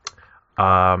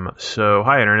So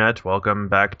hi Internet, welcome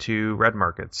back to Red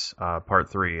Markets, part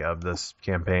 3 of this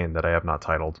campaign that I have not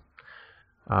titled.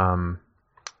 Um,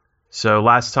 so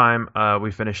last time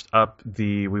we finished up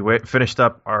finished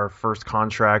up our first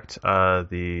contract.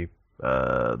 The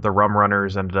Rum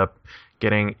Runners ended up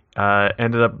kind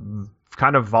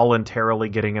of voluntarily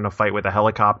getting in a fight with a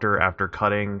helicopter after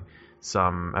cutting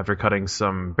some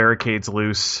barricades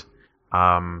loose.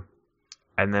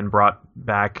 And then brought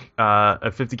back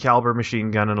a 50 caliber machine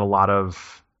gun and a lot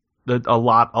of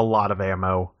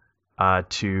ammo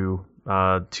to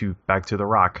back to the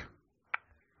Rock.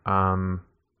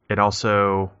 It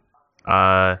also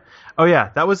oh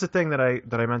yeah, that was the thing that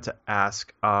I meant to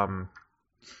ask.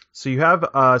 So you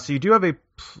do have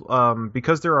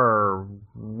because there are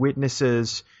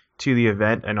witnesses to the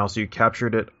event, and also you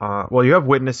captured it. Well, you have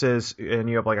witnesses and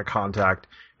you have like a contact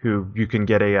who you can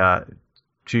get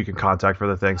who you can contact for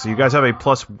the thing. So you guys have a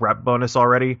plus rep bonus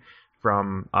already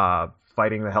from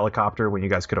fighting the helicopter when you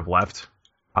guys could have left.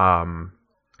 Now,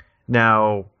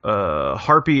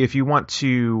 Harpy, if you want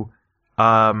to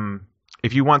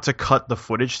cut the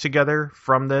footage together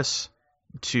from this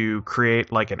to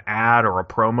create like an ad or a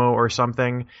promo or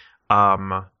something,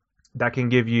 that can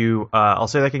give you, I'll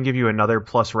say that can give you another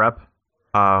plus rep.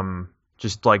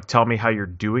 Just like tell me how you're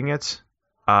doing it.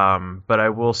 But I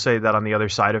will say that on the other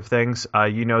side of things,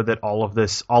 you know that all of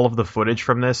the footage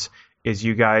from this is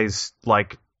you guys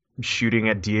like shooting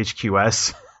at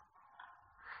DHQS.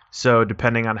 So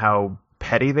depending on how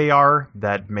petty they are,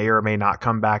 that may or may not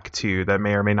come back to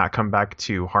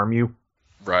harm you.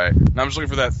 Right. And I'm just looking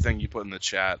for that thing you put in the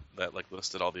chat that like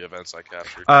listed all the events I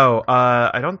captured. Oh,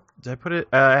 I don't. Did I put it?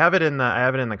 I have it in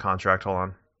the contract. Hold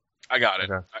on. I got it.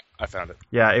 Okay. I found it.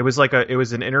 Yeah, it was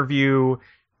an interview.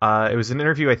 It was an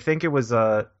interview. I think it was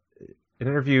an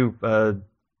interview.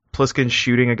 Pliskin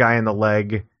shooting a guy in the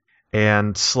leg,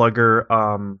 and Slugger.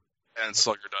 And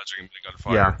Slugger dodging minigun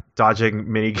fire. Yeah, dodging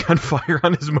minigun fire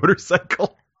on his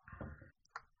motorcycle.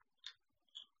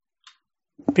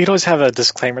 You could always have a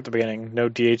disclaimer at the beginning. No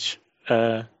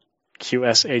DHQS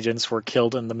agents were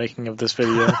killed in the making of this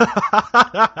video.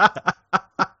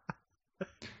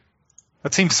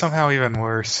 That seems somehow even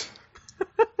worse.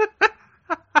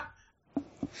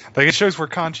 Like, it shows we're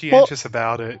conscientious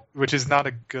about it, which is not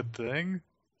a good thing.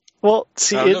 Well,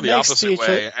 see, I would it go the makes opposite DHQS...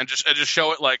 way and just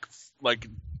show it like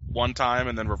one time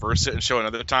and then reverse it and show it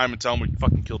another time and tell them we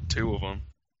fucking killed 2 of them.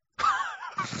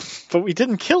 But we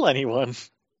didn't kill anyone.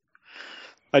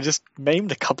 I just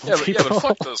maimed a couple of people. Yeah, but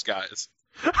fuck those guys.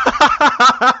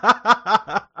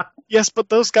 Yes, but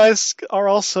those guys are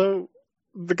also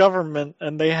the government,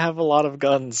 and they have a lot of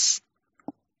guns.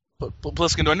 But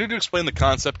Pliskin, do I need to explain the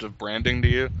concept of branding to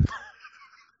you?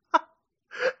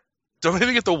 Don't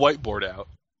even get the whiteboard out.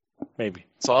 Maybe.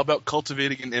 It's all about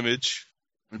cultivating an image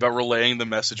and about relaying the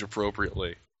message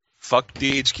appropriately. Fuck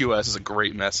DHQS is a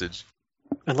great message.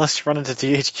 Unless you run into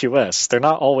DHQS. They're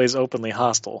not always openly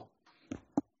hostile.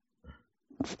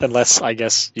 Unless, I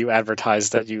guess, you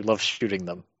advertise that you love shooting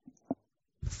them.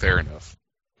 Fair enough.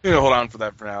 Hold on for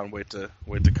that for now and wait to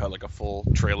cut like a full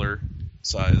trailer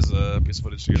size piece of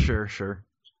footage together. Sure.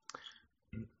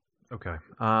 Okay.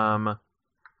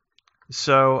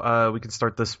 So we can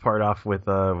start this part off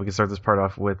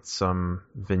with some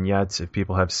vignettes if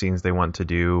people have scenes they want to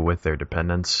do with their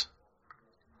dependents,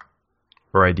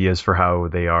 or ideas for how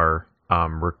they are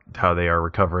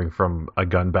recovering from a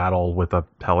gun battle with a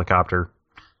helicopter.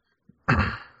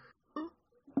 At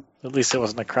least it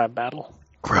wasn't a crab battle.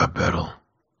 Crab battle.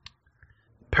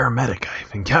 Paramedic,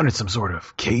 I've encountered some sort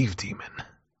of cave demon.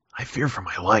 I fear for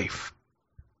my life.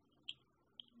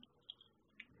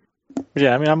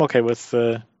 Yeah, I mean, I'm okay with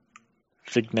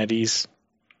vignettes.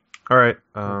 All right.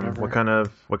 What kind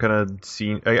of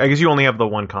scene? I guess you only have the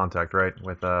one contact, right?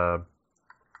 With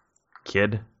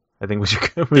Kid, I think was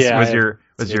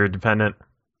your dependent.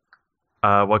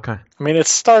 What kind? I mean, it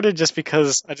started just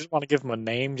because I didn't want to give them a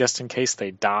name, just in case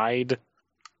they died.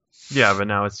 Yeah, but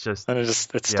now it's just. And it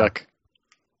stuck.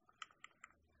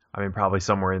 I mean, probably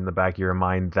somewhere in the back of your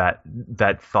mind that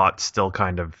thought still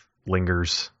kind of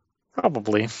lingers.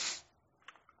 Probably.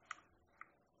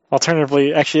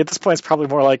 Alternatively, actually, at this point, it's probably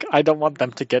more like I don't want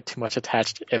them to get too much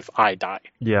attached if I die.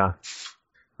 Yeah,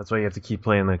 that's why you have to keep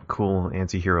playing the cool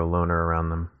anti-hero loner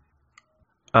around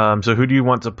them. So who do you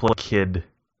want to play Kid?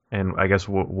 And I guess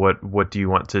what do you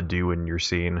want to do in your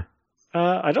scene?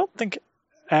 I don't think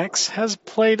Axe has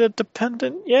played a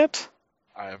dependent yet.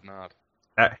 I have not.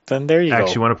 Then there you go.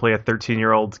 Axe, you want to play a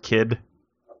 13-year-old kid?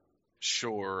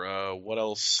 Sure. What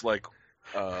else? Like,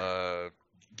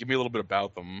 give me a little bit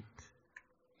about them.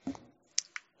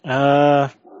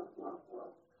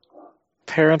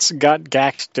 parents got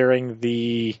gacked during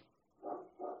the...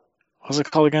 What was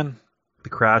it called again? The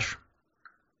crash.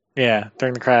 Yeah,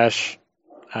 during the crash.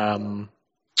 I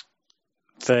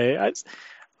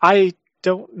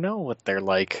don't know what they're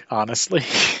like, honestly.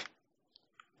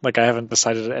 Like, I haven't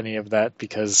decided any of that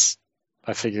because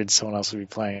I figured someone else would be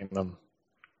playing them.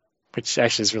 Which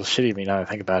actually is real shitty of me now that I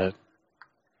think about it.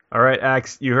 All right,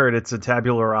 Axe, you heard it's a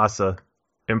tabula rasa.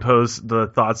 Impose the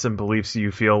thoughts and beliefs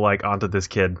you feel like onto this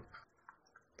kid.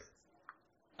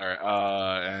 All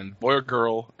right, and boy or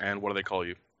girl, and what do they call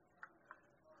you?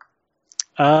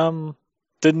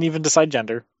 Didn't even decide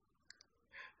gender.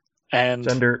 And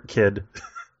Gender, kid.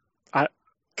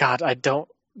 God, I don't...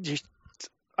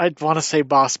 I'd want to say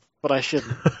boss, but I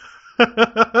shouldn't.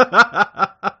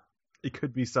 It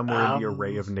could be somewhere in the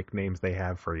array of nicknames they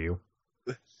have for you.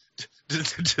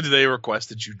 Did they request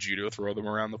that you judo throw them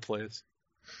around the place?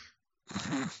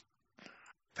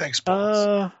 Thanks,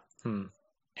 boss.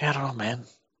 Yeah, I don't know, man.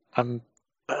 I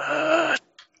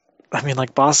mean,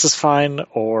 like, boss is fine,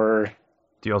 or...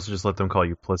 Do you also just let them call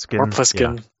you Pliskin? Or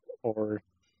Pliskin,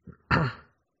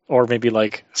 or maybe,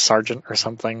 like, Sergeant or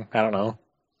something. I don't know.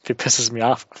 If it pisses me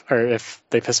off, or if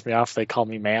they piss me off, they call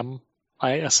me ma'am,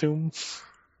 I assume.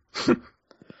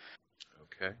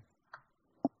 Okay.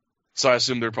 So I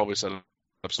assume they're probably set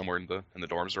up somewhere in the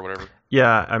dorms or whatever.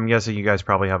 Yeah, I'm guessing you guys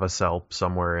probably have a cell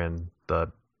somewhere in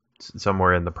the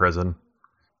prison,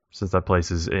 since that place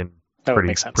is in That would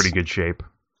make sense. pretty good shape.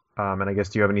 And I guess,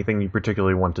 do you have anything you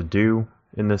particularly want to do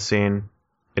in this scene?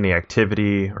 Any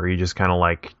activity, or are you just kind of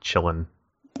like chilling?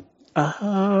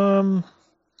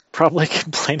 Probably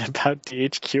complain about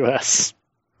DHQS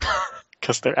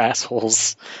because they're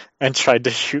assholes and tried to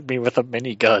shoot me with a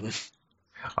minigun.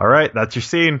 All right, that's your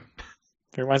scene.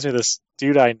 It reminds me of this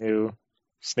dude I knew.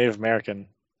 He's Native American.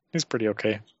 He's pretty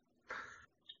okay.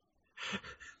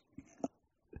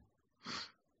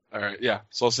 All right, yeah.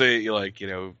 So I'll say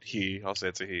he. I'll say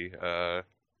it's a he. So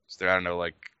I don't know,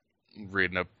 like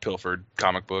reading a pilfered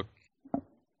comic book.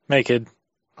 Naked.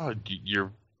 Oh,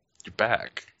 you're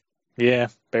back. Yeah,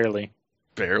 barely.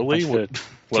 Barely? What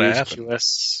happened?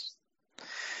 DHQS.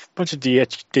 Bunch of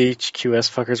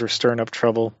DHQS fuckers were stirring up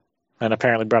trouble and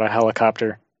apparently brought a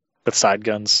helicopter with side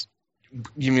guns.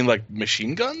 You mean like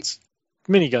machine guns?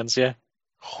 Miniguns, yeah.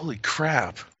 Holy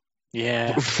crap.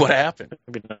 Yeah. What happened?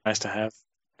 It'd be nice to have.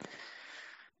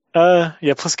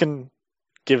 Yeah, Pliskin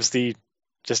gives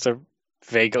just a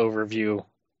vague overview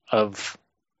of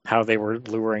how they were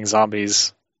luring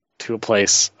zombies to a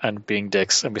place and being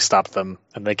dicks, and we stopped them,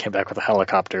 and they came back with a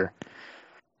helicopter,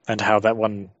 and how that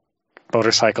one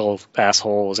motorcycle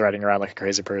asshole was riding around like a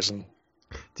crazy person.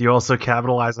 Do you also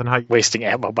capitalize on how you... wasting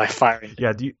ammo by firing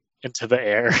into the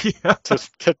air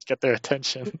to get their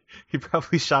attention? He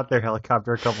probably shot their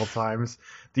helicopter a couple times.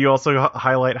 Do you also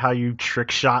highlight how you trick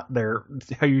shot them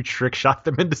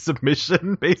into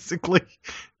submission, basically?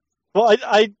 Well,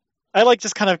 I like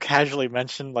just kind of casually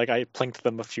mentioned, like, I plinked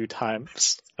them a few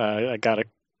times. I got a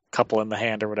couple in the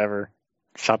hand or whatever.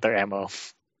 Shot their ammo.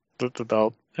 The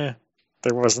belt.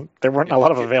 There weren't a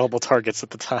lot of available targets at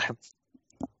the time.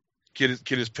 Kid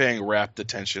is paying rapt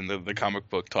attention. The comic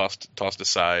book tossed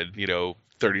aside,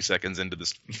 30 seconds into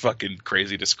this fucking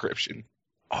crazy description.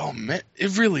 Oh man,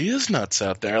 it really is nuts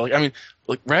out there. Like, I mean,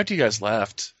 like right after you guys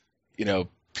left,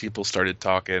 people started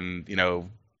talking, the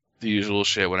usual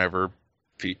shit whenever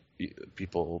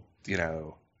people,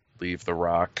 leave the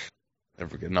rock. They're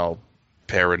getting all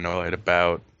paranoid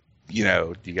about, you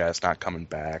guys not coming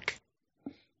back.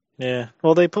 Yeah.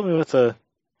 Well, they put me with a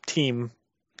team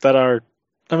that are,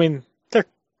 they're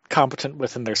competent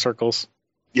within their circles.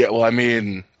 Yeah, well,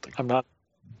 I'm not.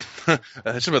 That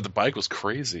shit about the bike was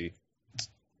crazy.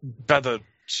 About the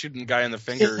shooting guy in the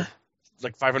finger,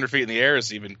 like 500 feet in the air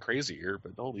is even crazier,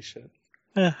 but holy shit.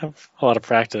 I have a lot of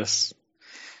practice.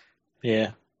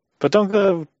 Yeah. But don't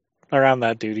go around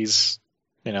that dude. He's,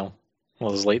 one of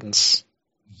those latents.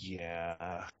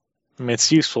 Yeah.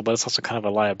 It's useful, but it's also kind of a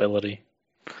liability.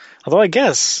 Although I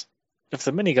guess if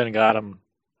the minigun got him,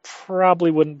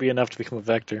 probably wouldn't be enough to become a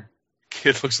Vector.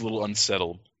 Kid looks a little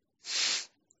unsettled.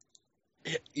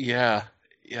 Yeah,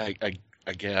 I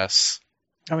guess.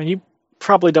 You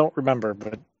probably don't remember,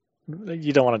 but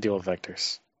you don't want to deal with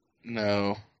Vectors.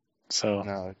 No. So.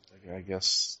 No, I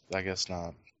guess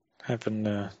not.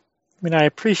 I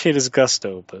appreciate his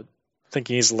gusto, but I think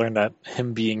he needs to learn that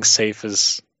him being safe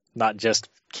is not just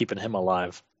keeping him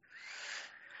alive.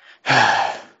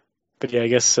 But yeah, I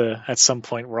guess at some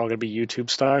point we're all going to be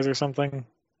YouTube stars or something.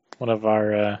 One of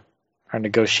our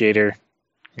negotiator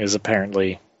is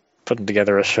apparently putting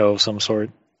together a show of some sort.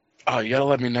 Oh, you gotta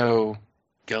let me know.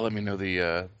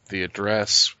 The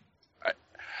address.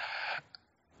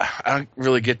 I don't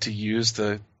really get to use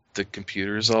the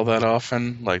computers all that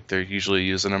often. Like, they're usually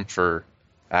using them for,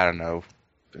 I don't know,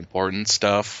 important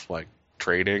stuff like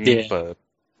trading. Yeah. But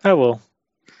Oh well.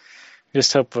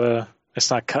 Just hope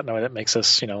it's not cut in a way that makes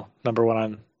us, number one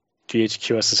on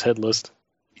GHQS's hit list.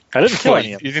 I didn't kill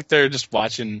any of them. You think they're just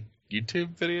watching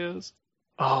YouTube videos?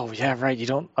 Oh, yeah, right. You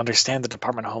don't understand the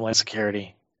Department of Homeland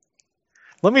Security.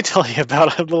 Let me tell you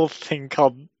about a little thing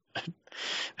called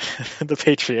the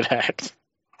Patriot Act.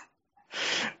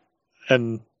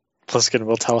 And Pliskin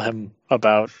will tell him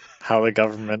about how the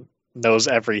government knows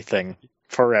everything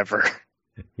forever.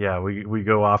 Yeah, we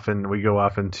go off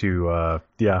into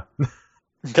yeah.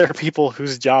 There are people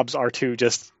whose jobs are to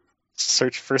just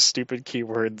search for stupid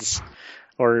keywords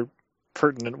or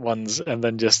pertinent ones and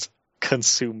then just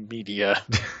consume media.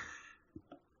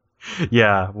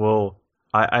 Yeah, well,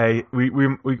 we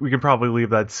can probably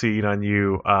leave that scene on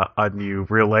you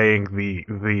relaying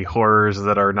the horrors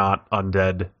that are not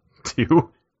undead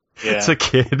to Yeah. a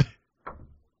kid.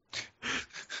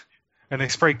 And they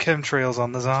spray chemtrails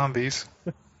on the zombies.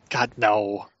 God,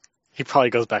 no. He probably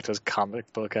goes back to his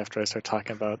comic book after I start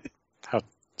talking about how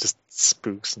just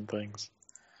spooks and things.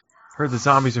 Heard the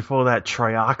zombies are full of that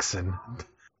trioxin.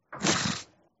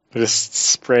 They're just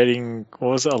spreading,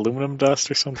 what was it, aluminum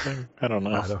dust or something? I don't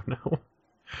know. I don't know.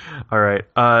 All right.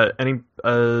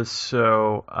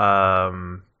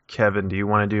 Kevin, do you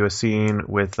want to do a scene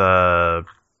with what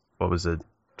was it?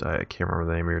 I can't remember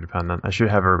the name of your dependent. I should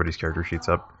have everybody's character sheets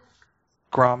up.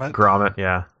 Grommet. Grommet,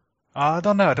 yeah. I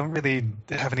don't know. I don't really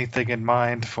have anything in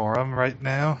mind for him right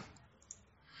now.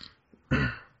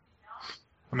 I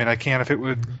mean, I can if it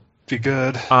would be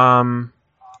good. I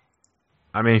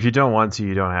mean, if you don't want to,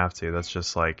 you don't have to. That's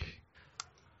just like,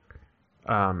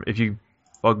 I'll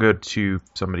go to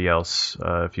somebody else.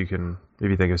 If you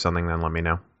think of something, then let me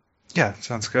know. Yeah,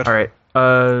 sounds good. All right.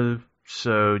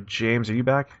 So James, are you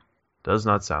back? Does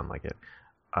not sound like it.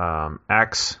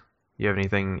 Axe, you have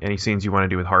any scenes you want to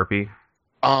do with Harpy?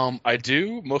 I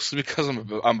do, mostly because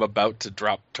I'm about to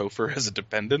drop Topher as a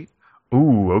dependent.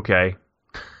 Ooh, okay.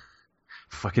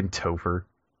 Fucking Topher.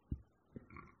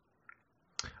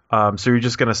 So you're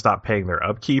just gonna stop paying their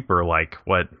upkeep, or like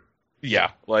what?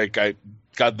 Yeah, like I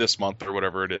got this month or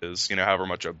whatever it is, however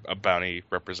much a bounty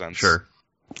represents. Sure.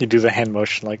 You do the hand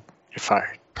motion like you're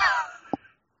fired.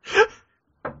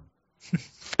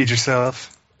 Feed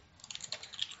yourself.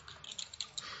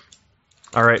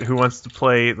 All right. Who wants to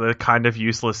play the kind of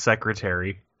useless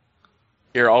secretary?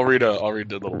 Here, I'll read a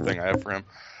little thing I have for him.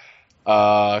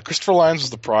 Christopher Lyons was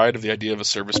the pride of the idea of a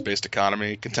service-based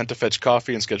economy, content to fetch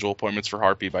coffee and schedule appointments for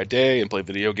Harpy by day and play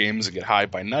video games and get high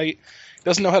by night. He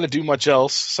doesn't know how to do much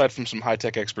else, aside from some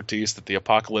high-tech expertise that the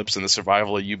apocalypse and the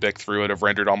survival of Ubek through it have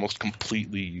rendered almost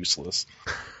completely useless.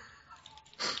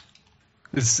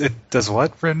 It does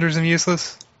what? Renders him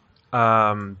useless?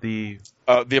 The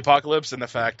apocalypse and the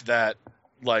fact that,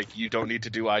 like, you don't need to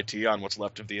do IT on what's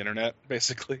left of the internet,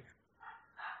 basically.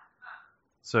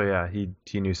 So yeah,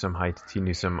 he knew some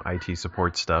IT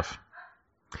support stuff.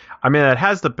 I mean, it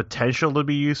has the potential to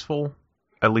be useful,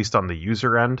 at least on the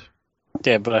user end.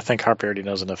 Yeah, but I think Harpy already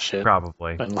knows enough shit.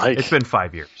 Probably. And like, it's been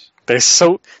 5 years. There's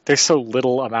so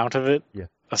little amount of it. Yeah.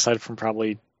 Aside from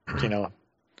probably,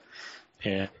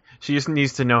 yeah. She just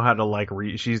needs to know how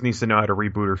to she just needs to know how to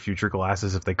reboot her future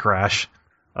glasses if they crash.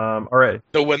 All right.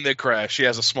 So when they crash, she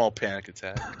has a small panic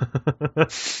attack.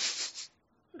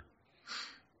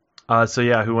 So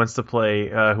yeah, who wants to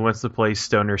play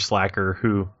Stoner Slacker,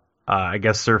 who I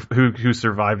guess who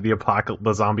survived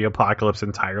the zombie apocalypse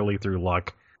entirely through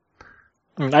luck?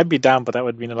 I mean, I'd be down, but that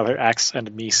would mean another Axe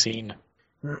and me scene.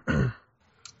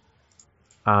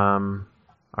 All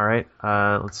right.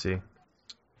 Let's see.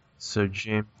 So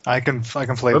James, I can play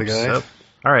the guy.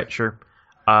 All right, sure.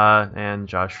 And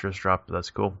Josh just dropped.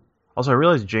 That's cool. Also, I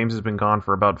realized James has been gone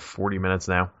for about 40 minutes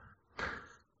now.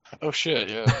 Oh shit!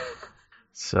 Yeah.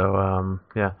 So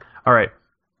yeah. All right.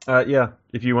 Yeah.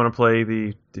 If you want to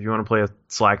play a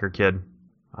slacker kid,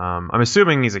 I'm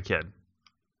assuming he's a kid.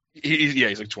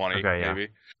 He's like 20, okay, yeah. maybe.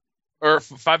 Or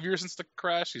 5 years since the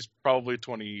crash, he's probably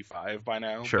 25 by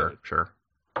now. Sure.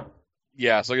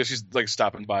 Yeah, so I guess she's like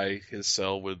stopping by his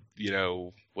cell with,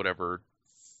 whatever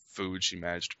food she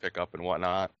managed to pick up and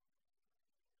whatnot.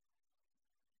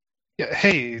 Yeah,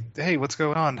 hey, what's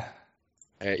going on?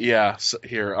 Yeah, so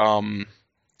here,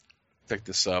 pick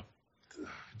this up.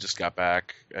 Just got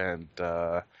back, and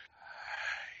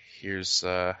here's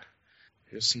some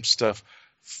stuff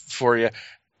for you.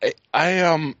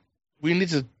 We need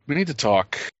to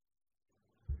talk.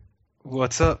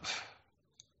 What's up?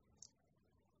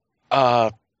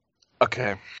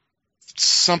 Okay.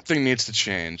 Something needs to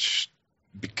change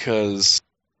because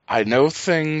I know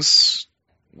things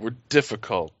were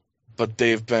difficult, but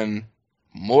they've been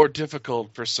more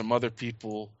difficult for some other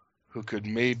people who could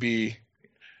maybe...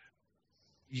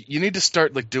 You need to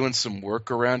start like doing some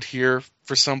work around here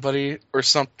for somebody or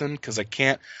something, because I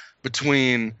can't...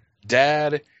 Between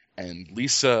Dad and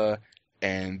Lisa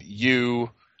and you,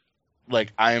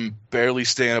 like, I'm barely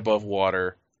staying above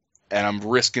water, and I'm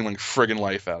risking like friggin'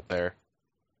 life out there.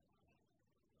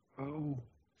 Oh.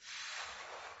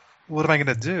 What am I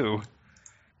gonna do?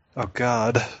 Oh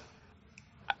God.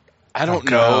 I don't know.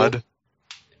 God.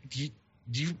 You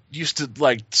used to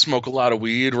like smoke a lot of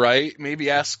weed, right?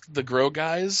 Maybe ask the grow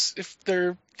guys if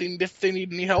they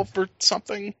need any help or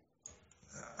something.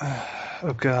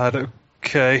 Oh God.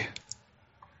 Okay.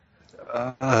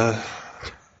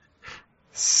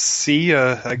 See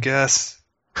ya, I guess.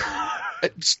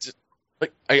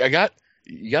 I got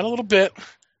you got a little bit,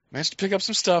 managed to pick up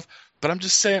some stuff, but I'm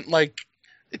just saying, like,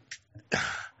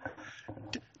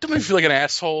 don't make me feel like an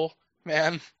asshole,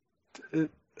 man.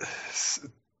 It's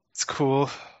cool.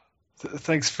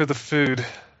 Thanks for the food.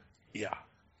 Yeah.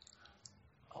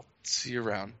 I'll see you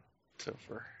around,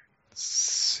 Topher.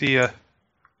 See ya.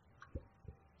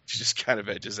 She just kind of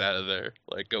edges out of there,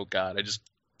 like, oh God, I just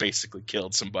basically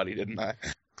killed somebody, didn't I?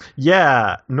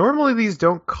 Yeah, normally these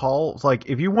don't call, like,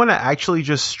 if you want to actually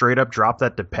just straight up drop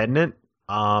that dependent,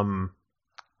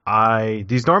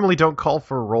 these normally don't call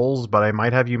for rolls, but I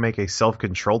might have you make a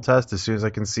self-control test as soon as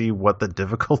I can see what the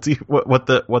difficulty, what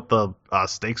the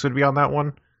stakes would be on that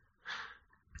one.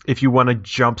 If you want to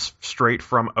jump straight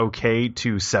from okay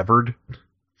to severed.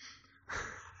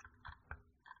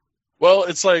 Well,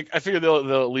 it's like, I figure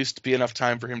there'll at least be enough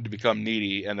time for him to become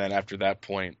needy, and then after that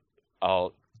point,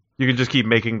 You can just keep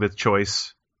making the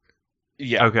choice.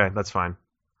 Yeah. Okay, that's fine.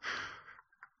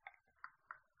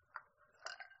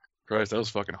 Christ, that was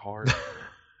fucking hard.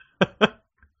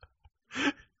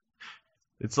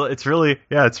 It's like it's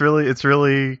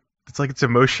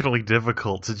emotionally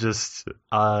difficult to just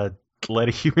let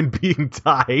a human being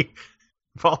die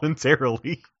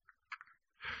voluntarily.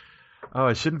 Oh,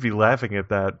 I shouldn't be laughing at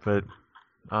that, but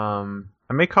I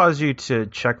may cause you to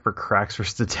check for cracks or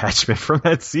detachment from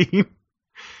that scene.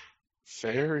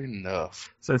 Fair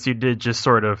enough. Since you did just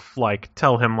sort of like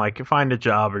tell him like find a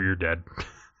job or you're dead.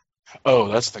 Oh,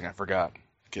 that's the thing I forgot.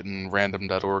 Getting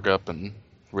random.org up and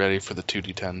ready for the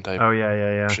 2d10 type. Oh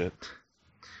yeah. Shit.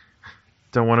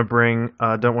 Don't want to bring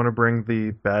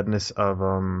the badness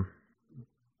of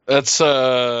That's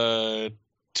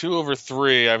 2 over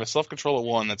 3. I have a self-control at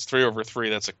 1. That's 3 over 3.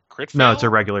 That's a crit fail? No, it's a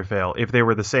regular fail. If they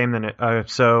were the same, then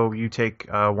so you take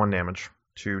 1 damage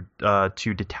to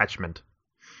detachment.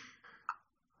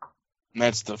 And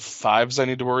that's the 5s I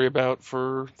need to worry about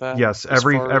for that? Yes,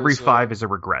 every 5 is a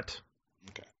regret.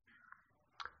 Okay.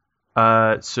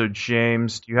 So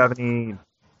James, do you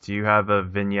have a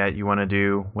vignette you want to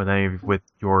do with I'm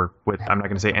not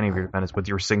going to say any of your dependents, with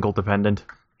your single dependent?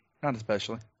 Not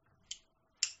especially.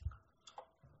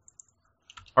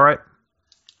 All right.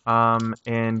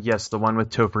 And yes, the one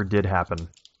with Topher did happen.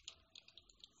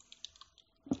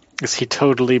 Is he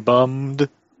totally bummed?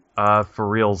 For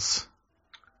reals.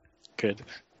 Good.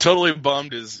 Totally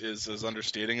bummed is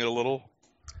understating it a little.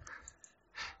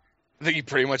 I think he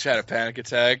pretty much had a panic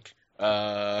attack.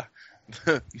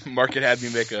 Market had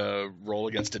me make a roll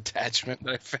against attachment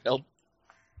that I failed.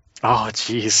 Oh,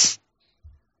 jeez.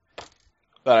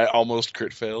 That I almost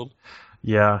crit failed.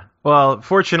 Yeah. Well,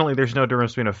 fortunately, there's no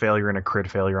difference between a failure and a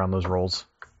crit failure on those rolls.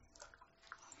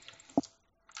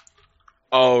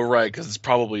 Oh, right, because it's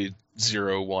probably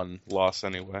 0-1 loss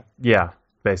anyway. Yeah,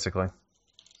 basically.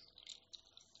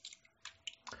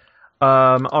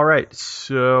 All right.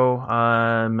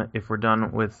 So, if we're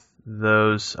done with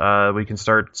those, we can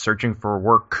start searching for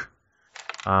work.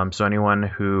 So anyone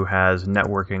who has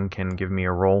networking can give me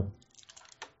a roll.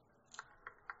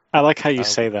 I like how you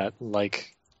say that.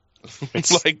 Like,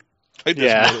 it's like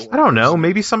yeah. I don't know.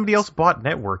 Maybe somebody else bought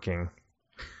networking.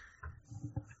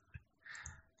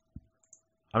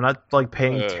 I'm not like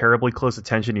paying terribly close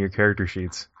attention to your character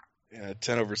sheets. Yeah,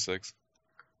 10 over 6.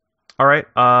 All right.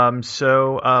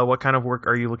 So, what kind of work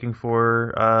are you looking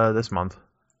for this month?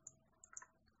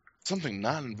 Something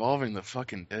not involving the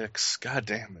fucking dicks. God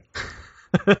damn it.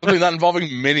 Something not involving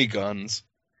miniguns.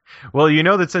 Well, you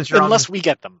know that since you're unless we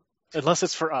get them, unless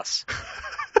it's for us.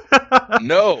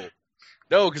 No,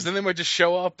 because then they might just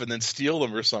show up and then steal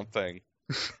them or something.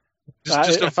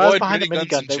 Just if I was avoid behind a miniguns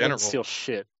minigun, in they general. wouldn't steal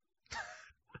shit.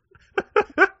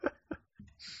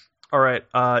 All right.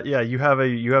 Yeah, you have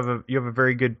a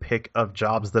very good pick of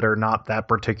jobs that are not that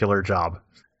particular job.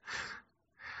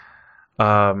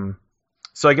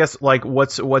 So I guess like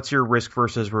what's your risk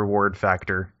versus reward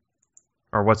factor?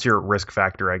 Or what's your risk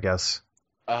factor, I guess?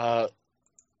 Yeah,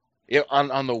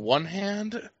 on the one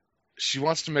hand, she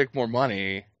wants to make more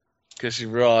money because she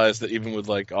realized that even with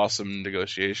like awesome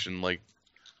negotiation, like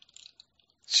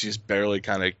she's barely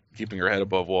kind of keeping her head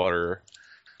above water.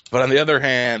 But on the other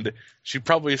hand, she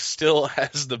probably still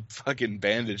has the fucking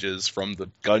bandages from the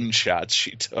gunshots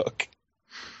she took.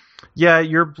 Yeah,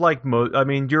 you're like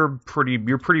you're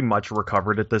pretty much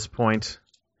recovered at this point.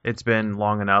 It's been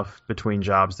long enough between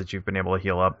jobs that you've been able to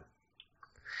heal up.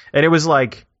 And it was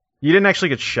like you didn't actually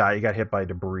get shot; you got hit by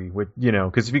debris.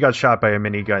 Because if you got shot by a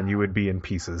minigun, you would be in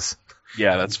pieces.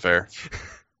 Yeah, that's fair.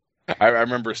 I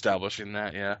remember establishing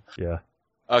that. Yeah. Yeah.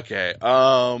 Okay.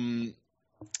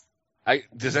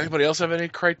 Does anybody else have any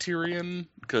criterion?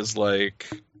 Because like,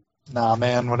 Nah,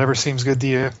 man, whatever seems good to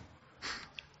you.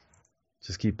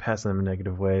 Just keep passing them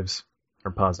negative waves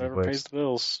or positive Whoever pays waves. the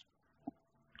bills.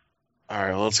 all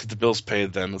right, well, let's get the bills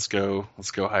paid then. Let's go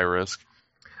high risk.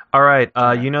 All right.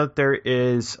 You know that there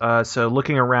is. So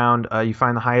looking around, you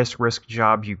find the highest risk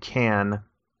job you can.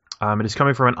 It is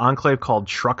coming from an enclave called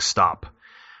Truck Stop.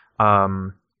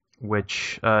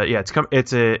 It's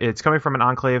coming from an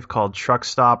enclave called Truck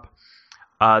Stop.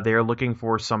 They are looking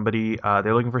for somebody.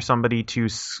 They're looking for somebody to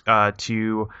scout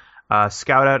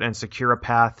out and secure a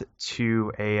path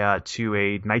to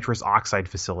a nitrous oxide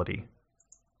facility.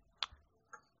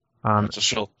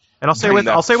 So And I'll say bring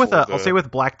that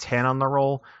with Black 10 on the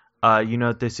roll. You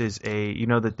know that this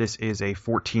is a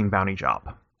 14 bounty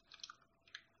job.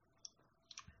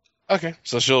 okay,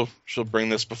 so she'll bring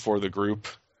this before the group.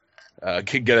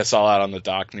 Get us all out on the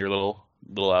dock near little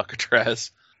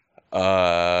Alcatraz.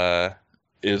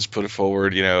 Is put it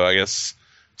forward. I guess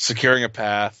securing a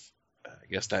path. I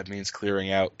guess that means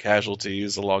clearing out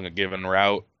casualties along a given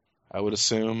route. I would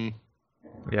assume.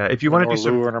 Yeah, if you want to do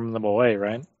some luring them away,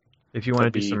 right? If you want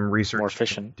to Could do be some research, more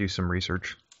efficient. do some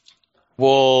research.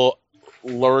 Well,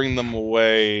 luring them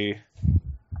away,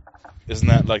 isn't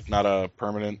that like not a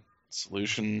permanent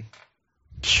solution?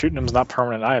 Shooting them's not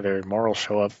permanent either. More will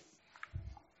show up.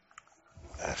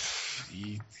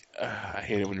 I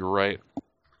hate it when you're right.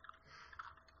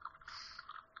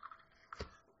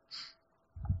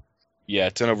 Yeah,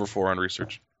 10/4 on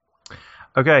research.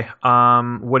 Okay.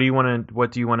 What do you want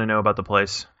to know about the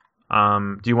place?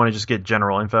 Do you want to just get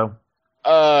general info?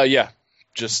 Yeah.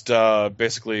 Just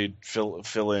basically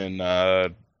fill in.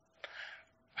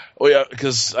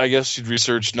 Because I guess she'd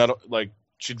research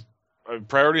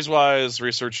priorities wise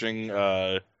researching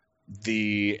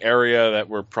the area that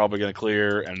we're probably going to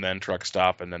clear, and then Truck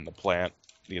Stop, and then the plant.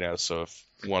 So if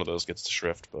one of those gets to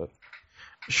Shrift, but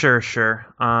Sure.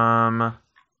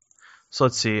 So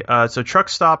let's see. So Truck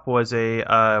Stop was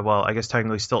I guess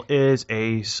technically still is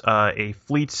a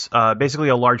fleet, basically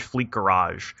a large fleet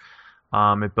garage.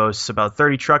 It boasts about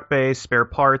 30 truck bays, spare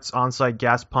parts, on-site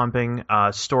gas pumping,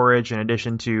 storage, in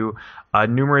addition to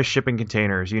numerous shipping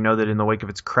containers. You know that in the wake of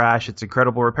its crash, its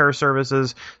incredible repair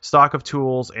services, stock of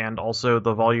tools, and also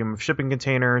the volume of shipping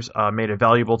containers made it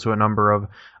valuable to a number of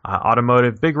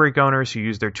automotive big rig owners who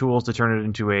use their tools to turn it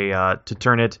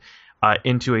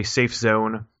into a safe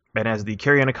zone. And as the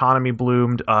carry-on economy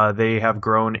bloomed, they have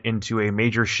grown into a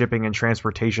major shipping and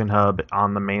transportation hub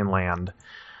on the mainland.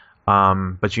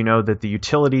 But you know that the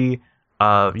utility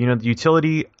of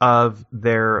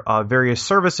their various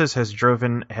services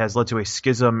has led to a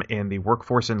schism in the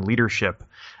workforce and leadership.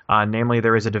 Namely,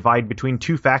 there is a divide between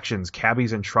two factions,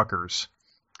 cabbies and truckers.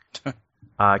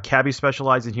 Cabbies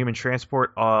specialize in human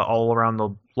transport all around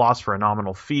the lost for a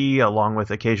nominal fee, along with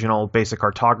occasional basic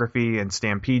cartography and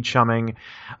stampede chumming.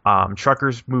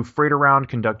 Truckers move freight around,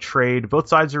 conduct trade. Both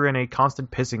sides are in a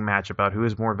constant pissing match about who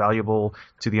is more valuable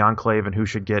to the Enclave and who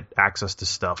should get access to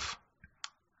stuff.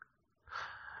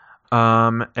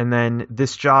 And then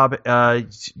this job,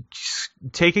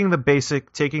 taking the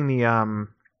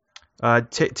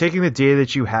data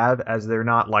that you have, as they're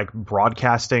not like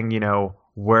broadcasting,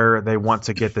 where they want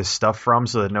to get this stuff from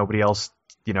so that nobody else,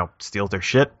 steals their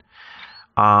shit.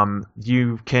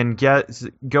 You can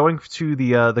going to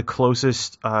the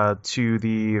closest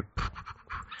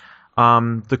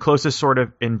sort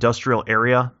of industrial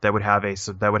area that would have a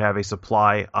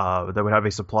supply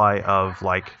of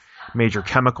like major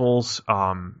chemicals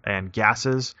and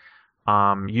gases.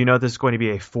 This is going to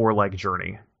be a 4-leg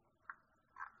journey.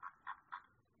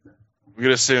 we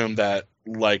could assume that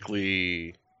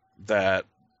likely that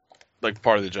like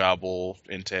part of the job will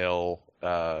entail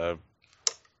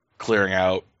clearing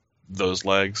out those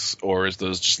legs, or is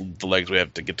those just the legs we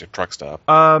have to get to Truck Stop?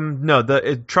 No,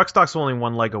 Truck Stop's only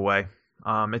 1 leg away.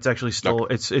 It's actually still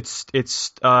it's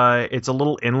a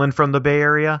little inland from the Bay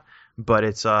Area, but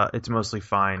it's mostly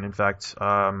fine. In fact,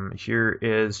 here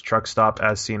is truck stop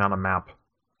as seen on a map.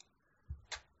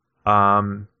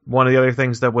 One of the other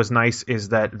things that was nice is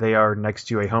that they are next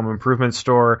to a home improvement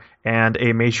store and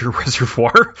a major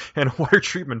reservoir and water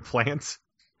treatment plant.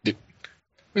 We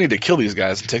need to kill these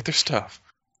guys and take their stuff.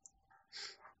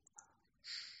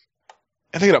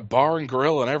 And they got a bar and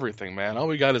grill and everything, man. All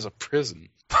we got is a prison.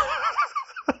 I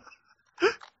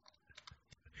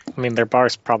mean, their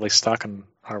bar's probably stocking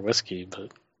our whiskey,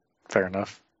 but fair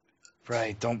enough.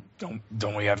 Right? Don't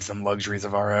we have some luxuries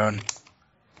of our own?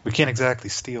 We can't exactly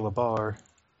steal a bar.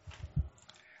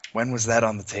 When was that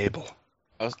on the table?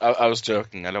 I was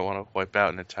joking. I don't want to wipe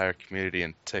out an entire community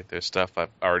and take their stuff. I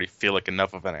already feel like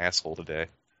enough of an asshole today.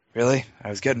 Really? I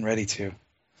was getting ready to.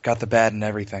 Got the bad and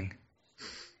everything.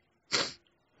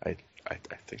 I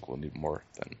think we'll need more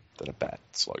than a bat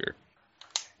slugger.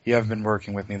 You haven't been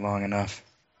working with me long enough.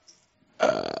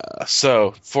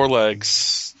 So 4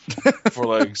 legs. 4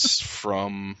 legs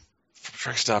from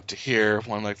truck stop to here.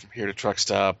 1 leg from here to truck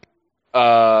stop.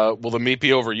 Will the meet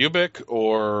be over Ubik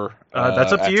or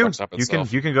that's up to at you. truck stop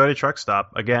itself? You can go to truck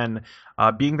stop. Again,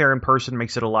 being there in person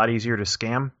makes it a lot easier to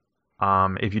scam.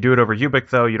 If you do it over Ubik,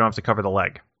 though, you don't have to cover the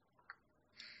leg.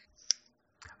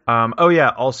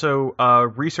 Also,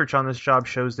 research on this job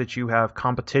shows that you have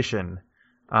competition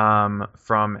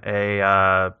from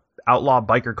a outlaw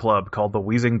biker club called the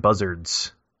Wheezing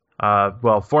Buzzards.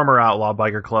 Former outlaw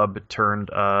biker club turned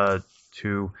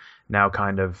to now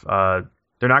kind of...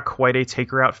 they're not quite a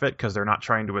taker outfit because they're not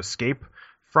trying to escape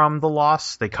from the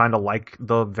loss. They kind of like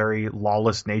the very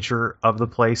lawless nature of the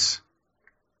place.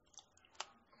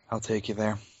 I'll take you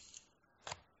there.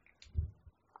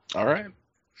 All right.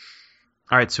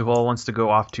 All right, so who all wants to go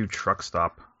off to truck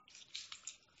stop?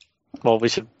 Well, we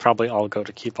should probably all go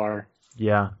to keep our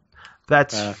Yeah,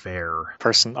 that's fair.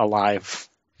 person alive.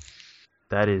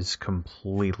 That is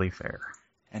completely fair.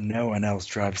 And no one else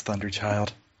drives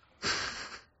Thunderchild.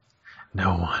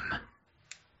 No one.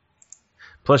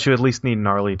 Plus, you at least need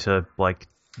Gnarly to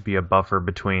be a buffer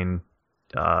between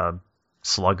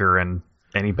Slugger and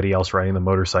anybody else riding the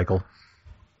motorcycle.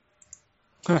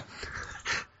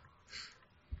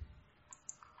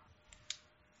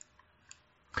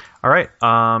 All right.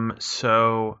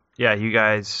 So yeah, you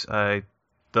guys, the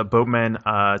boatmen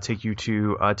take you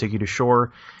to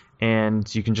shore,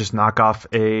 and you can just knock off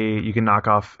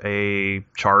a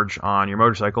charge on your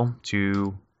motorcycle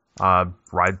to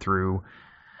ride through.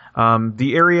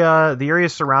 The area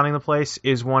surrounding the place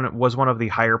was one of the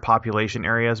higher population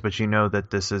areas, but you know that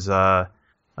this is I'll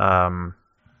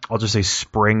just say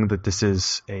spring, that this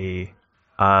is the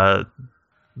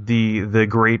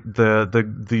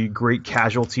great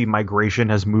casualty migration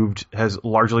has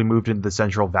largely moved into the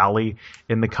Central Valley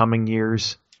in the coming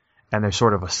years, and there's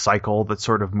sort of a cycle that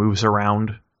sort of moves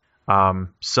around.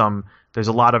 There's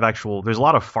a lot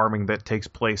of farming that takes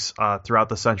place throughout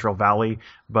the Central Valley,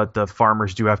 but the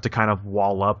farmers do have to kind of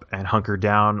wall up and hunker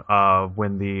down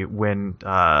when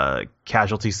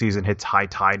casualty season hits high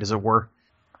tide, as it were.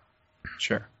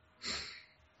 Sure.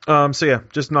 So yeah,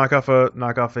 just knock off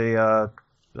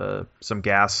some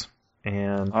gas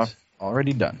and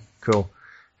Already done. cool.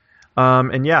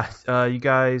 You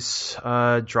guys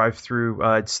drive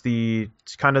through. It's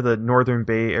kind of the northern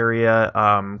Bay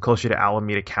area, closer to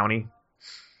Alameda County.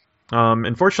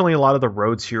 Unfortunately, a lot of the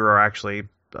roads here are actually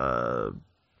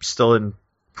still in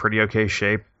pretty okay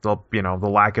shape. The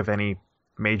lack of any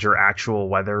major actual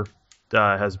weather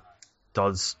that's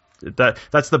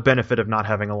the benefit of not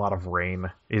having a lot of rain,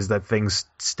 is that things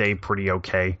stay pretty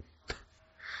okay.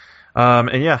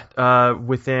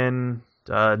 Within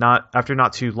after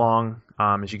not too long,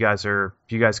 as you guys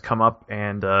come up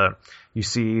and you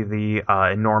see the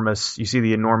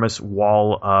enormous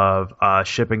wall of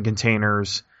shipping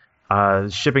containers,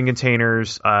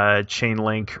 chain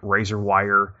link, razor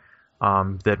wire,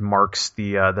 that marks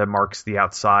the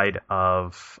outside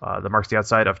of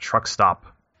truck stop.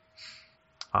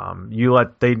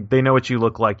 They know what you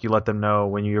look like. You let them know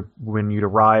when you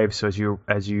arrive. So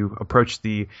as you approach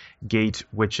the gate,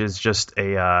 which is just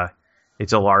it's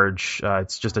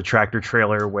just a tractor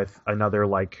trailer with a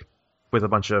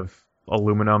bunch of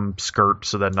aluminum skirt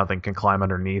so that nothing can climb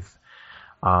underneath.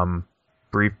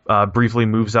 Briefly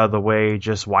moves out of the way,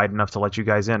 just wide enough to let you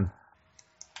guys in.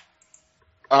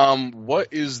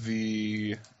 What is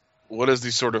the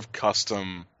sort of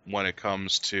custom when it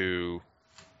comes to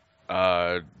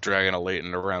dragging a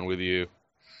latent around with you?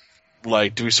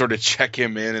 Like, do we sort of check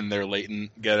him in their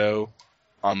latent ghetto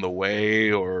on the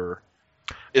way, or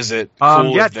is it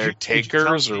cool if they're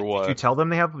takers, or what? Did you tell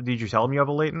them you have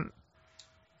a latent?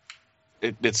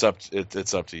 It's up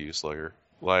to you, Slugger.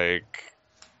 Like,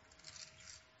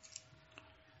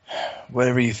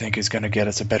 Whatever you think is going to get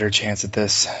us a better chance at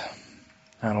this.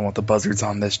 I don't want the buzzards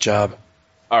on this job.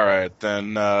 All right,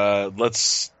 then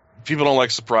let's. People don't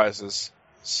like surprises,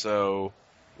 so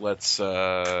let's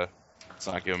not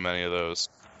give them any of those.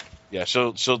 Yeah,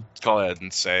 she'll call ahead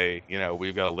and say,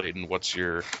 we've got a latent. What's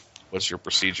your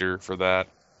procedure for that?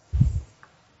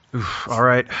 Oof, all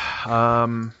right.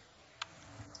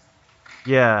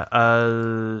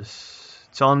 Yeah.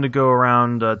 Tell him to go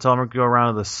around. Tell him to go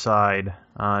around to the side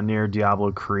near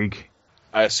Diablo Creek.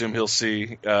 I assume he'll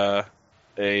see a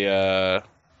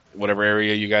whatever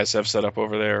area you guys have set up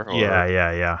over there. Or...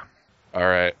 Yeah. All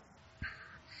right.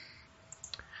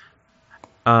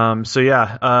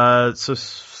 So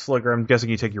Slugger, I'm guessing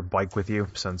you take your bike with you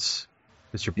since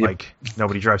it's your bike.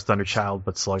 Nobody drives Thunderchild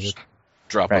but Slugger.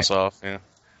 Drop us off. Yeah.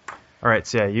 All right,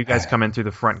 so yeah, you guys come in through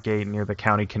the front gate near the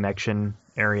county connection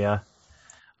area.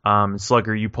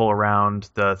 Slugger, you pull around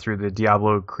through the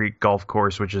Diablo Creek golf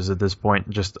course, which is at this point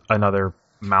just another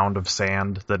mound of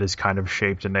sand that is kind of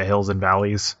shaped into hills and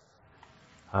valleys.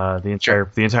 The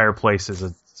entire place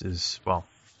is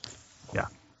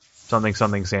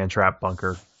something sand trap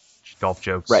bunker, golf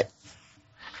jokes. Right.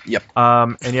 Yep.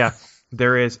 And yeah,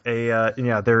 there is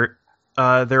there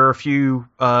are a few.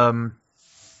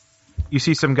 You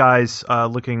see some guys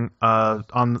looking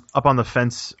up on the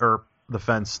fence, which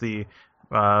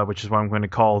is what I'm going to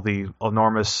call the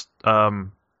enormous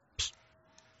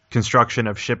construction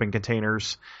of shipping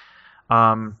containers.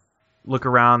 Look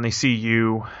around, they see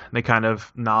you, they kind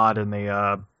of nod,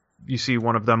 and you see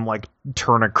one of them like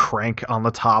turn a crank on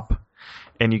the top,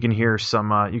 and you can hear some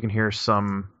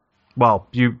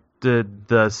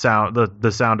the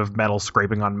sound of metal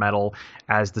scraping on metal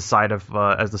as the side of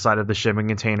the shipping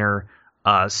container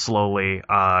slowly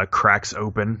cracks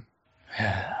open.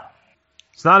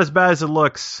 It's not as bad as it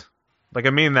looks. Like, I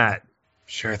mean that.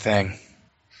 Sure thing.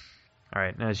 All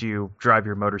right, and as you drive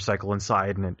your motorcycle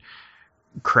inside and it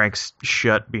cranks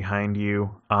shut behind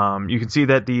you, you can see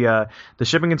that the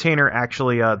shipping container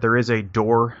actually there is a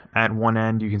door at one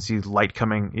end. You can see light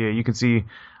coming. Yeah, you can see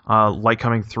light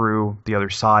coming through the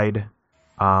other side.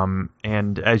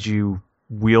 And as you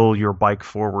wheel your bike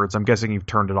forwards, I'm guessing you've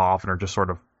turned it off and are just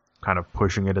sort of kind of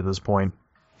pushing it at this point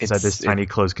inside this tiny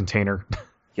closed container.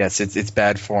 Yes, it's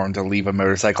bad form to leave a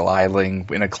motorcycle idling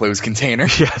in a closed container.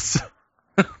 Yes.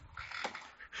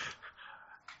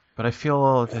 But I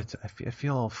feel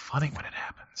funny when it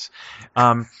happens.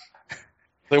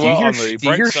 Do you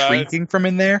hear shrieking from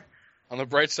in there? On the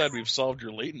bright side, we've solved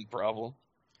your latent problem.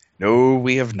 No,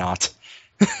 we have not.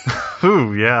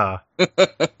 Ooh, yeah.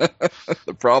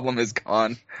 The problem is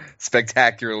gone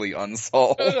spectacularly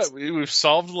unsolved. We've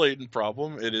solved the latent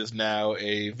problem. It is now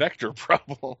a vector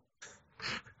problem.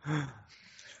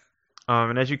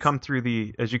 And as you come through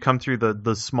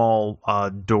the small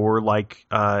door-like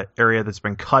area that's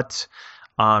been cut,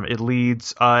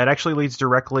 it actually leads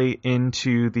directly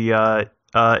into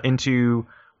into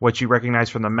what you recognize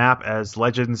from the map as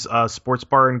Legends Sports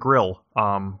Bar and Grill,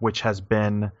 which has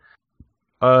been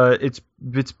most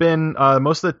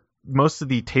of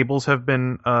the tables have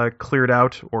been cleared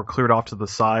out or cleared off to the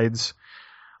sides.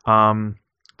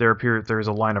 There's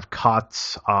a line of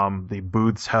cots. The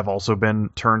booths have also been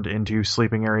turned into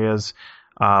sleeping areas.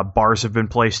 Bars have been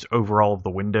placed over all of the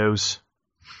windows.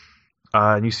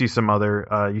 And you see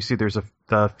there's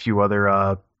a few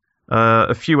other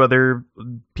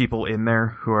people in there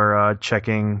who are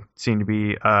seem to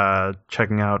be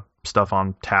checking out stuff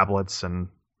on tablets and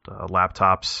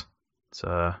laptops. It's we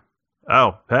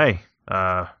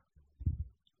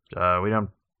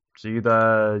don't. So you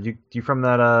from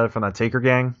that Taker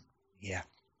gang? Yeah.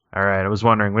 All right. I was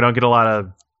wondering. We don't get a lot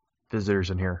of visitors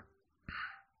in here.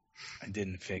 I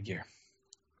didn't figure.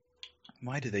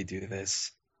 Why do they do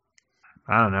this?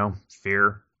 I don't know.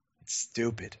 Fear. It's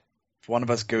stupid. If one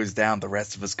of us goes down, the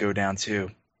rest of us go down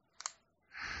too.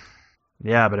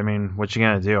 Yeah, but I mean, what you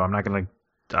gonna do? I'm not gonna.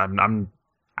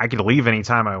 I could leave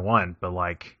anytime I want, but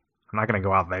like, I'm not gonna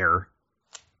go out there.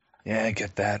 Yeah, I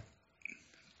get that.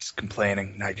 Just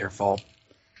complaining, not your fault.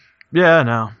 Yeah,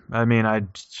 no. I mean, I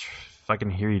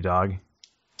fucking hear you, dog.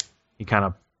 He kind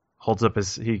of holds up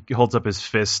his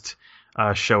fist,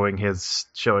 showing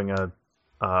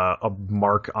a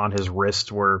mark on his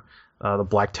wrist where the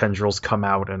black tendrils come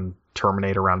out and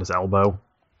terminate around his elbow.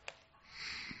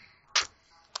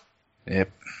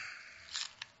 Yep.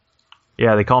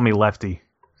 Yeah, they call me Lefty.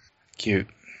 Cute.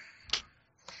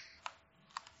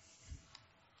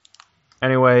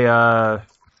 Anyway,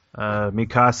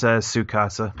 Mikasa is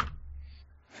Sukasa.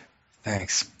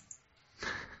 Thanks.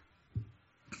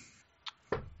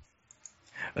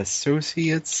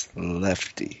 Associates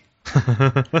Lefty.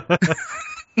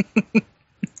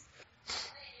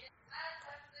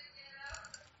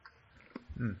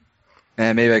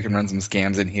 And maybe I can run some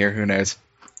scams in here. Who knows?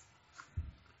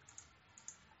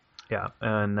 Yeah,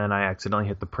 and then I accidentally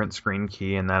hit the print screen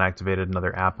key, and that activated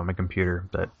another app on my computer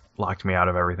that locked me out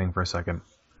of everything for a second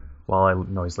while I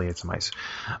noisily ate some ice.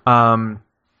 But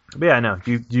yeah, no,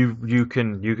 you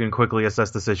can quickly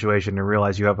assess the situation and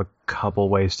realize you have a couple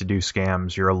ways to do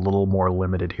scams. You're a little more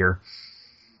limited here.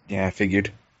 Yeah, I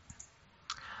figured.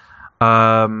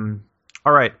 All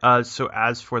right. So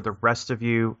as for the rest of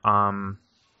you,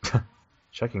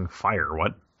 checking fire.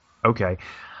 What? Okay.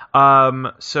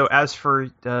 So as for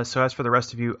the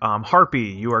rest of you, Harpy,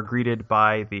 you are greeted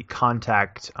by the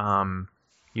contact.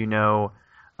 He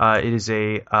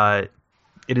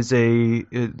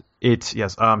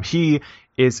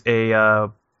is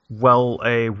a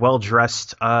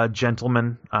well-dressed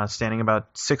gentleman, standing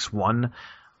about 6'1".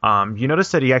 You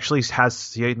notice that he actually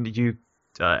has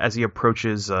as he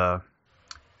approaches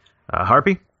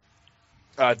Harpy.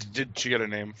 Did she get a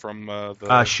name from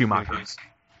the Schumacher?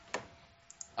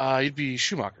 You'd be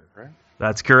Schumacher, right?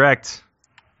 That's correct.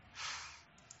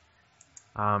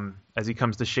 As he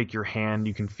comes to shake your hand,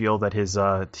 you can feel that his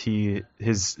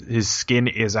skin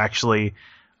is actually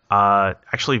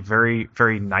very,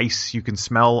 very nice. You can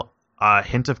smell a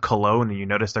hint of cologne, and you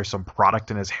notice there's some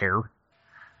product in his hair.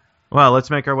 Well, let's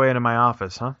make our way into my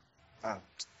office, huh?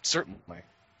 Certainly.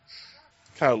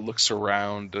 Kind of looks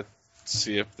around to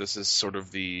see if this is sort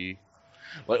of the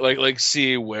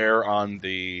see where on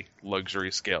the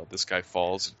luxury scale this guy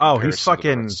falls. Oh, he's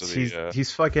fucking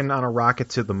on a rocket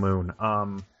to the moon.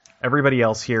 Everybody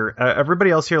else here,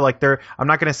 like I'm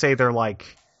not gonna say they're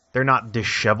not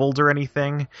disheveled or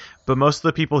anything, but most of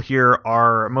the people here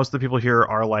are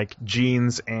like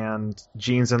jeans and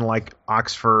like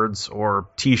Oxfords or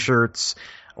t-shirts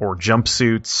or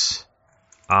jumpsuits.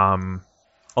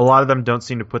 A lot of them don't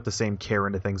seem to put the same care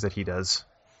into things that he does.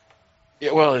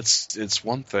 Yeah, well, it's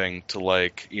one thing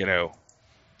to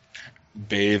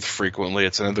bathe frequently.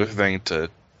 It's another thing to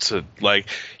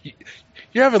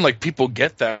you're having people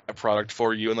get that product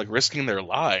for you and risking their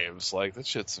lives. That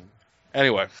shit's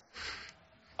anyway.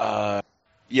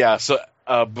 Yeah. So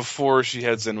before she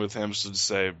heads in with him, so to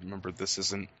say, remember this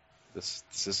isn't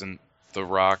The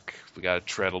Rock. We got to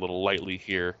tread a little lightly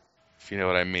here, if you know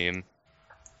what I mean.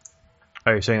 Oh,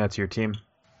 you're saying that to your team?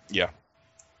 Yeah.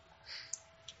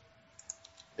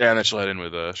 Yeah, and then she'll head in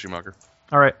with Schumacher.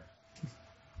 All right.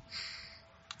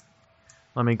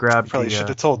 Let me grab. Probably should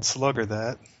have told Slugger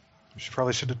that. She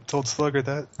probably should have told Slugger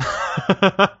that.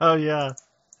 Oh yeah.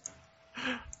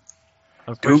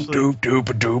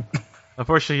 Doop.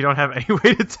 Unfortunately, you don't have any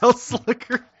way to tell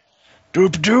Slugger.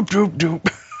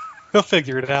 Doop. He'll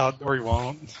figure it out, or he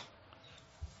won't.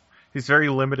 He's very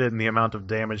limited in the amount of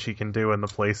damage he can do in the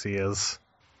place he is.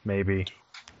 Maybe.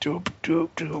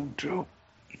 Doop.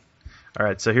 All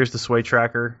right, so here's the sway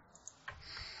tracker.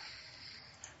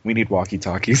 We need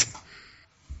walkie-talkies.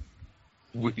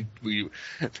 No,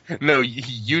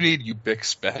 you need Ubic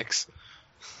specs.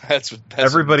 That's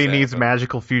Everybody needs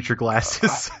magical future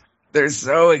glasses. They're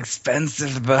so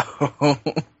expensive, though.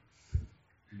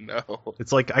 No.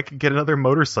 It's like I could get another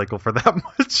motorcycle for that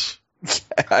much.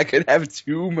 I could have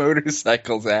 2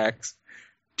 motorcycles, Axe.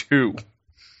 2.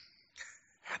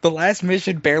 The last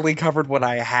mission barely covered what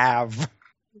I have.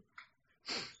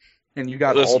 And you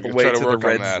got all the way to the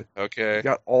red zone. Okay. You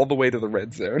got all the way to the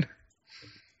red zone.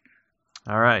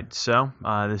 All right, so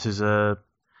this is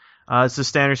it's a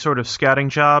standard sort of scouting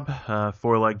job,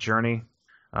 4-leg journey.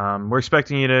 We're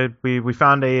expecting you to. We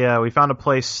found a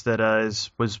place that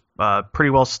was pretty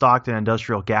well stocked in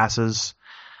industrial gases.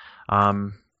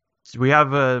 We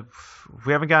haven't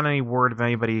gotten any word of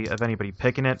anybody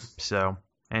picking it. So,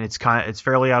 and it's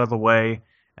fairly out of the way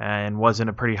and wasn't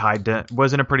a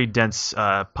pretty dense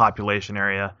population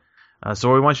area. So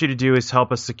what we want you to do is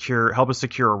help us secure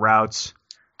a route.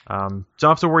 Don't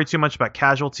have to worry too much about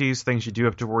casualties. Things you do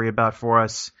have to worry about for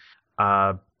us.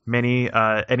 Any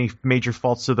major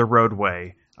faults to the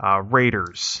roadway,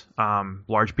 raiders,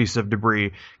 large pieces of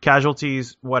debris,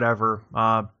 casualties, whatever.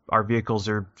 Our vehicles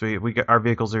are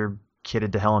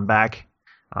kitted to hell and back,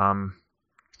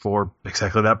 for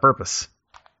exactly that purpose.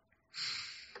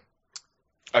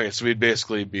 Okay, so we'd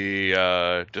basically be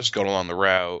just going along the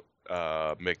route,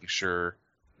 making sure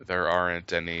there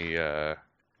aren't any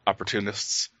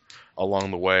opportunists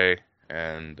along the way,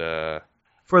 and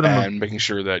making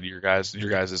sure that your guys'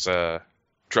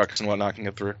 trucks and whatnot can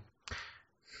get through.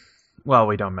 Well,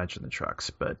 we don't mention the trucks,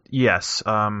 but yes,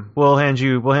 we'll hand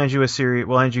you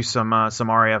some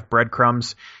RAF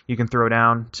breadcrumbs you can throw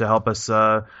down to help us.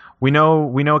 We know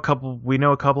a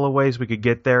couple of ways we could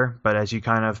get there, but as you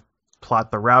kind of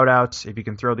plot the route out. If you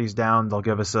can throw these down, they'll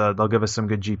give us some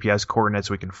good GPS coordinates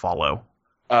we can follow.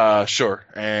 Sure.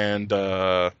 And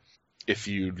if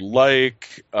you'd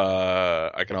like,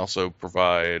 I can also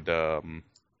provide.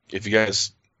 If you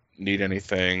guys need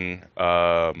anything,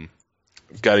 I've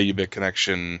got a Ubit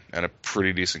connection and a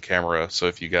pretty decent camera. So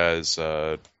if you guys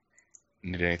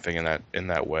need anything in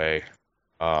that way,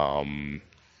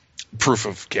 proof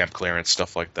of camp clearance,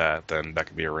 stuff like that, then that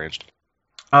can be arranged.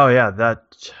 Oh yeah, that'd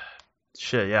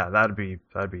be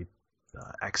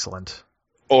excellent.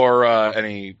 Or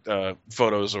any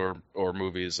photos or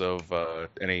movies of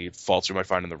any faults we might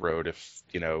find in the road if,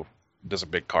 there's a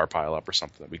big car pile up or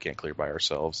something that we can't clear by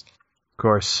ourselves. Of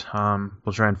course,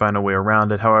 we'll try and find a way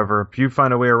around it. However, if you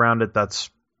find a way around it, that's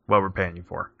what we're paying you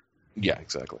for. Yeah,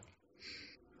 exactly.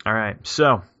 All right,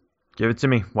 so give it to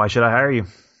me. Why should I hire you?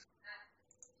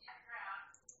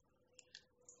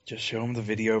 Just show him the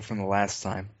video from the last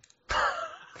time.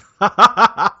 We'll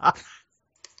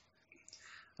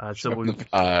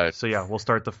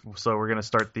start we're gonna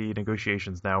start the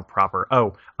negotiations now proper.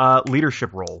 Oh,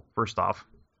 leadership role first off.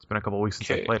 It's been a couple of weeks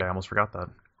since I played. I almost forgot that.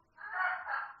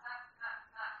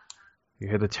 You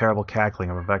hear the terrible cackling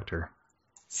of a vector.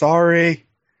 Sorry.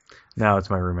 No,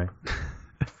 it's my roommate.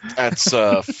 That's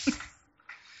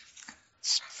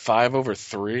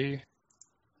 5/3.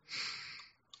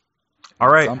 All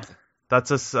right. Something. That's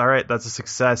a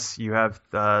success. You have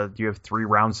 3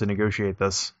 rounds to negotiate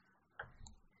this.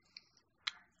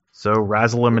 So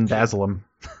razzle him and dazzle him.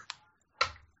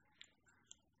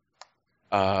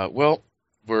 Well,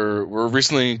 we're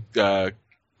recently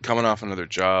coming off another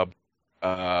job,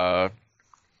 and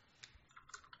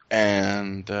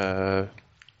just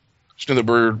know that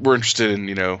we're interested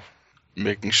in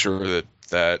making sure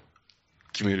that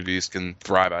communities can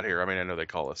thrive out here. I mean, I know they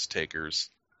call us takers,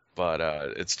 but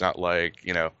it's not like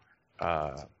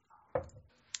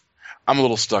I'm a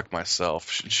little stuck myself.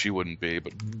 She wouldn't be,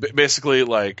 but basically,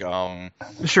 like,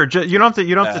 sure. You don't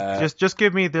have to. Just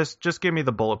give me this. Just give me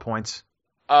the bullet points.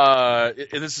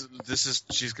 This is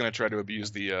she's gonna try to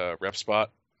abuse the rep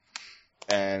spot,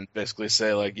 and basically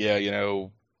say like, yeah,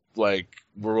 like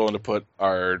we're willing to put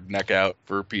our neck out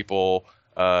for people,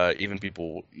 even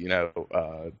people,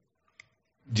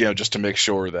 just to make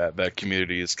sure that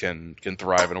communities can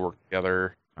thrive and work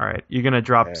together. All right, you're gonna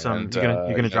drop some.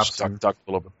 You're gonna drop some. Talk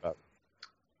a little bit about.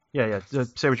 Yeah.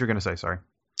 Just say what you're gonna say. Sorry.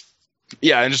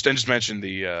 Yeah, and just mention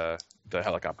the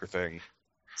helicopter thing.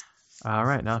 All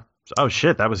right, now. Oh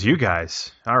shit, that was you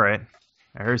guys. All right,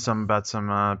 I heard some about some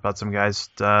guys.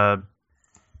 Heard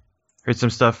some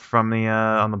stuff from the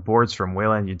on the boards from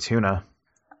Wayland Utuna.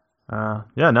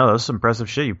 Yeah, no, that was some impressive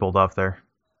shit you pulled off there.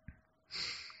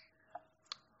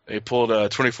 They pulled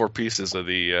 24 pieces of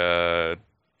their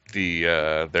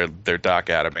dock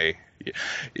out of me.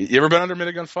 You ever been under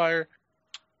minigun fire?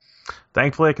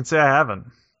 Thankfully, I can say I haven't.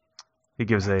 He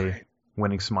gives a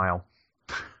winning smile.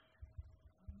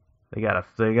 They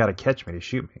gotta catch me to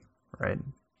shoot me, right?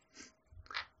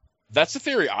 That's the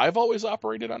theory I've always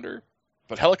operated under,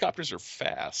 but helicopters are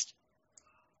fast.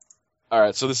 All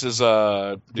right, so this is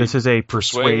a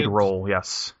persuade roll,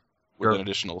 yes. With an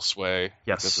additional sway.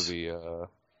 Yes. Because of the all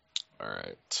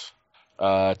right.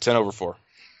 10/4.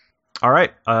 All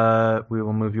right. We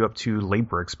will move you up to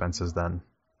labor expenses then.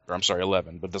 Or I'm sorry,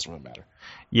 11, but it doesn't really matter.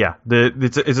 Yeah,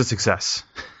 it's a success.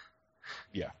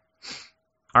 Yeah.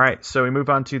 All right, so we move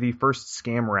on to the first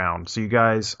scam round. So you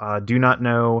guys do not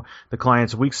know the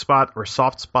client's weak spot or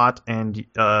soft spot, and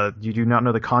you do not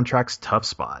know the contract's tough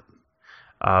spot.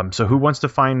 So who wants to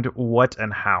find what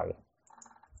and how?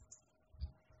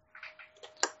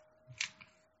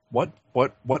 What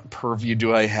purview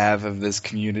do I have of this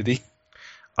community?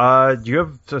 You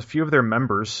have a few of their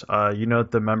members. You know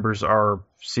that the members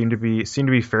seem to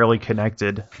be fairly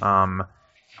connected.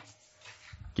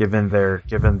 Given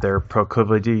their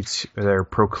proclivity to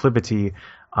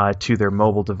their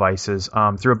mobile devices,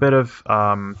 through a bit of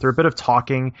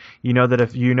talking, you know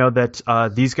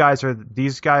that these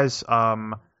guys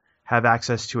have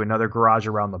access to another garage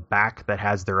around the back that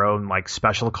has their own like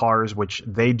special cars, which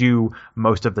they do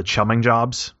most of the chumming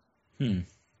jobs.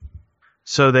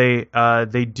 So they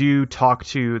do talk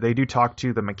to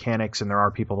the mechanics, and there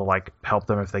are people to like help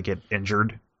them if they get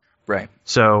injured. Right.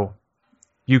 So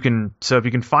if you can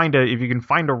find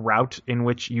a route in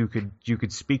which you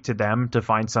could speak to them to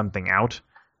find something out,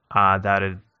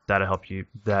 that'd help you.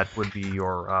 That would be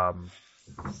your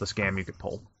the scam you could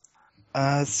pull.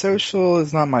 Social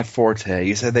is not my forte.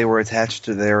 You said they were attached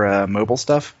to their mobile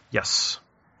stuff? Yes.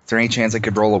 Is there any chance I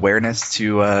could roll awareness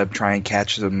to try and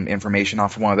catch some information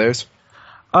off of one of those?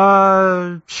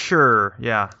 Sure.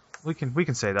 Yeah. We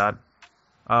can say that.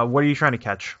 What are you trying to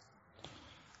catch?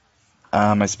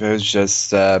 I suppose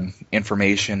just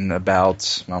information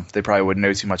about. Well, they probably wouldn't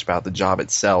know too much about the job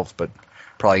itself, but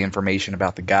probably information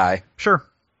about the guy. Sure.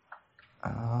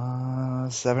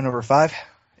 7 over 5,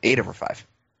 8 over 5.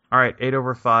 All right, 8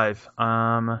 over 5.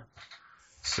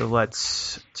 So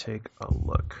let's take a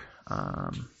look.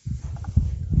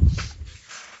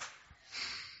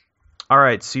 All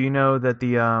right, so you know that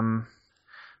the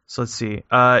so let's see.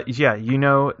 Yeah, you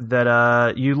know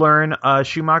that you learn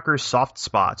Schumacher's soft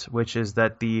spot, which is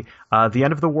that the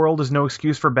end of the world is no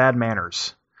excuse for bad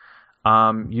manners.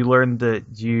 You learn that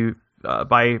you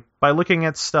by looking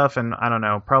at stuff, and I don't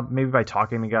know, probably maybe by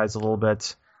talking to guys a little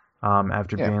bit.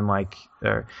 After being like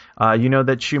there, you know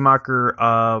that Schumacher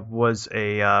was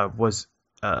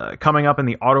coming up in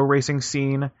the auto racing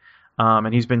scene,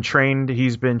 and he's been trained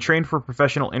for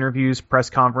professional interviews,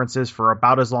 press conferences for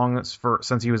about as long as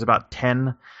since he was about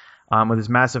 10. With his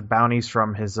massive bounties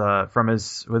from his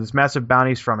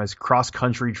cross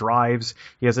country drives,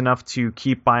 he has enough to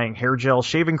keep buying hair gel,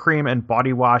 shaving cream, and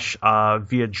body wash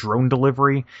via drone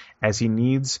delivery as he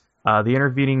needs. The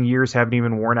intervening years haven't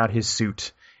even worn out his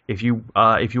suit. If you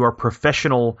are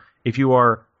professional, if you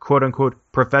are quote unquote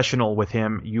professional with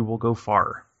him, you will go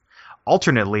far.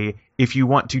 Alternately, if you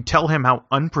want to tell him how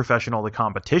unprofessional the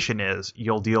competition is,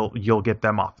 you'll get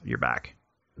them off your back.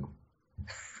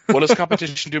 What does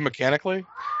competition do mechanically?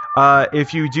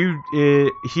 If you do,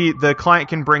 the client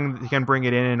can bring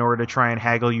it in order to try and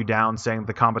haggle you down, saying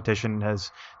the competition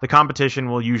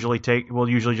will usually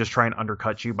just try and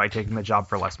undercut you by taking the job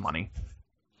for less money.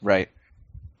 Right.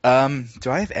 Do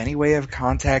I have any way of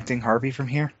contacting Harvey from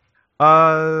here?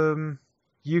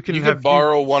 You could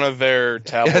borrow one of their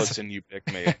tablets and you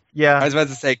pick me. Yeah. I was about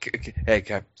to say, hey,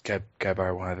 can I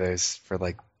borrow one of those for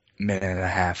like a minute and a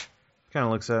half? Kind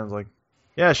of looks at it and is like,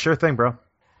 yeah, sure thing, bro.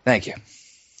 Thank you.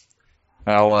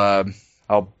 I'll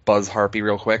buzz Harpy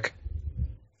real quick.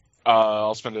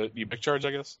 I'll spend a big charge,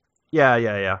 I guess.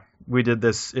 Yeah. We did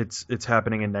this. It's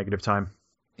happening in negative time.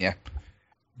 Yeah.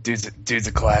 Dude's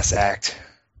a class act.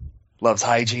 Loves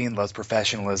hygiene, loves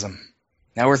professionalism.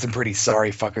 Now we're some pretty sorry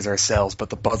fuckers ourselves,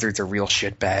 but the buzzards are real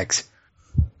shitbags.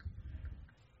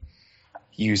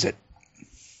 Use it.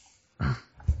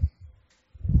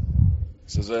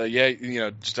 Says, yeah,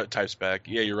 just types back.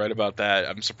 Yeah, you're right about that.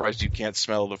 I'm surprised you can't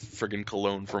smell the friggin'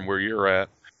 cologne from where you're at.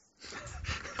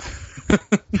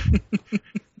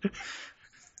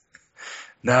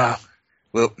 Nah,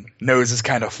 well, nose is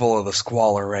kind of full of the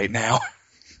squalor right now.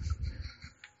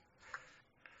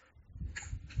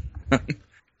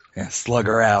 Yeah, slug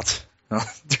her out. I'll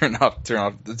turn off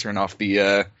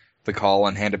the call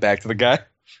and hand it back to the guy.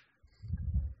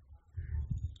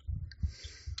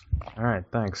 All right,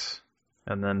 thanks.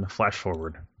 And then flash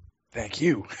forward. Thank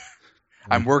you.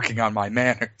 I'm working on my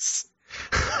manners.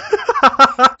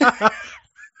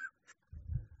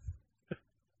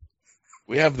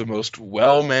 We have the most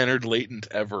well-mannered latent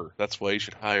ever. That's why you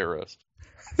should hire us.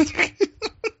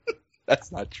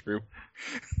 That's not true.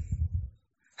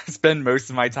 I spend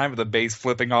most of my time at the base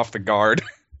flipping off the guard.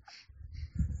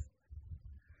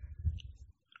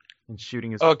 And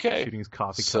shooting his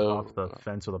coffee cup off the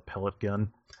fence with a pellet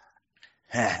gun.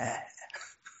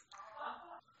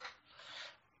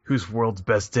 Who's world's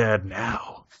best dad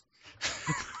now?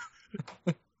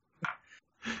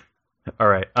 All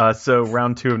right. So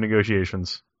round 2 of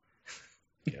negotiations.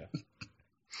 Yeah.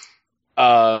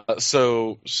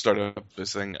 So start up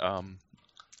this thing.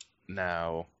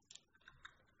 Now,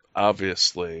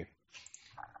 obviously,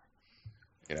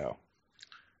 I'm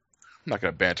not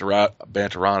going to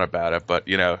banter on about it, but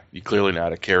you clearly know how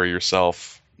to carry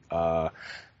yourself,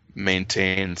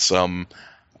 maintain some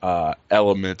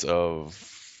element of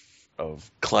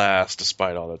class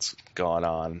despite all that's gone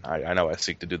on. I know I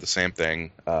seek to do the same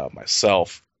thing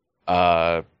myself.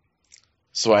 So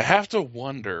I have to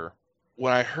wonder,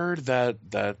 when I heard that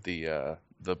the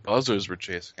buzzers were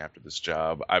chasing after this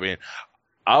job, I mean,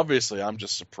 obviously I'm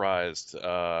just surprised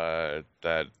that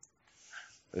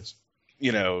it's,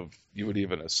 you would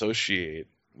even associate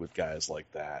with guys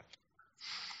like that,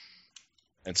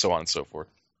 and so on and so forth.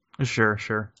 Sure.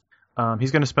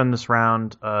 He's going to spend this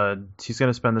round.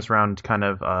 Kind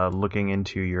of looking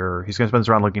into your. He's going to spend this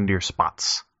round looking into your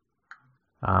spots.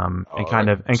 And kind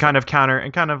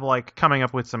of like coming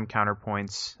up with some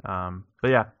counterpoints. But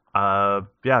yeah,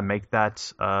 make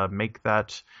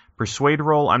that persuade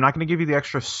roll. I'm not going to give you the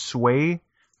extra sway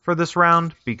for this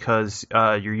round because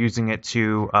you're using it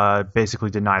to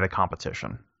basically deny the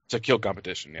competition. To kill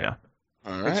competition, yeah.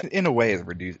 All right. Which in a way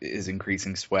is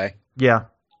increasing sway. Yeah.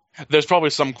 There's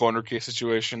probably some corner case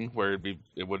situation where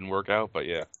it wouldn't work out, but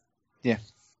yeah. Yeah.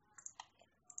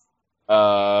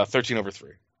 13 over 3.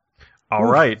 All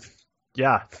right.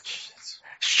 Yeah.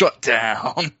 Shut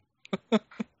down.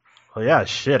 Well, yeah,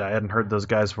 shit. I hadn't heard those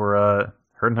guys were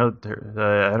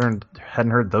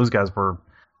hadn't heard those guys were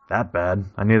that bad.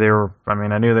 I knew they were. I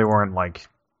mean, I knew they weren't like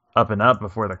up and up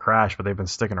before the crash, but they've been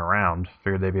sticking around.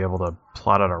 Figured they'd be able to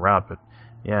plot out a route, but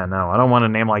yeah, no, I don't want a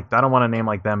name like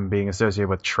them being associated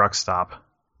with Truck Stop.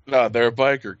 No, they're a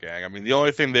biker gang. I mean, the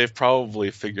only thing they've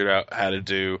probably figured out how to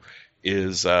do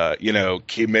is,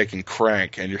 keep making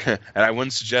crank, and and I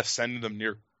wouldn't suggest sending them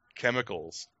near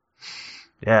chemicals.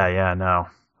 Yeah, no.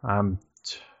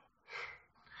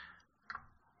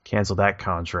 Cancel that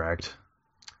contract.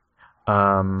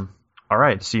 All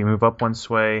right, so you move up one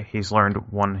sway. He's learned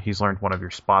one of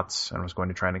your spots and was going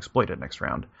to try and exploit it next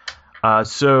round.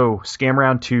 So scam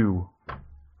round 2.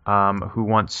 Who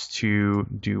wants to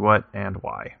do what and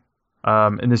why?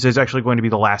 And this is actually going to be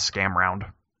the last scam round.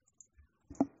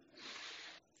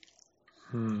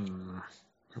 I'm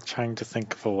trying to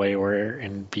think of a way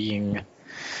wherein being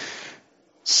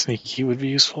sneaky would be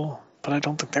useful, but I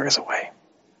don't think there is a way.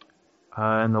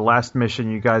 In the last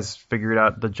mission, you guys figured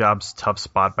out the job's tough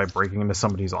spot by breaking into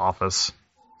somebody's office.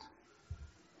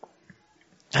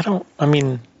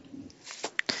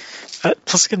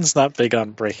 Pliskin's not big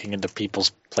on breaking into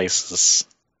people's places,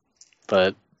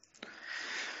 but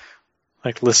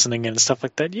like listening and stuff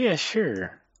like that, yeah,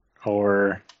 sure.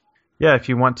 Or yeah, if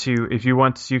you want,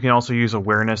 you can also use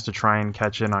awareness to try and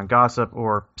catch in on gossip,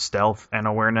 or stealth and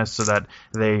awareness so that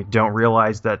they don't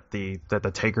realize that the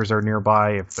takers are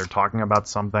nearby if they're talking about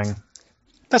something.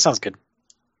 That sounds good.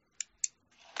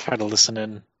 Try to listen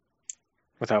in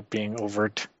without being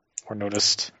overt or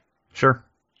noticed. Sure.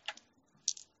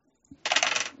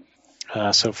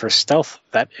 So for stealth,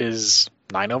 that is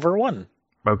 9/1.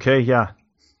 Okay, yeah.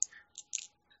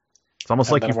 It's almost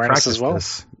And like then you've awareness practiced as well?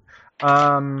 this.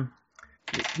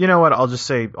 You know what? I'll just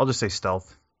say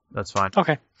stealth. That's fine.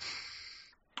 Okay.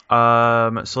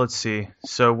 So let's see.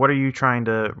 So what are you trying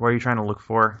to look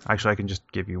for? Actually, I can just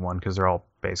give you one because they're all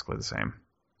basically the same.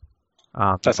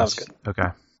 That sounds good.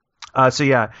 Okay. So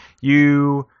yeah,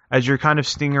 as you're kind of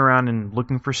stinging around and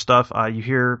looking for stuff, you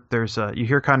hear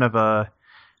kind of a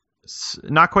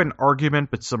not quite an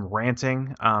argument, but some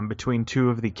ranting between two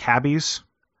of the cabbies.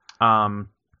 And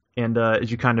as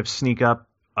you kind of sneak up,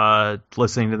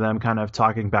 listening to them kind of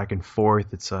talking back and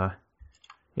forth, it's yeah.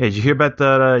 Did you hear about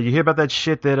that? You hear about that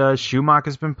shit that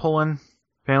Schumacher's been pulling?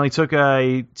 Apparently, he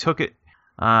took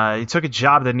a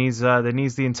job that needs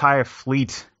the entire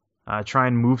fleet. Try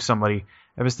and move somebody.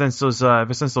 Ever since those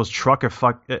truck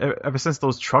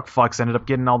fucks ended up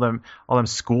getting all them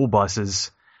school buses.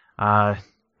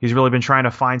 He's really been trying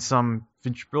to find something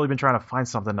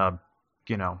to,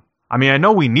 I mean, I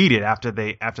know we need it after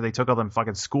they took all them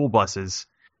fucking school buses,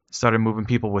 started moving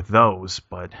people with those,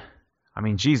 but I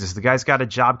mean, Jesus, the guy's got a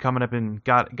job coming up in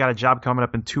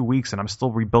 2 weeks, and I'm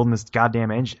still rebuilding this goddamn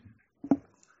engine.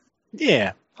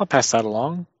 Yeah, I'll pass that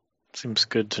along. Seems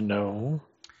good to know.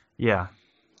 Yeah.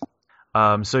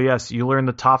 So yes, you learn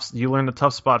the tough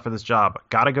spot for this job.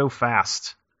 Gotta go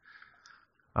fast.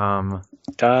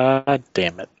 God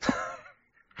damn it.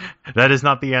 That is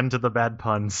not the end to the bad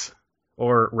puns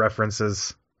or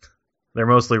references. They're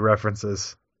mostly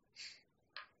references.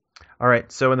 All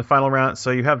right, so in the final round,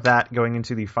 so you have that going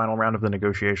into the final round of the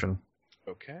negotiation.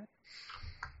 Okay.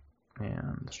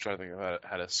 And Let's try to think about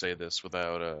how to say this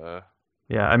without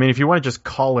yeah, I mean, if you want to just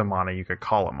call him on it, you could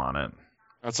call him on it.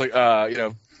 It's like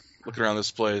looking around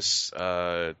this place,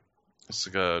 it's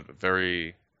like a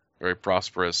very, very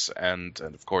prosperous and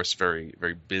of course very,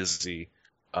 very busy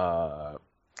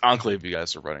enclave you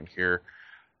guys are running here.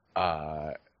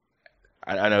 I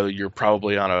know you're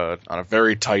probably on a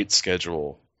very tight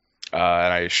schedule, and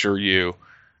I assure you,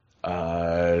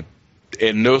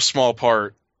 in no small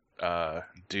part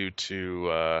due to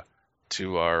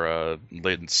our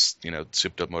latent,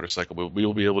 souped up motorcycle, we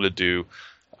will be able to do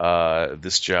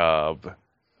this job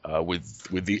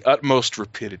with the utmost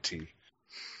rapidity,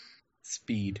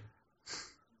 Speed.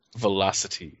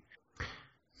 velocity.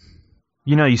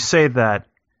 You say that,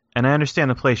 and I understand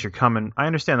the place you're coming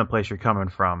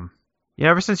from.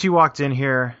 Ever since you walked in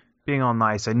here, being all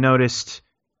nice, I noticed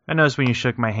when you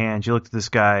shook my hand, you looked at this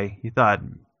guy, you thought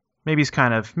maybe he's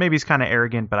kind of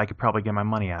arrogant, but I could probably get my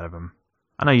money out of him.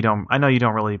 I know you don't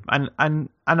really.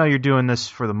 I know you're doing this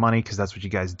for the money because that's what you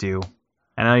guys do.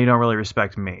 I know you don't really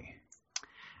respect me.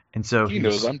 And so He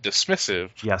knows I'm dismissive.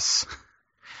 Yes.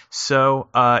 So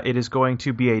it is going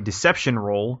to be a deception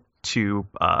roll to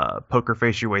poker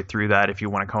face your way through that. If you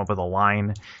want to come up with a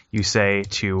line, you say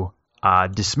to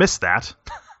dismiss that,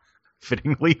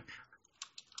 fittingly.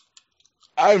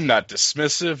 I'm not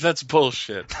dismissive. That's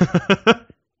bullshit.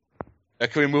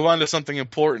 Can we move on to something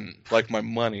important, like my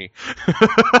money?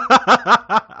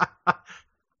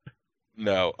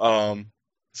 No.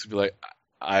 This would be like,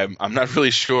 I'm not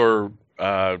really sure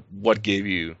what gave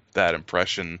you that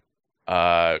impression.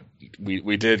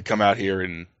 We did come out here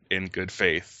in good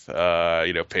faith.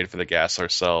 Paid for the gas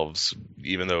ourselves,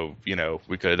 even though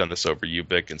we could have done this over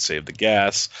Ubik and saved the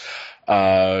gas.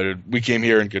 We came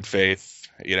here in good faith.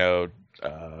 Did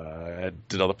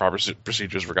all the proper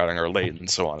procedures regarding our latent and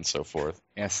so on and so forth.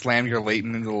 Yeah, slam your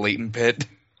latent into the latent pit.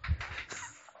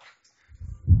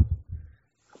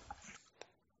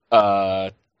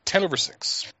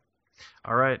 10/6.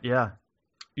 All right, yeah.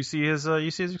 You see his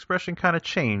expression kind of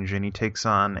change, and he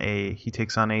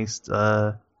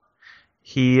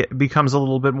becomes a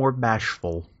little bit more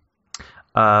bashful.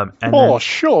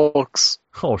 Shucks.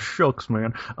 Oh, shucks,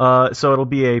 man. So it'll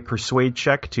be a persuade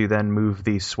check to then move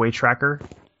the sway tracker.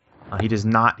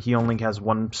 He only has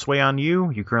one sway on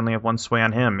you. You currently have one sway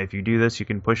on him. If you do this, you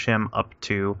can push him up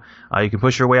to, you can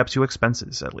push your way up to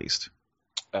expenses, at least.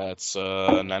 That's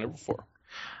 9/4.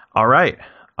 All right.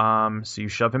 So you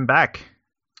shove him back.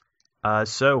 We'll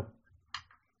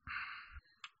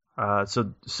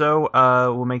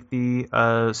make the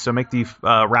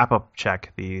wrap up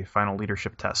check, the final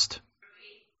leadership test.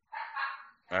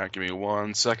 All right, give me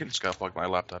 1 second. Just gotta plug my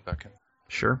laptop back in.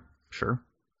 Sure.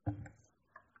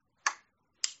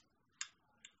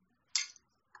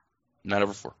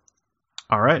 9/4.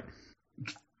 All right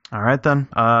then.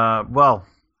 Well.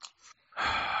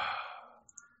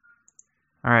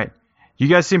 All right. You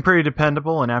guys seem pretty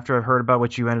dependable, and after I've heard about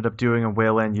what you ended up doing in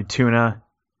Wayland Utuna,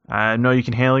 I know you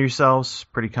can handle yourselves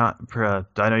pretty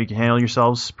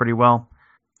well.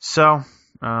 So,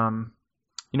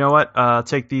 you know what?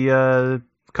 Take the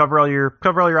cover all your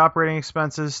operating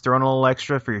expenses, throw in a little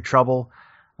extra for your trouble.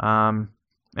 And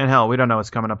hell, we don't know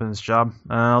what's coming up in this job.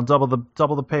 I'll double the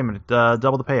payment,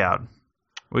 double the payout.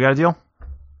 We got a deal?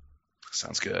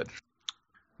 Sounds good.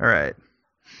 All right.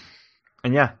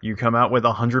 And yeah, you come out with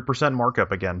 100%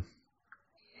 markup again.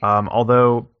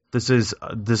 Although this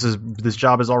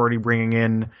job is already bringing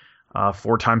in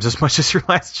 4 times as much as your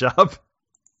last job.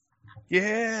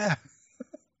 Yeah.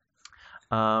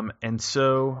 And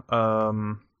so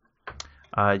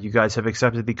you guys have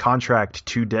accepted the contract.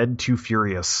 Too Dead, Too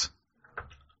Furious.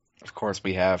 Of course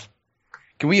we have.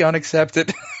 Can we unaccept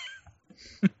it?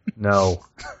 No.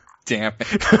 Damn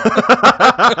it.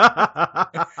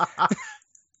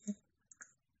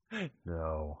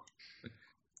 No.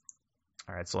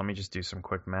 All right, so let me just do some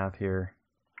quick math here.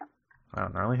 Wow,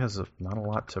 Gnarly has not a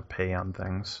lot to pay on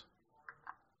things.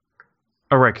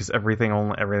 Oh, right, because everything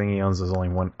he owns is only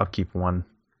one upkeep 1.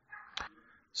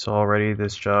 So already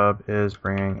this job is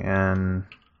bringing in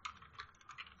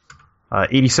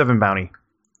 87 bounty.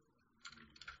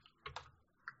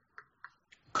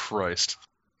 Christ.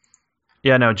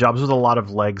 Yeah, no, jobs with a lot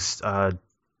of legs,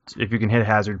 if you can hit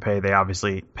hazard pay, they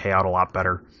obviously pay out a lot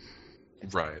better.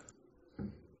 Right.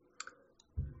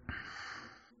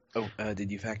 Oh,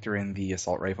 did you factor in the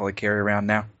assault rifle I carry around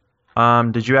now?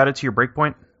 Did you add it to your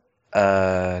breakpoint?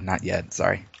 Not yet,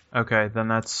 sorry. Okay, then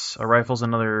that's a rifle's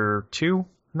another 2,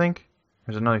 I think.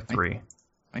 There's another 3.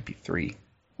 Might be 3.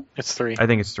 It's 3. I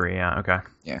think it's 3, yeah, okay.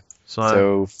 Yeah.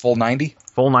 So full 90?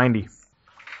 Full 90.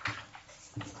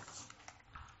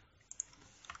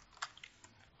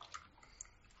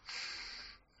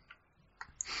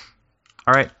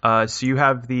 All right. So you're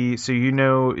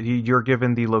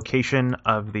given the location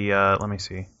of the. Let me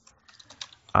see.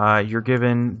 You're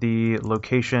given the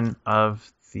location of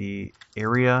the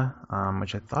area,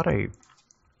 which I thought I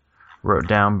wrote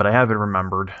down, but I haven't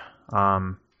remembered.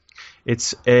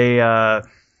 It's a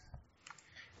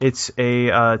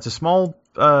small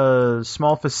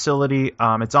facility.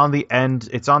 It's on the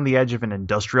edge of an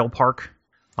industrial park.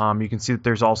 You can see that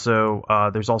there's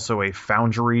also a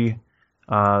foundry.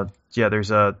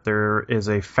 There is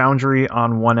a foundry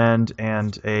on one end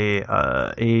and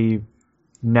a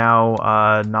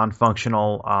now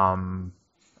non-functional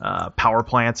power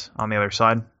plant on the other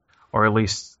side, or at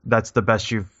least that's the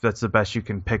best you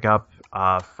can pick up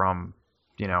from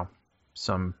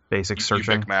some basic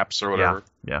searching maps or whatever.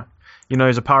 Yeah.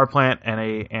 There's a power plant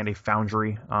and a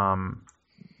foundry.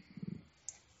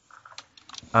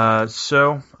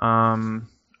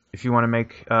 If you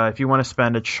want to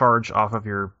spend a charge off of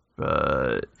your,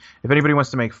 if anybody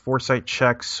wants to make foresight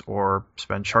checks or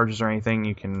spend charges or anything,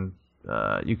 you can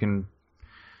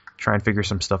try and figure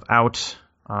some stuff out,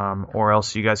 or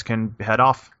else you guys can head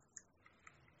off.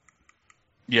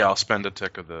 Yeah, I'll spend a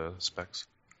tick of the specs.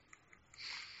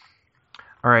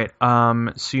 All right.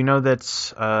 So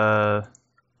that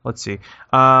let's see.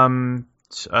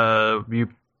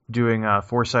 doing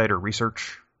foresight or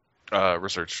research?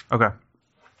 Research. Okay.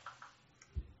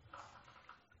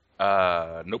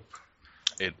 Nope.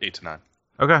 8 to 9.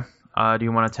 Okay. Do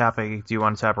you want to tap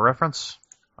a reference?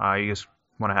 You just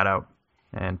want to head out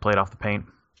and play it off the paint.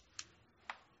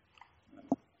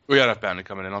 We got enough bounty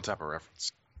coming in. I'll tap a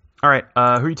reference. All right. Who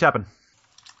are you tapping?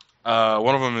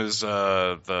 One of them is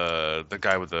the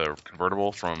guy with the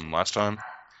convertible from last time.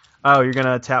 Oh, you're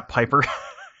gonna tap Piper.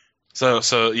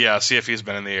 So yeah, see if he's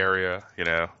been in the area.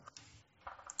 Yeah,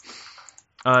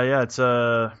 it's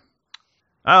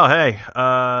Oh, hey.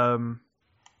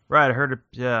 Right, I heard it.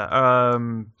 Yeah.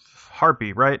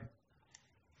 Harpy, right?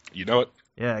 You know it.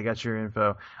 Yeah, I got your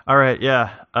info. All right.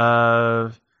 Yeah.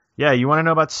 Yeah. You want to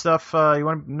know about stuff? You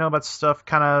want to know about stuff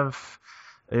kind of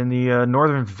in the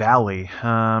Northern Valley.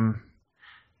 Haven't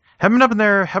been up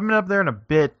there in a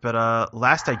bit, but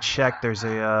last I checked, there's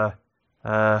a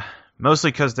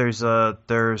mostly because there's I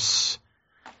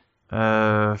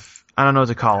don't know what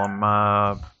to call them.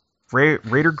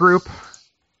 Raider group.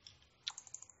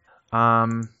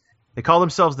 They call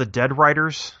themselves the Dead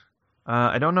Riders.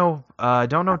 I don't know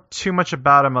too much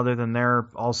about them other than they're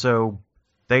also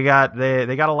they got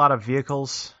a lot of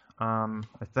vehicles. I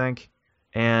think,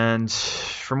 and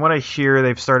from what I hear,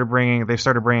 they've started bringing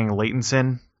latents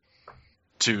in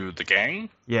to the gang.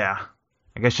 Yeah,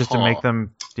 I guess just to make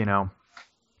them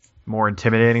more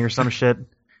intimidating or some shit.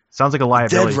 Sounds like a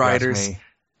liability. Dead Riders.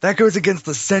 That goes against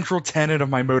the central tenet of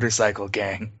my motorcycle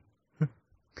gang.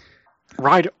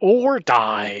 Ride or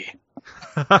die.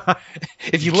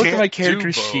 If you look at my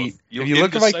character sheet, if you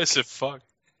look at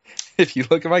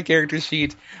my character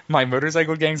sheet, my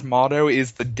motorcycle gang's motto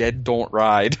is "The dead don't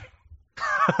ride."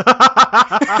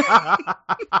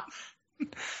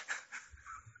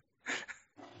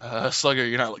 Slugger,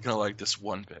 you're not gonna like this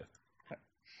one bit.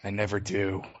 I never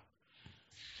do.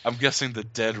 I'm guessing the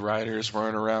Dead Riders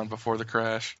weren't around before the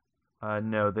crash.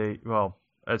 No,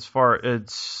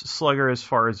 Slugger, as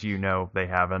far as you know, they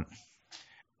haven't.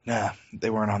 Nah, they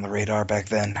weren't on the radar back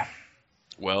then.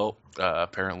 Well,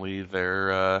 apparently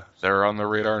they're on the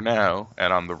radar now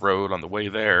and on the road on the way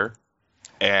there,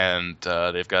 and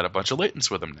they've got a bunch of latents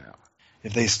with them now.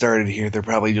 If they started here, they're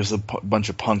probably just a bunch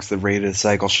of punks that raided a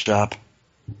cycle shop.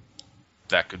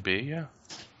 That could be, yeah.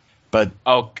 But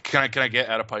can I get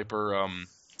at a Piper?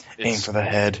 Aim for the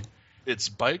head. It's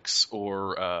bikes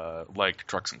or like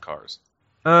trucks and cars.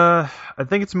 I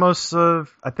think it's most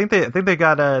of. I think they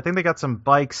got some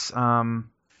bikes.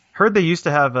 Heard they used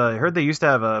to have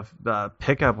a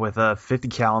pickup with a 50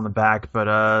 cal in the back,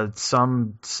 but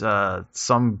some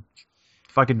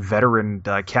fucking veteran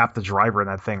capped the driver and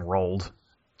that thing rolled.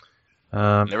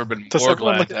 Never been more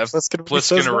glad to have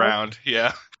Pliskin around.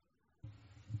 Yeah.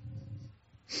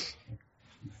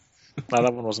 No,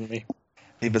 that one wasn't me.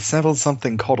 They've assembled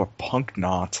something called a punk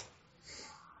knot.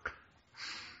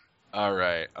 All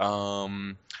right.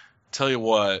 Tell you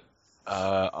what.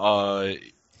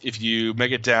 If you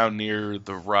make it down near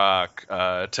the rock,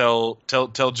 tell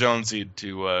Jonesy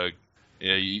to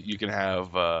you can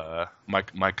have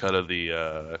my cut of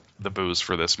the booze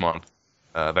for this month.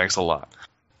 Thanks a lot.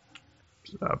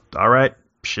 All right.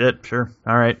 Shit. Sure.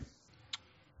 All right.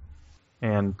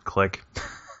 And click.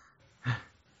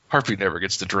 Harpy never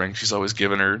gets to drink. She's always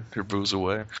giving her booze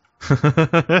away.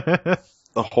 The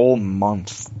whole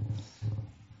month.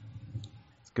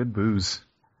 It's good booze.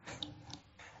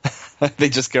 They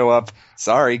just go up.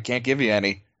 Sorry, can't give you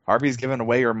any. Harpy's given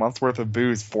away her month's worth of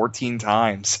booze 14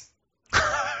 times.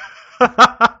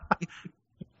 Yeah,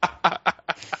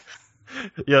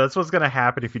 that's what's going to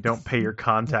happen if you don't pay your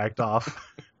contact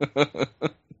off.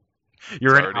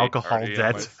 You're in alcohol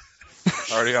debt.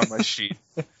 Already on my sheet.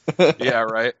 Yeah,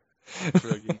 right.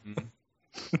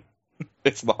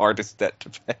 It's the hardest debt to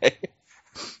pay.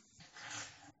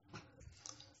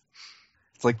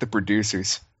 It's like the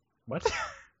producers. What?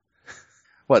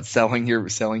 What, selling your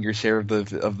share of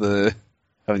the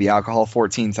alcohol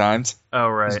 14 times? Oh,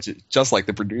 right. Just like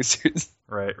the producers.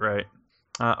 Right.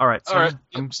 All right. So all right.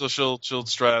 So she'll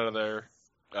strut out of there.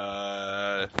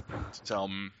 Tell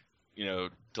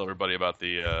everybody about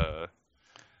about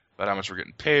how much we're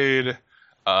getting paid.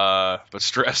 But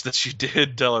stress that she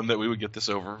did tell him that we would get this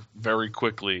over very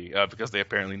quickly because they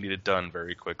apparently need it done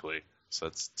very quickly. So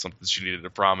that's something she needed to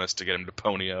promise to get him to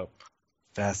pony up.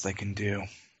 Fast I can do.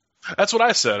 That's what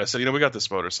I said. I said, we got this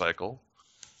motorcycle.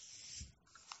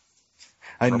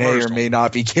 I may or may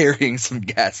not be carrying some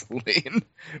gasoline.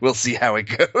 We'll see how it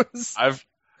goes.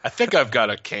 I think I've got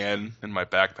a can in my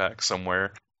backpack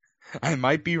somewhere. I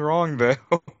might be wrong, though.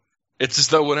 It's as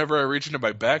though whenever I reach into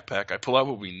my backpack, I pull out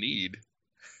what we need.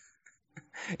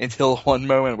 Until one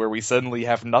moment where we suddenly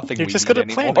have nothing You're we just need good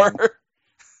at anymore. planning.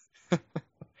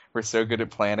 We're so good at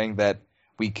planning that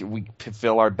we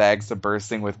fill our bags to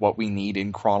bursting with what we need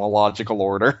in chronological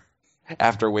order,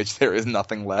 after which there is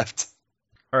nothing left.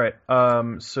 All right.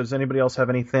 So does anybody else have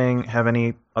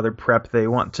any other prep they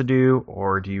want to do,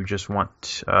 or do you just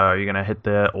want? You're gonna hit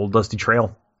the old dusty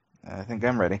trail? I think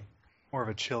I'm ready. More of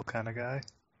a chill kind of guy.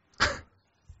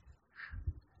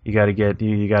 You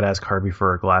gotta ask Harvey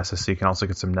for her glasses so you can also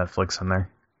get some Netflix in there.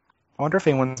 I wonder if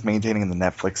anyone's maintaining the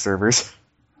Netflix servers.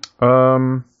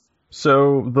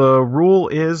 So the rule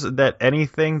is that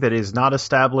anything that is not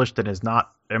established and is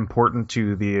not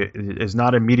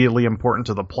immediately important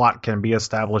to the plot can be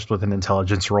established with an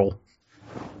intelligence roll.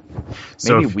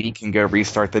 So Maybe we can go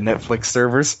restart the Netflix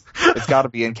servers. It's got to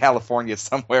be in California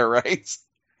somewhere, right?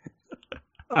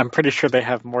 I'm pretty sure they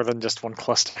have more than just one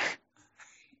cluster.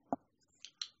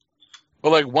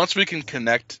 Well, like once we can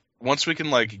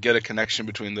like get a connection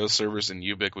between those servers and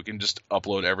Ubic, we can just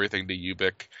upload everything to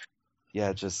Ubic.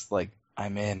 Yeah, just like,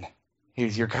 I'm in.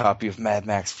 Here's your copy of Mad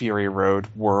Max Fury Road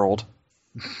World.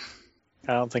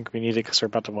 I don't think we need it because we're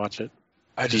about to watch it.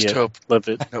 I just hope Live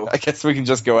it. I guess we can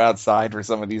just go outside for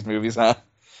some of these movies, huh?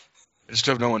 I just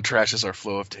hope no one trashes our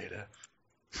flow of data.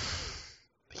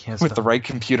 With the right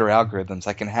computer algorithms,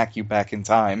 I can hack you back in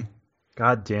time.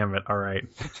 God damn it! All right.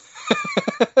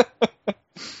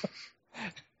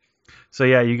 So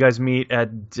yeah, you guys meet at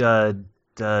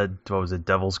what was it?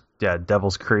 Devil's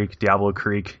Creek, Diablo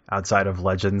Creek, outside of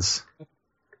Legends.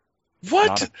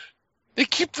 What? They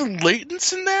keep the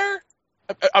latents in there?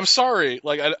 I'm sorry,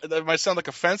 like that might sound like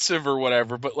offensive or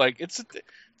whatever, but like it's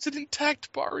an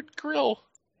intact bar and grill.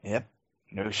 Yep.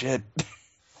 No shit.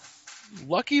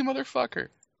 Lucky motherfucker.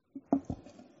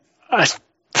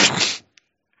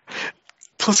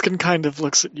 Pliskin kind of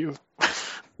looks at you.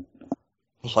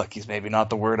 Lucky's maybe not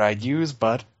the word I'd use,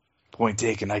 but point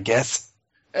taken, I guess.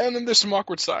 And then there's some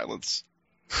awkward silence.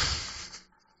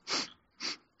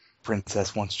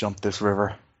 Princess once jumped this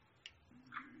river.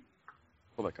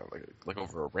 Well, like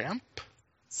over a ramp?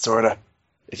 Sorta.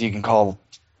 If you can call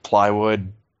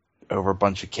plywood over a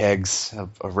bunch of kegs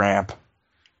a ramp.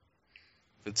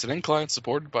 If it's an incline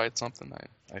supported by something,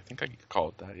 I think I could call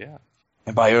it that, yeah.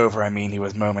 And by over, I mean he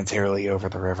was momentarily over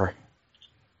the river.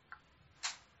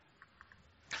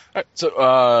 Alright,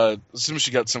 so as soon as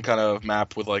you got some kind of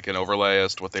map with like an overlay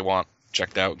as to what they want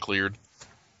checked out and cleared.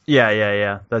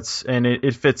 Yeah.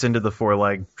 It fits into the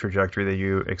 4-leg trajectory that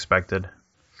you expected.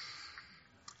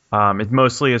 It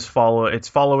mostly is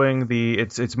following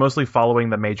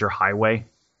the major highway,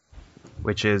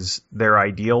 which is their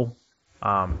ideal.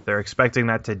 They're expecting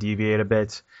that to deviate a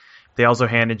bit. They also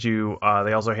handed you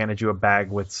a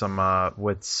bag with some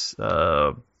what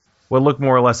look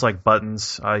more or less like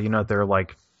buttons. They're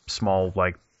like small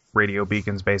like radio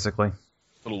beacons, basically.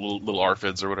 Little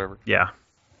ARFIDs or whatever. Yeah.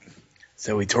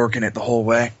 So we torquing it the whole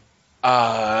way?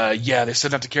 Yeah, they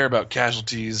said not to care about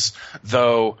casualties,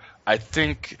 though I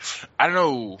don't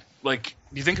know, like,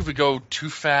 do you think if we go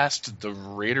too fast, the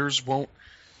raiders won't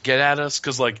get at us?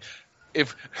 Because, like,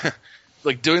 if,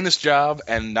 like, doing this job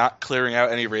and not clearing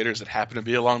out any raiders that happen to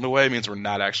be along the way means we're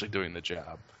not actually doing the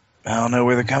job. I don't know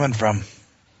where they're coming from.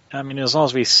 I mean, as long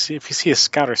as if you see a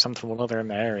scout or something, we'll know they're in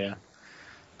the area.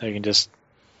 They can just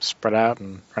spread out,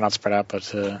 or not spread out, but,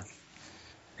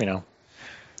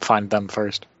 find them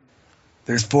first.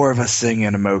 There's 4 of us sitting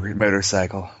in a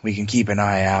motorcycle. We can keep an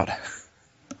eye out.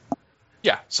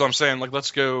 Yeah, so I'm saying, like, let's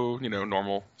go,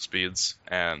 normal speeds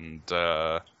and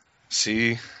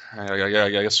see. I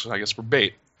guess we're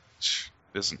bait. Which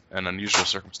isn't an unusual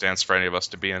circumstance for any of us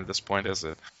to be in at this point, is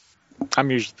it?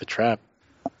 I'm usually the trap.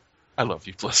 I love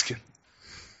you, Pliskin.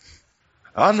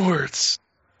 Onwards.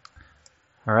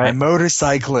 All right. I'm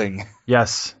motorcycling.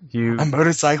 Yes, I'm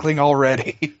motorcycling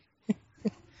already.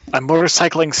 I'm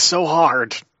motorcycling so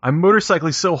hard. I'm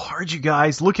motorcycling so hard, you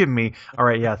guys. Look at me. All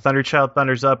right, yeah. Thunderchild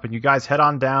thunders up, and you guys head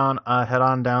on down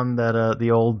that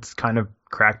the old kind of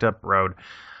cracked up road.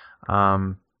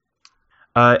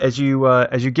 As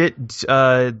you get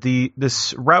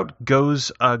this route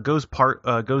goes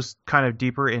kind of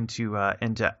deeper into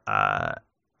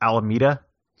Alameda.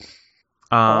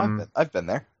 I've been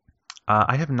there.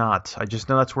 I have not. I just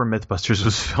know that's where Mythbusters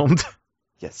was filmed.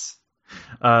 Yes.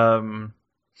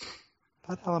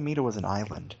 I thought Alameda was an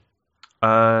island.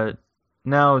 No,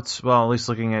 at least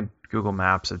looking at Google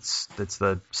Maps, it's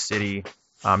the city.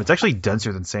 It's actually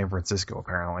denser than San Francisco,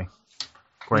 apparently,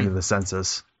 according to the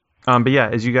census. But yeah,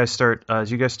 as you guys start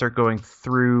going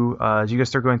through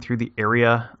the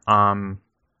area,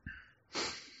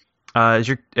 as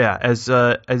you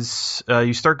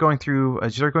start going through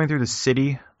the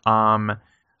city,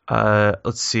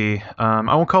 let's see.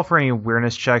 I won't call for any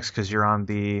awareness checks because you're on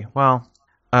the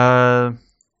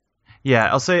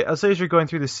Yeah, I'll say as you're going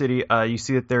through the city, you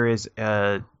see that there is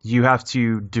you have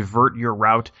to divert your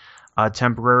route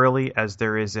temporarily, as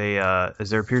there is as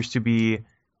there appears to be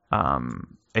a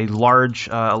large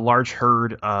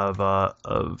herd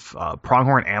of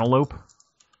pronghorn antelope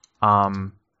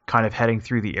kind of heading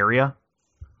through the area.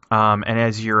 And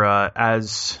as you're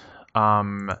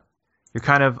you're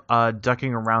kind of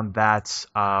ducking around that,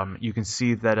 you can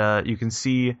see that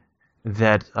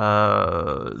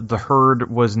the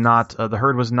herd was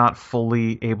not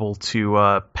fully able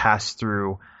to pass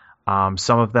through.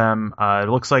 Some of them, it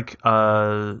looks like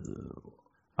a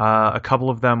couple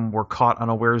of them were caught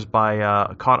unawares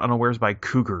by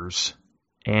cougars,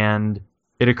 and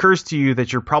it occurs to you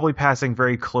that you're probably passing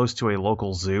very close to a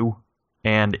local zoo,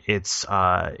 and its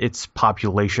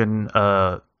population,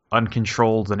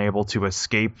 uncontrolled and able to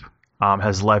escape,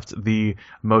 has left the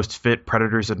most fit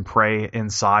predators and prey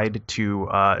inside to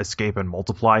escape and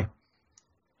multiply.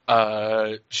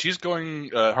 Harpy's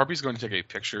going to take a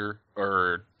picture,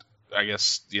 or I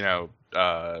guess the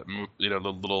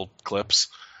little clips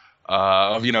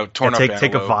of torn up antelope.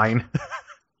 Take a vine.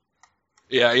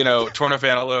 Yeah, torn up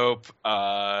antelope.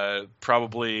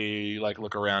 Probably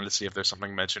look around to see if there's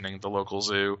something mentioning the local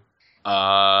zoo.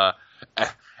 And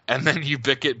then you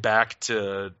bick it back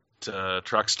to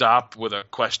truck stop with a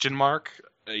question mark.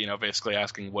 Basically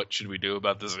asking what should we do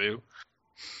about the zoo.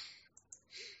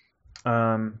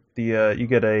 You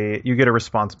get a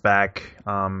response back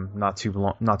not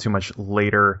too much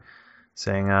later,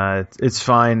 saying it's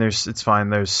fine. It's fine.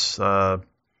 There's we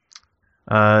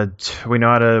know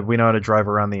how to drive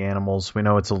around the animals. We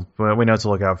know what to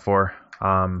look out for.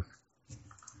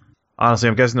 Honestly,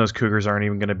 I'm guessing those cougars aren't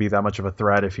even going to be that much of a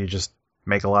threat if you just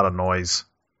make a lot of noise.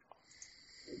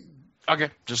 Okay,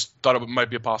 just thought it might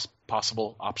be a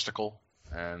possible obstacle,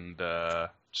 and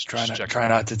just try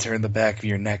not to turn the back of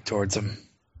your neck towards them.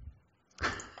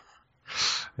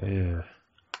 Yeah.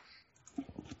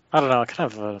 I don't know. I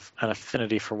kind of have an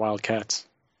affinity for wildcats,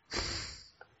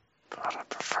 but I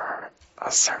prefer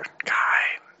a certain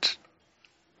kind.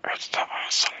 It's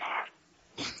diverse a lot.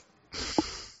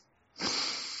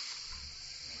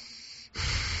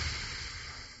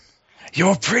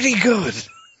 You're pretty good.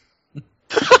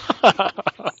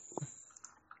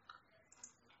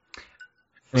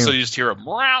 So you just hear a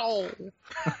meow.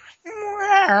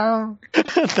 Then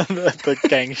the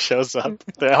gang shows up.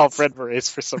 They're all red berets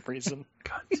for some reason.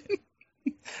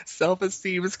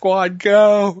 Self-esteem squad,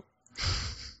 go.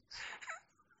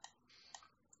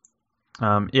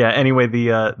 Anyway,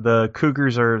 the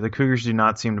cougars do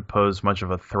not seem to pose much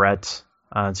of a threat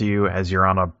to you, as you're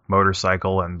on a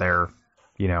motorcycle and they're,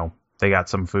 they got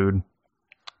some food.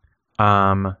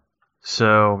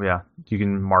 So yeah, you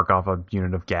can mark off a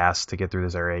unit of gas to get through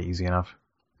this area easy enough.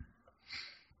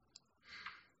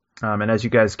 And as you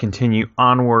guys continue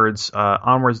onwards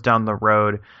down the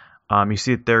road, you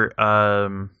see that there.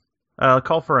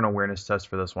 Call for an awareness test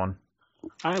for this one.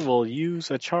 I will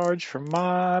use a charge for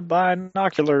my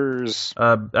binoculars.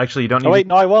 Actually, you don't need. Oh wait,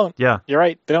 no, I won't. Yeah, you're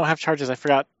right. They don't have charges. I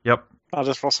forgot. Yep. I'll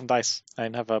just roll some dice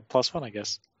and have a +1, I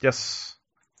guess. Yes.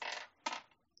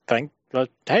 Hey,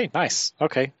 nice.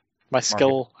 Okay, my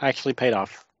skill actually paid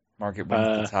off. Market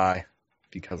wins the tie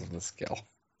because of the skill.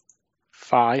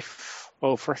 5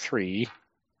 over 3.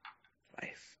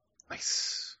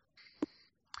 Nice.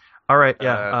 All right.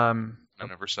 Yeah.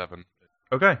 Number 7.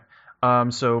 Okay.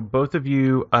 So both of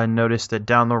you notice that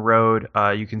down the road,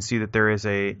 you can see that there is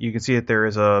a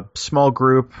small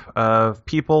group of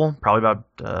people,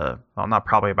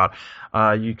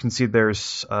 you can see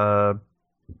there's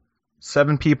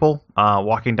 7 people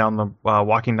walking down the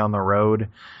road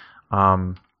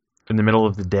in the middle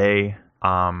of the day.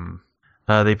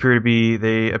 They appear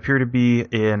to be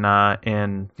in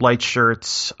light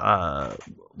shirts,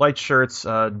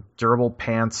 durable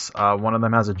pants. One of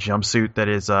them has a jumpsuit that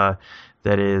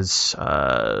is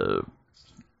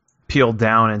peeled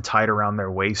down and tied around their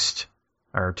waist,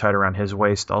 or tied around his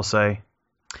waist, I'll say.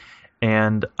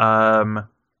 And you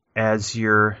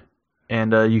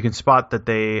can spot that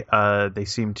they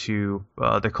seem to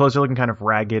their clothes are looking kind of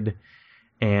ragged,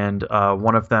 and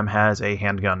one of them has a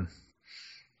handgun.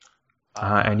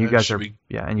 And you guys are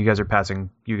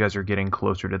getting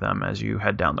closer to them as you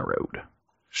head down the road.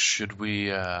 Should we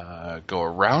go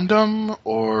around them,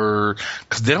 or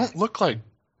because they don't look like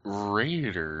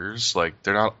raiders? Like,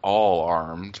 they're not all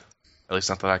armed. At least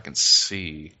not that I can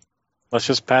see. Let's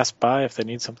just pass by. If they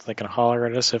need something, they can holler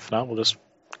at us. If not, we'll just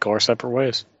go our separate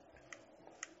ways.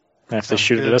 And if they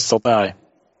shoot at us, they'll die.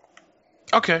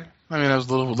 Okay. I mean, I was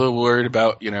a little worried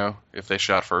about, if they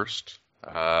shot first.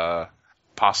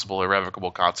 Possible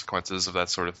irrevocable consequences of that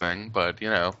sort of thing, but,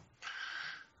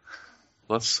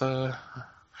 let's give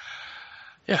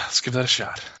that a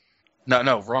shot.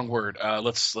 No, wrong word.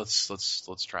 Let's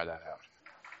try that out.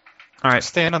 All right.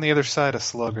 Stand on the other side of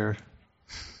Slugger.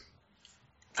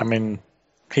 I mean,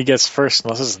 he gets first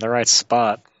unless it's in the right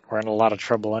spot. We're in a lot of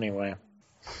trouble anyway.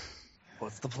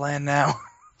 What's the plan now?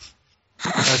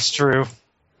 That's true.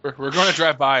 We're going to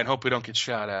drive by and hope we don't get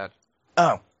shot at.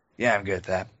 Oh, yeah, I'm good at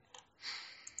that.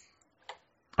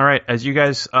 All right. As you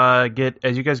guys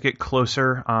get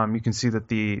closer, you can see that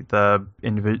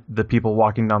the people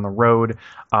walking down the road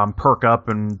perk up,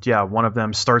 and one of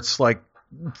them starts like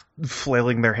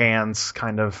flailing their hands,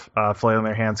 kind of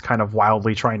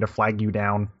wildly, trying to flag you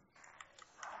down.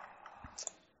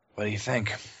 What do you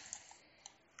think?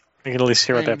 We can at least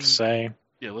hear what they have to say.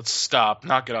 Yeah, let's stop.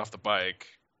 Not get off the bike,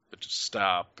 but just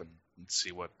stop and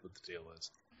see what the deal is.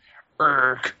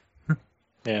 Erk.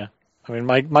 Yeah. I mean,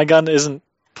 my gun isn't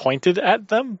pointed at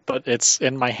them, but it's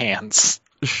in my hands.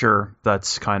 Sure,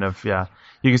 that's kind of You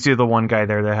can see the one guy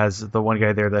there that has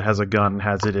a gun,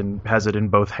 has it in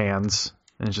both hands,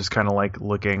 and it's just kind of like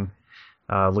looking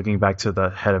back to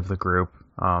the head of the group.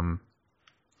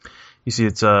 You see,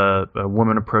 it's a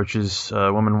woman approaches.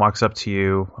 A woman walks up to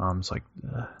you. It's like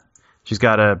she's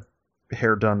got a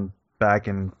hair done back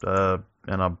in a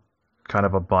kind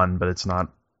of a bun, but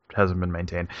hasn't been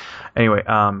maintained. Anyway,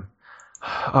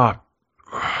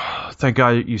 thank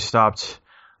God you stopped.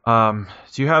 Do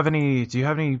you have any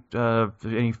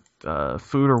food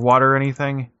or water or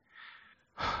anything?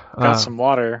 Got some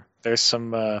water. There's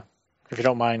some. If you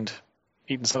don't mind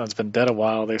eating something that's been dead a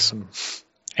while, there's some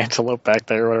antelope back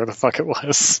there, or whatever the fuck it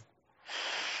was.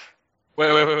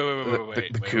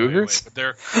 Wait. The cougars? But there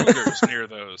are cougars near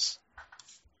those.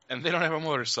 And they don't have a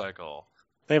motorcycle.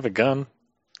 They have a gun.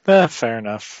 Fair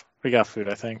enough. We got food,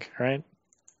 I think, right?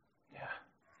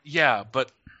 Yeah, but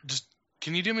just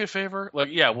can you do me a favor? Like,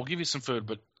 we'll give you some food,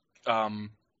 but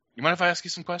you mind if I ask you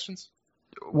some questions?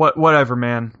 Whatever,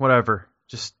 man. Whatever.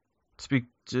 Just speak.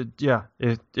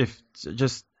 If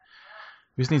just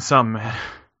we just need something, man.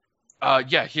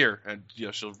 Here, and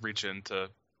she'll reach into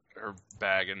her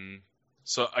bag, and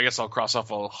so I guess I'll cross off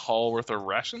a haul worth of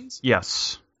rations.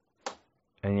 Yes,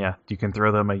 and you can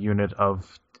throw them a unit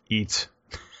of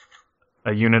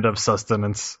a unit of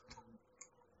sustenance.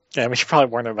 Yeah, we should probably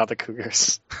warn them about the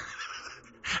cougars.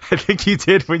 I think you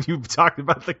did when you talked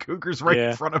about the cougars right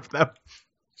in front of them.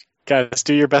 Guys,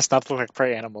 do your best not to look like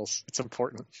prey animals. It's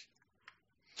important.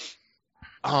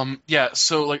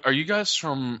 So like, are you guys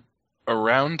from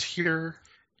around here?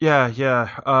 Yeah. We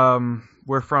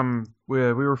were from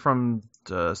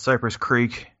Cypress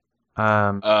Creek.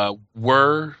 They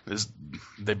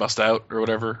bust out or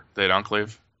whatever? They had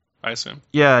Enclave, I assume.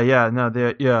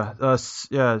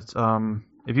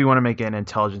 If you want to make an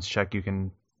intelligence check, you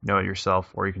can know it yourself,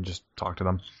 or you can just talk to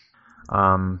them.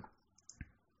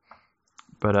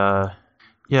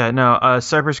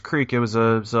 Cypress Creek. It was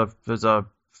a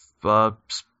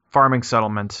farming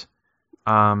settlement.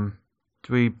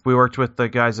 We worked with the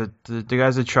guys at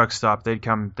Truck Stop. They'd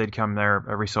come there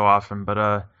every so often. But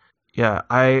I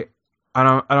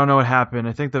don't know what happened.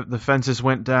 I think the fences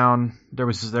went down. There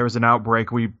was an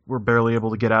outbreak. We were barely able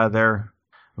to get out of there.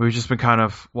 We've just been kind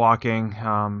of walking.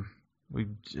 We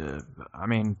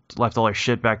left all our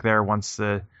shit back there once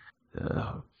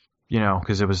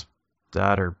because it was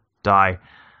that or die.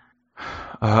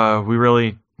 We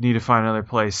really need to find another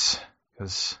place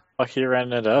because. Lucky you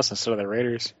ran into us instead of the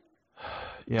raiders.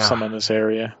 Yeah. Some in this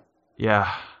area.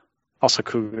 Yeah. Also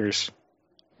cougars.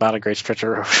 Not a great stretch of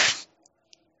road.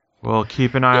 Well,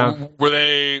 keep an eye out. Were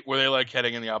they like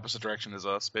heading in the opposite direction as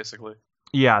us, basically?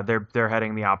 Yeah, they're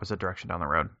heading the opposite direction down the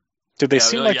road. Did they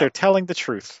seem like they're telling the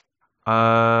truth?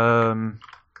 Let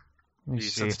me see.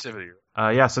 Sensitivity.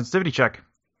 Sensitivity check.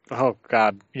 Oh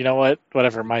God. You know what?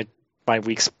 Whatever. My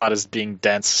weak spot is being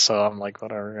dense, so I'm like,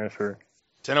 whatever.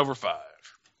 10 over 5.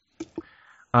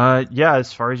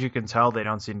 As far as you can tell, they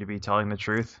don't seem to be telling the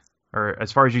truth. Or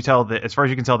as far as you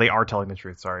can tell, they are telling the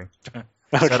truth. Sorry.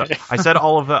 Okay. I said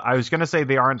all of the. I was gonna say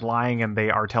they aren't lying and they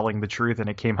are telling the truth, and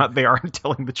it came out they aren't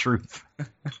telling the truth.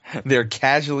 They're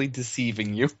casually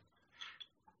deceiving you.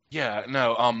 Yeah.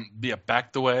 No.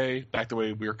 Back the way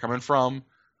we were coming from.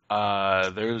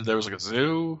 There was like a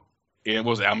zoo. It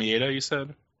was Almeida, you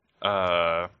said.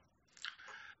 And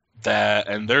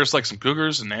there's like some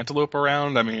cougars and antelope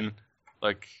around. I mean,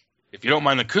 like, if you don't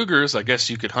mind the cougars, I guess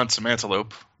you could hunt some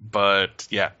antelope. But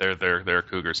yeah, they're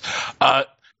cougars.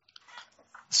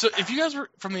 So if you guys were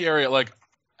from the area, like,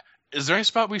 is there any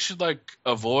spot we should like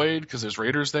avoid because there's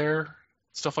raiders there,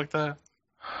 stuff like that?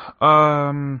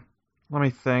 Let me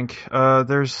think. I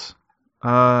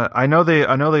know they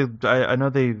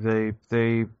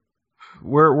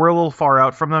we're a little far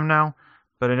out from them now,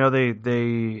 but I know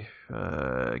they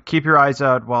keep your eyes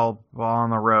out while on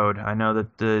the road. I know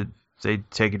that they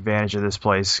take advantage of this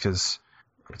place because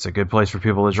it's a good place for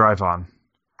people to drive on.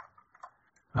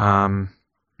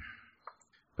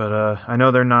 But I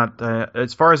know they're not.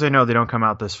 As far as I know, they don't come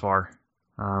out this far.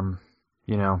 On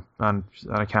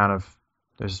account of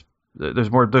there's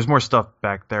more stuff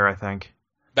back there. I think.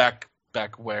 Back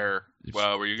where?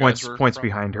 Well, where you guys points from?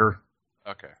 Behind her.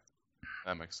 Okay,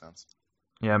 that makes sense.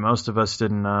 Yeah, most of us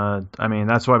didn't.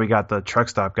 That's why we got the truck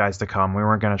stop guys to come. We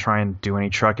weren't going to try and do any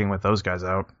trucking with those guys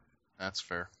out. That's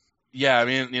fair. Yeah,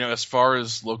 as far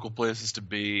as local places to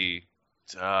be,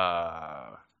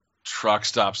 truck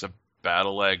stops a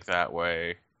battle leg that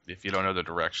way. If you don't know the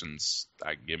directions,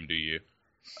 I can give them to you.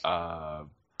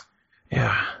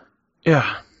 Yeah.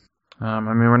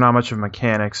 We're not much of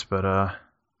mechanics, but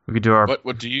we could do our.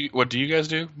 What do you guys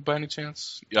do by any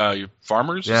chance? You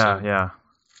farmers? Yeah.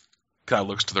 Kind of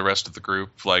looks to the rest of the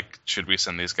group like, should we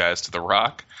send these guys to the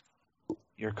rock?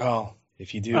 Your call.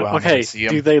 If you do, okay. see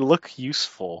 'em. Do they look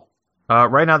useful?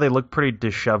 Right now they look pretty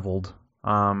disheveled.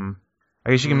 I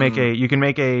guess you can make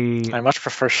a. I much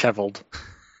prefer shoveled.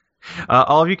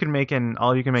 All of you can make an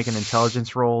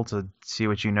intelligence roll to see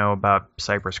what you know about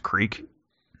Cypress Creek.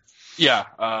 Yeah,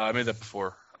 I made that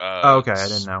before. Okay, I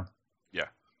didn't know. Yeah.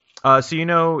 So you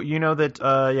know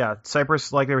that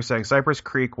Cypress, like they were saying, Cypress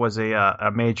Creek was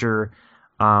a major.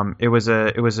 It was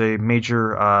a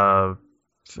major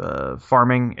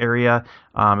farming area.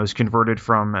 It was converted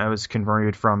from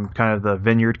kind of the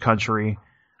vineyard country.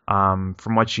 From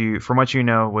what you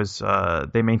know was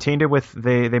they maintained it with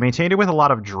a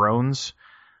lot of drones.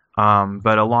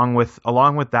 But along with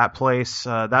that place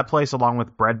along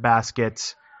with Bread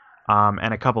Basket,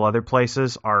 and a couple other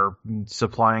places are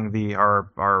supplying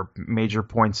our major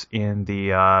points in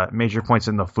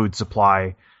the food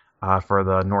supply for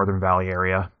the Northern Valley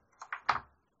area.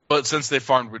 But since they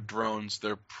farmed with drones,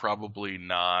 they're probably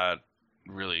not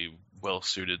really well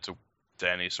suited to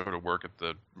any sort of work at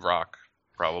the rock.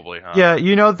 Probably, huh? Yeah,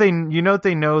 they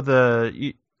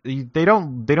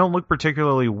don't look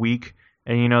particularly weak,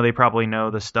 and they probably know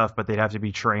the stuff, but they'd have to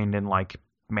be trained in like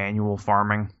manual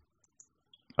farming,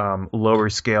 lower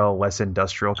scale, less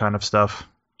industrial kind of stuff.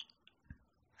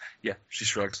 Yeah, she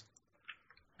shrugs.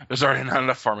 There's already not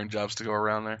enough farming jobs to go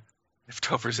around there, if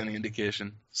Topher's any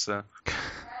indication. So.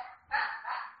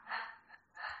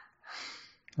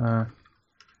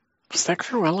 Was that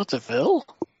Cruella DeVille?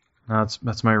 No,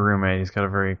 that's my roommate. He's got a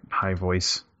very high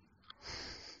voice.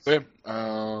 Okay.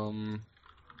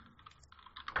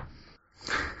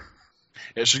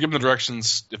 Yeah, should give them the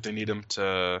directions if they need them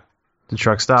to the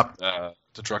truck stop. To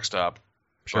truck stop.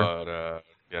 Sure. But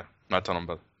not telling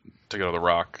them to go to the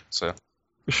rock. So.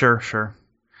 Sure.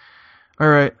 All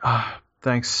right.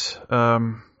 Thanks.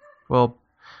 Well,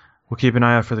 we'll keep an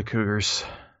eye out for the cougars.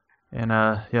 And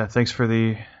thanks for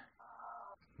the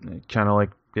kind of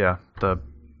the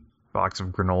box of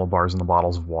granola bars and the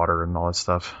bottles of water and all that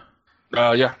stuff.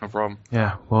 Yeah, no problem.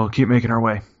 Yeah, we'll keep making our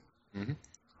way. Mm-hmm.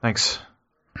 Thanks.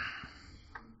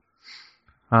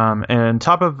 And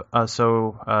top of as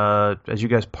you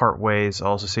guys part ways,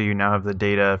 I'll also say you now have the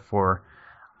data for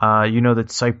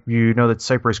that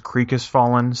Cypress Creek has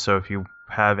fallen. So if you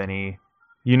have any,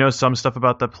 some stuff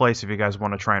about the place. If you guys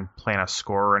want to try and plan a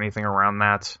score or anything around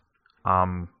that,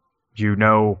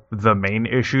 the main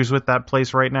issues with that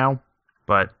place right now,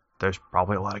 but there's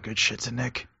probably a lot of good shit to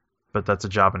nick. But that's a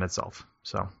job in itself.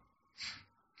 So.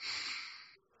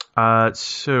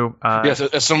 Yes,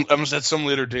 at some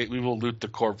later date, we will loot the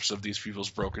corpse of these people's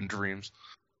broken dreams.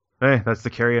 Hey, that's the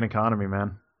carrion economy,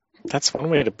 man. That's one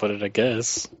way to put it, I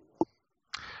guess.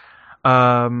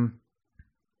 All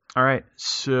right.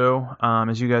 So,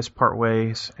 as you guys part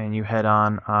ways and you head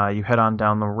on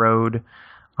down the road,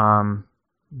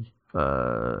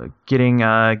 getting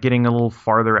a little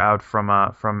farther out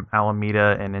from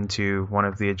Alameda and into one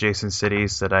of the adjacent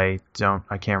cities that I can't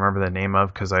remember the name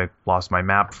of because I lost my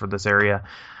map for this area.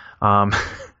 You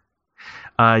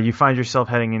find yourself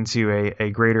heading into a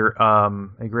greater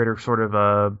sort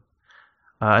of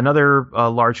another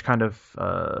large kind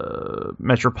of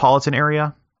metropolitan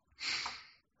area.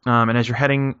 And as you're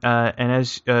heading and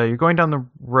as you're going down the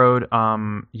road,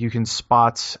 you can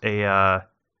spot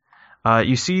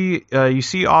you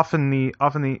see off in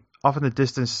the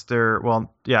distance there.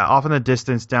 Well, yeah, off in the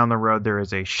distance down the road there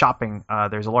is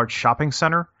there's a large shopping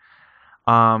center.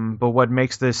 But what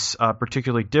makes this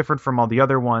particularly different from all the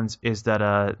other ones is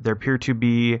that there appears to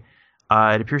be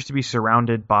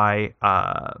surrounded by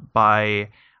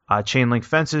chain link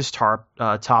fences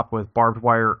topped with barbed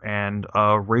wire and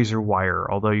razor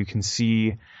wire. Although you can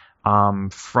see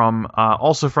From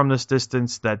also from this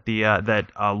distance, that that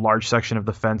large section of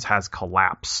the fence has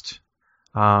collapsed.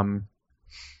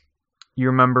 You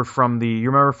remember from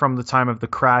the time of the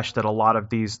crash that a lot of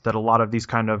these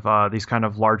kind of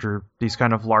larger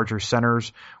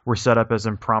centers were set up as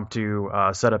impromptu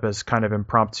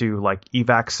like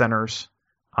evac centers,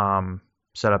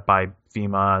 set up by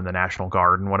FEMA and the National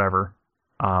Guard and whatever.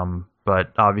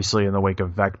 But obviously in the wake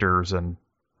of vectors and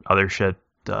other shit,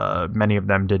 many of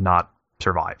them did not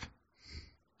survive.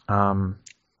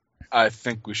 I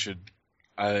think we should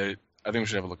have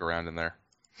a look around in there.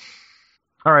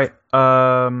 All right.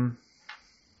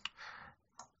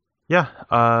 Yeah.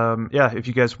 If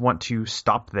you guys want to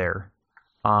stop there,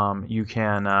 you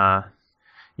can.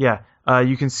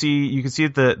 You can see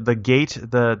the gate.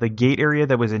 The gate area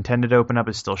that was intended to open up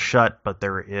is still shut, but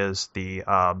there is the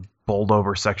bowled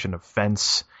over section of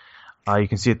fence. You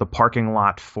can see the parking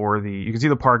lot for the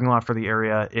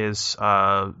area is.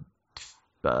 There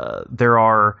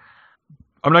are.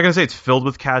 I'm not going to say it's filled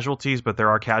with casualties, but there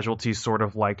are casualties sort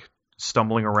of like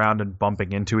stumbling around and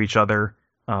bumping into each other,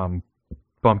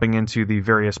 bumping into the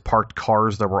various parked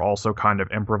cars that were also kind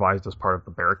of improvised as part of the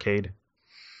barricade.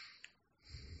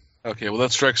 Okay, well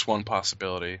that strikes one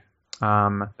possibility.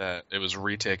 That it was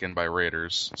retaken by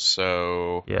raiders.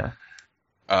 So yeah.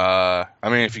 I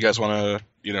mean, if you guys want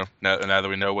to, now that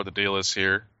we know what the deal is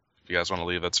here, if you guys want to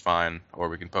leave, that's fine. Or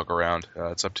we can poke around.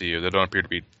 It's up to you. There don't appear to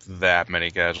be that many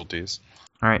casualties.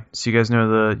 All right, so you guys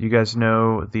know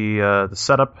the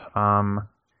setup.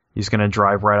 He's gonna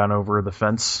drive right on over the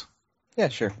fence. Yeah,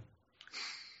 sure.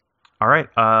 All right,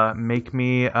 make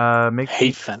me. I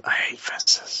hate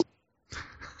fences.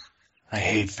 I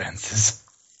hate fences.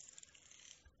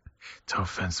 Don't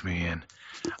fence me in.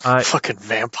 Fucking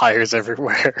vampires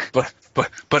everywhere.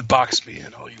 But box me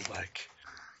in all you like.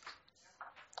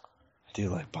 I do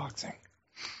like boxing.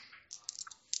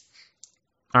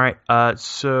 All right,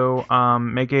 so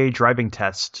make a driving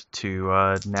test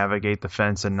to navigate the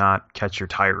fence and not catch your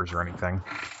tires or anything,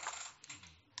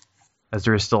 as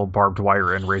there is still barbed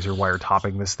wire and razor wire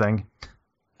topping this thing.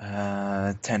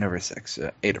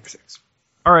 10/6, 8/6.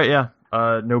 All right, yeah,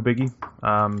 no biggie.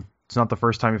 It's not the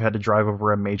first time you've had to drive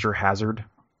over a major hazard.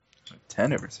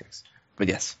 10/6, but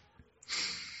yes.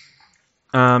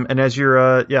 And as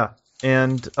you're,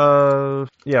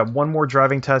 one more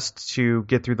driving test to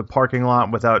get through the parking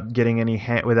lot without getting any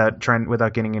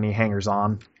hangers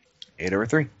on.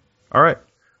 8/3. All right.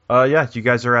 You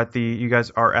guys are at the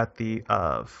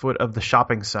foot of the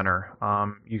shopping center.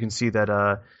 You can see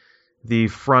that the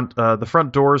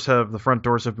front doors have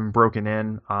been broken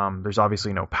in. There's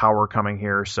obviously no power coming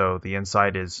here, so the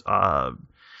inside is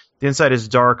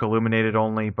dark, illuminated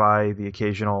only by the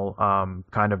occasional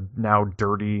kind of now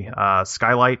dirty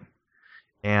skylight.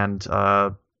 And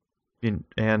also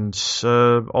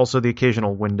the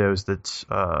occasional windows that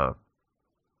are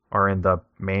in the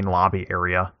main lobby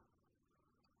area.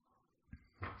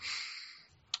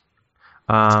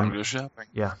 Time to go shopping.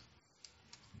 Yeah.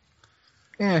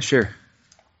 Yeah, sure.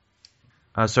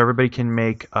 So everybody can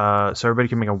make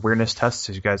awareness tests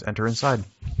as you guys enter inside.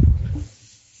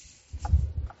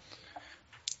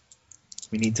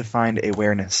 We need to find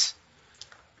awareness.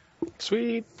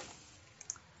 Sweet.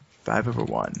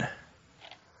 5/1.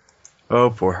 Oh,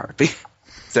 poor Harpy.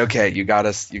 It's okay. You got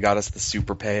us the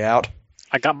super payout.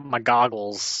 I got my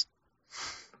goggles.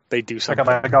 They do I something.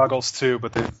 got my goggles too,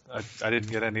 but I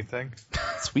didn't get anything.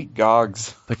 Sweet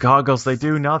gogs. The goggles, they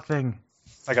do nothing.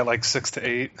 I got like 6 to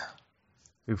 8.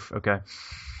 Oof. Okay.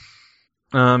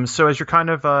 So as you're kind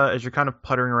of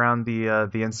puttering around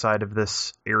the inside of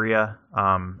this area,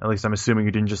 at least I'm assuming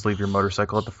you didn't just leave your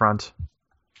motorcycle at the front.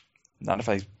 Not if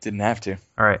I didn't have to.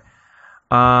 All right.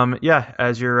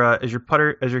 As you're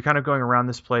kind of going around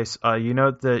this place,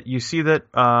 you see that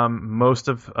most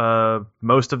of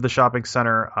the shopping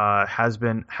center has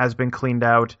been cleaned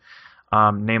out,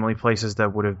 namely places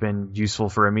that would have been useful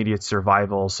for immediate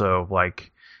survival. So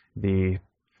like the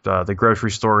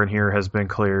grocery store in here has been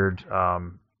cleared.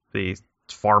 The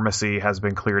pharmacy has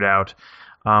been cleared out.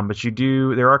 But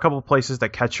there are a couple of places that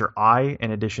catch your eye in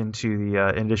addition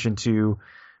to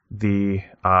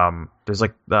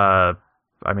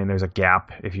there's a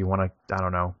Gap if you want to, I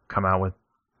don't know, come out with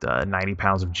 90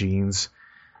 pounds of jeans.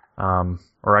 Or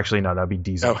actually, no, that would be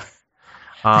Diesel. Oh.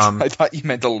 I thought you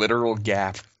meant a literal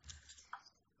Gap.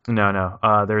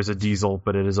 No. There's a Diesel,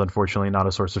 but it is unfortunately not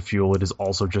a source of fuel. It is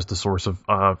also just a source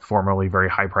of formerly very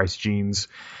high-priced jeans.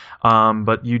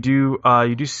 But you do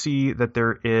see that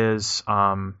there is,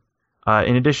 in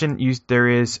addition,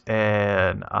 there's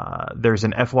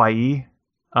an FYE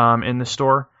in the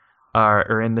store.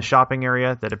 Or in the shopping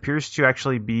area that appears to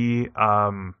actually be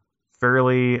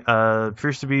fairly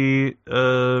appears to be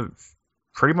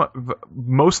pretty much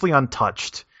mostly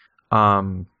untouched.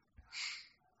 And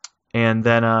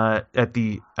then at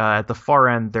the far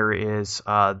end there is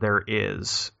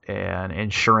an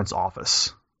insurance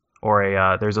office,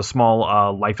 or there's a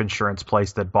small life insurance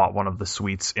place that bought one of the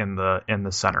suites in the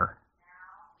center.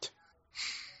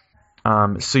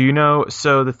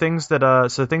 So the things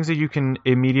that you can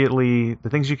immediately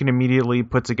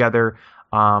put together,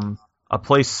 a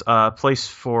place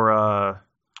for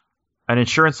an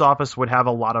insurance office would have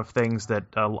a lot of things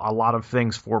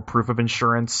for proof of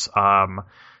insurance.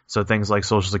 So things like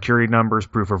social security numbers,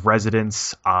 proof of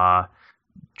residence,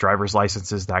 driver's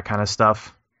licenses, that kind of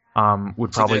stuff.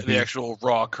 Would probably be the actual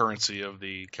raw currency of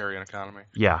the Carrion economy.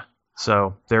 Yeah.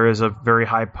 So there is a very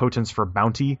high potence for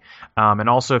bounty, and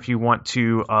also if you want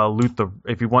to loot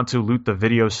the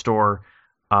video store,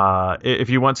 you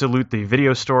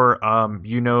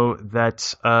know that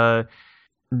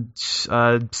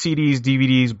CDs,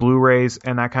 DVDs, Blu-rays,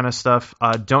 and that kind of stuff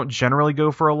don't generally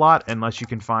go for a lot unless you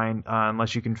can find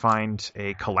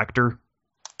a collector.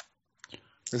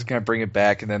 Just gonna bring it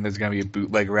back, and then there's gonna be a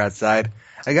bootlegger outside.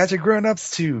 I got your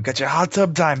grown-ups too. Got your hot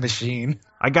tub time machine.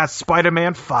 I got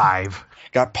Spider-Man 5.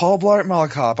 Got Paul Blart Mall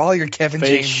Cop. All your Kevin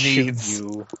They James shoot needs.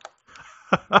 you.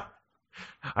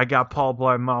 I got Paul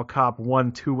Blart Mall Cop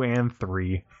 1, 2, and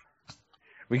 3.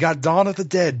 We got Dawn of the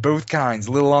Dead, both kinds,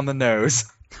 little on the nose.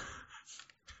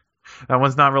 That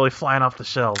one's not really flying off the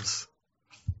shelves.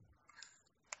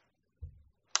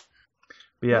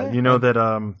 But yeah, Yeah. you know that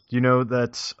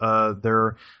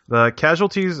the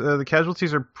casualties are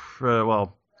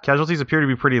casualties appear to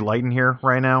be pretty light in here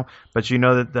right now, but you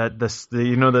know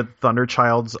that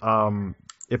Thunderchild's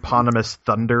eponymous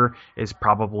Thunder is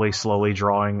probably slowly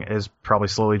drawing the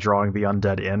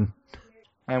undead in.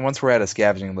 And once we're at a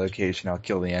scavenging location, I'll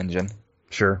kill the engine.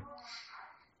 Sure.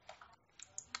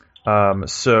 But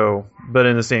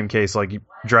in the same case, like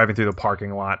driving through the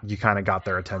parking lot, you kind of got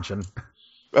their attention.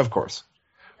 Of course.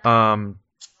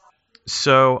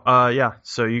 So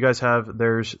you guys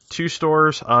there's 2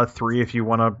 stores, 3 if you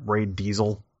want to raid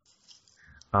Diesel.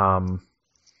 But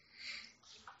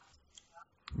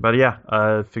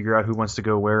yeah, figure out who wants to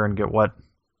go where and get what.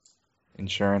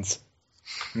 Insurance.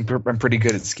 I'm pretty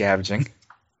good at scavenging.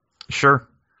 Sure.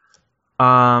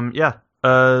 Yeah.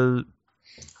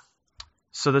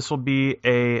 So this will be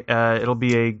it'll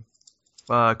be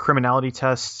a criminality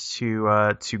test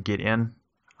to get in.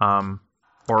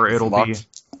 Or It's it'll locked. be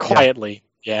Quietly,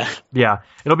 yeah. Yeah,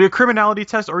 it'll be a criminality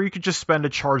test, or you could just spend a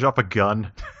charge off a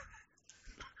gun.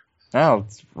 Now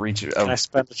let's reach. Can I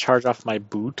spend the charge off my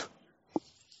boot?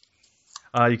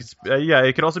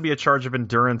 It could also be a charge of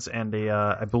endurance and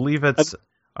I believe it's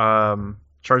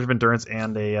charge of endurance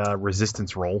and a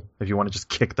resistance roll if you want to just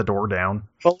kick the door down.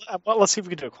 Well, let's see if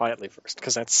we can do it quietly first,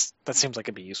 because that seems like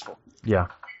it'd be useful. Yeah.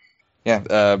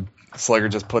 Yeah. Slugger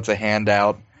just puts a hand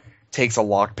out, takes a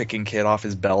lock-picking kit off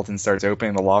his belt, and starts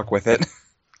opening the lock with it.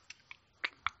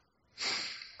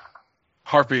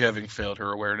 Harpy, having failed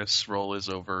her awareness roll, is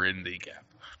over in the gap.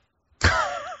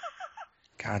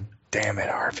 God damn it,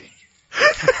 Harvey.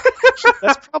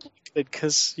 That's probably good,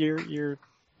 because your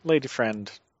lady friend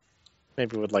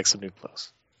maybe would like some new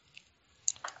clothes.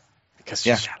 Because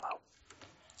she's shallow.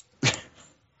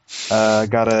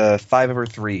 Got a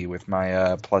 5/3 with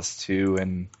my +2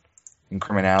 in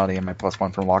criminality and my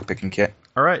 +1 from lockpicking kit.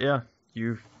 All right. Yeah.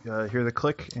 You hear the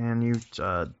click and you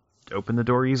open the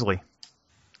door easily.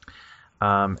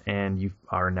 And you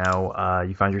are now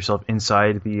you find yourself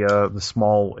inside the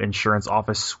small insurance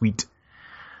office suite.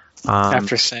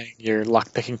 After saying your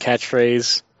lockpicking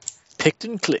catchphrase, picked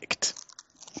and clicked.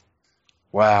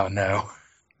 Wow, no.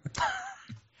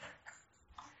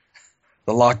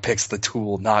 The lockpick's the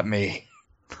tool, not me.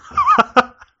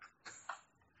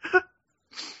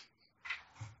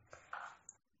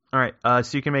 All right,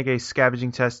 so you can make a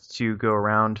scavenging test to go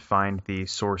around, find the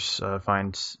source,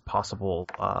 find possible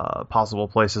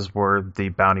places where the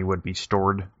bounty would be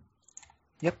stored.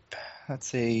 Yep,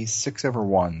 that's a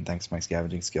 6/1, thanks to my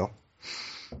scavenging skill.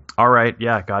 All right,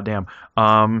 yeah, goddamn.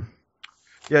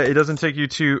 Yeah, it doesn't take you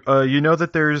to. You know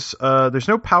that there's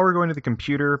no power going to the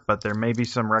computer, but there may be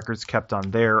some records kept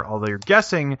on there. Although you're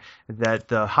guessing that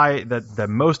that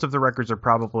most of the records are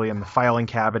probably in the filing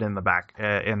cabinet in the back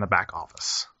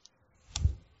office.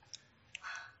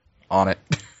 On it.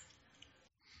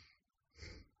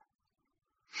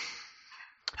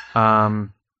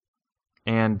 And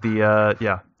let's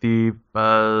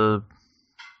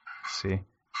see.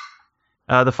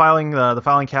 The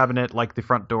filing cabinet, like the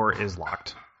front door, is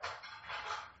locked.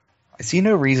 I see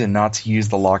no reason not to use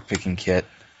the lockpicking kit.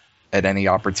 at any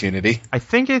opportunity. I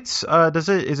think it's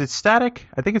is it static?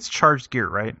 I think it's charged gear,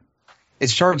 right?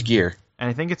 It's charged gear. And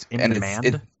I think it's in And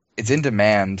demand. it's in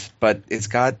demand, but it's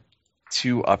got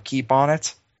 2 upkeep on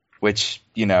it, which,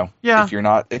 Yeah. if you're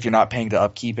not paying to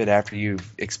upkeep it after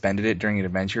you've expended it during an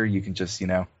adventure, you can just,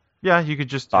 Yeah, you could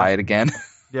just buy it again.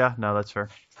 Yeah, no, that's fair.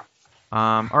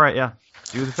 All right, yeah,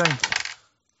 do the thing.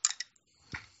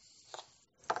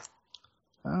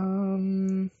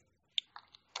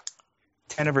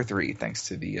 10 over 3, thanks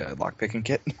to the lockpicking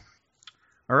kit.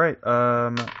 All right,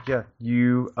 yeah,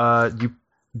 you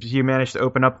manage to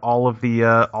open up all of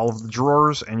the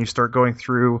drawers, and you start going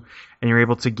through, and you're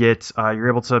able to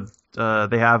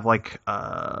they have like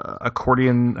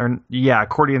accordion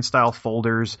style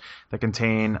folders that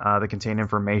contain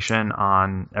information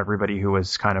on everybody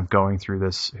who's kind of going through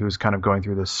this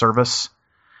service.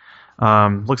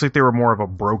 Looks like they were more of a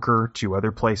broker to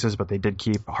other places, but they did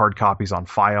keep hard copies on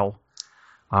file.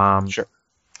 Sure.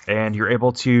 And you're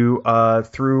able to,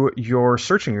 through your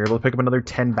searching, you're able to pick up another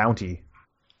 10 bounty.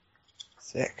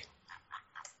 Sick.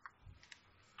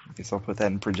 I guess I'll put that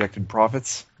in projected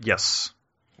profits. Yes.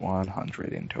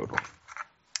 100 in total.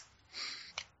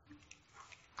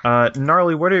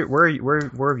 Gnarly,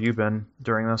 where have you been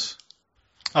during this?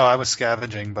 Oh, I was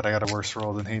scavenging, but I got a worse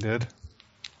roll than he did.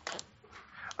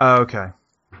 Okay.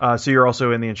 So you're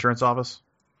also in the insurance office?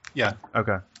 Yeah.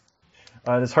 Okay.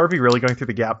 Is Harvey really going through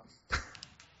the gap?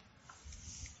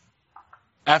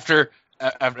 After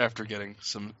getting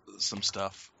some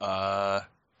stuff,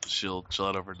 she'll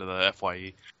head over to the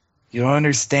FYE. You don't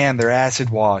understand, they're acid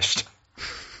washed.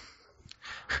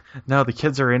 No, the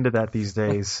kids are into that these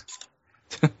days.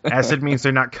 Acid means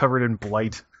they're not covered in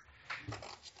blight.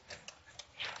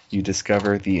 You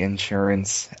discover the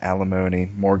insurance, alimony,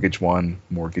 mortgage 1,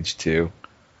 mortgage 2,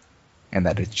 and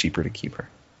that it's cheaper to keep her.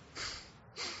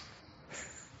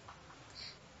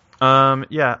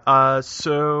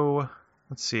 So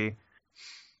let's see.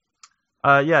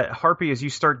 Harpy, as you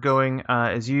start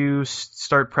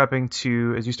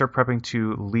prepping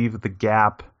to leave the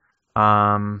gap.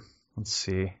 Let's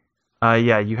see.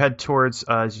 You head towards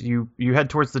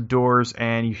the doors,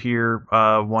 and you hear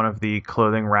one of the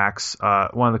clothing racks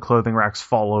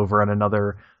fall over, and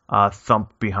another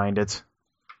thump behind it,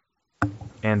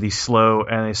 and a slow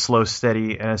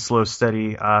steady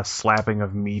slapping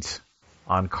of meat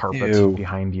on carpet Ew.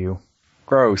 behind you.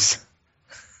 Gross.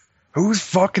 Who's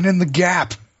fucking in the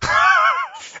gap?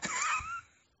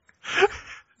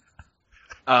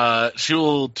 She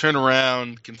will turn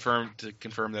around, confirm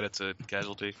that it's a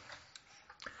casualty.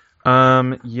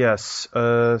 Yes.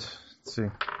 Let's see.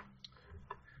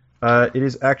 It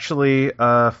is actually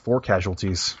 4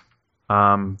 casualties.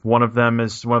 One of them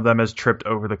is tripped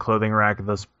over the clothing rack,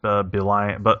 thus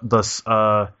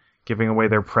giving away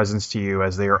their presence to you,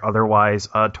 as they are otherwise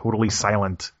totally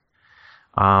silent.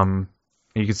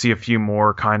 You can see a few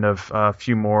more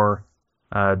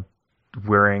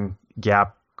wearing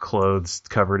Gap clothes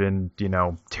covered in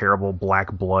terrible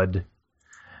black blood,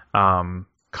 kind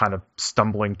of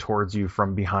stumbling towards you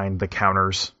from behind the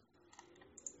counters.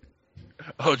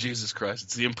 Oh, Jesus Christ!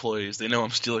 It's the employees. They know I'm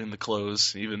stealing the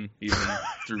clothes, even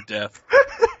through death.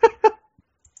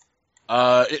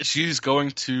 She's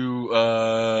going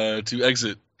to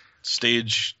exit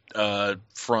stage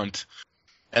front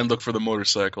and look for the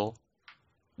motorcycle.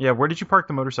 Yeah, where did you park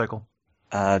the motorcycle?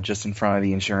 Just in front of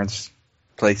the insurance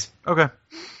place. Okay.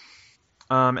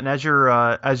 And as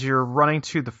you're running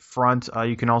to the front,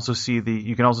 you can also see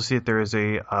that there is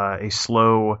a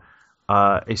slow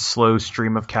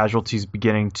stream of casualties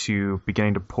beginning to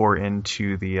pour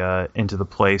into the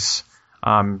place.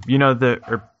 Begin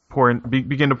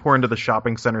to pour into the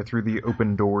shopping center through the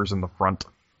open doors in the front.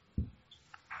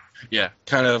 Yeah,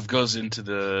 kind of goes into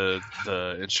the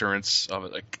insurance of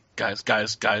it, like guys.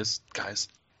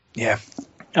 Yeah.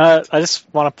 I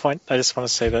just want to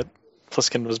say that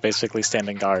Pliskin was basically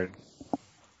standing guard.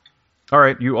 All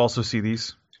right, you also see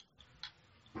these.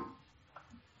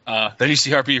 Then you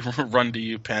see Harpy run to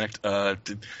you, panicked. There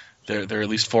are at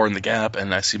least 4 in the gap,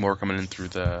 and I see more coming in through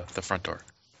the front door.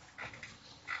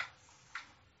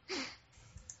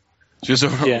 She goes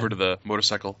over to the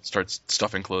motorcycle, starts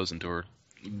stuffing clothes into her,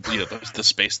 the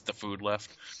space the food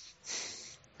left.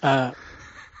 We're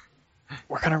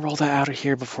gonna roll that out of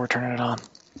here before turning it on.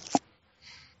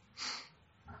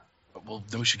 Well,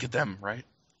 then we should get them, right?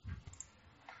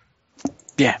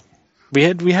 Yeah, we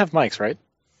have mics, right?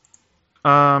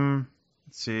 Let's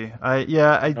see.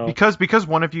 Oh. Because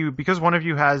one of you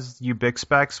has Ubic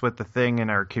specs with the thing in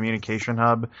our communication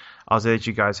hub. I'll say that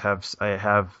you guys have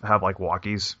like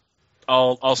walkies.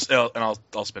 I'll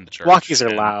spend a charge. Walkies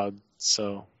are loud,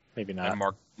 so maybe not. And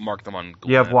mark them on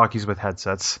Google You have Map. walkies with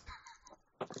headsets.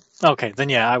 Okay, then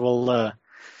yeah, I will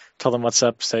tell them what's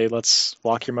up. Say, let's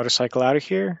walk your motorcycle out of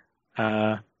here.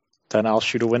 Then I'll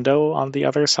shoot a window on the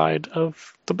other side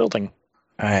of the building.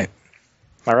 All right.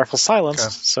 My rifle's silenced,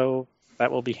 Okay. so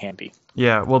that will be handy.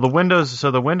 Yeah, well, the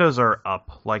windows are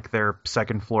up, like they're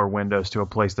second floor windows to a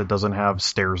place that doesn't have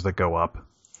stairs that go up.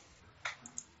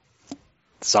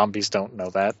 Zombies don't know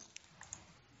that.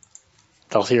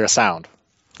 They'll hear a sound.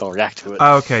 They'll react to it.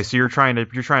 Oh, okay, so you're trying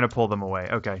to pull them away.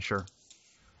 Okay, sure.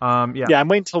 Yeah. Yeah, I'm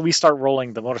waiting until we start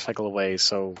rolling the motorcycle away,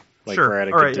 so like Sure. we're at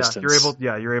a All good right, distance.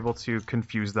 you're able to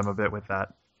confuse them a bit with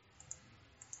that.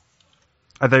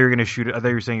 I thought you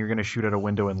were saying you're gonna shoot at a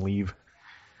window and leave.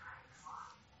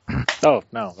 Oh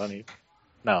no,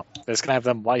 no. They're just gonna have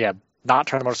them. Well, yeah, not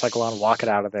turn the motorcycle on, walk it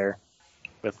out of there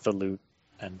with the loot,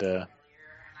 and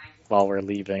while we're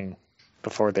leaving,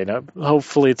 before they know,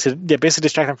 hopefully basically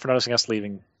distract them from noticing us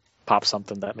leaving, pop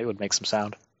something that would make some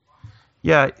sound.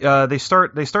 Yeah, they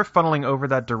start funneling over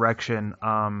that direction.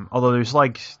 Although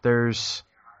there's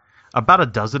about a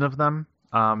dozen of them.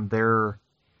 They're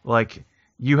like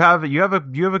you have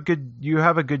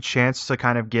a good chance to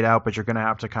kind of get out, but you're gonna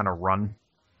have to kind of run,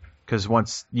 because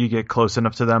once you get close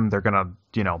enough to them, they're gonna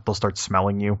they'll start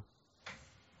smelling you,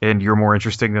 and you're more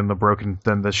interesting than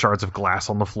the shards of glass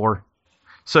on the floor.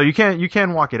 So you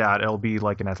can walk it out. It'll be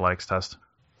like an athletics test.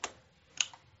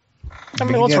 I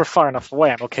mean, once we're far enough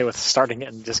away, I'm okay with starting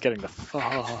it and just getting the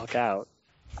fuck out.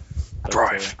 But,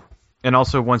 Drive. And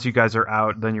also, once you guys are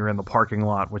out, then you're in the parking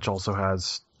lot, which also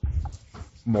has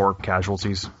more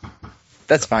casualties.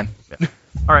 That's fine.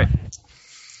 All right.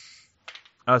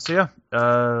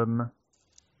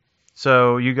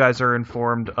 So you guys are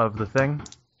informed of the thing,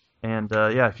 and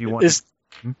if you want,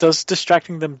 does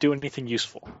distracting them do anything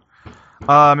useful?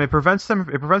 it prevents them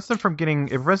from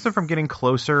getting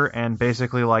closer, and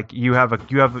basically like you have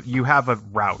a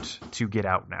route to get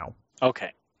out now.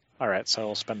 Okay. All right. So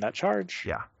we'll spend that charge.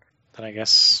 Yeah. Then I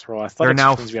guess roll athletics,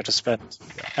 now- which means we have to spend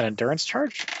an endurance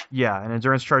charge. Yeah, an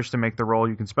endurance charge to make the roll.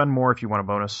 You can spend more if you want a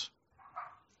bonus.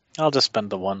 I'll just spend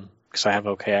the one because I have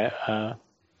okay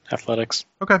athletics,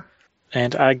 Okay.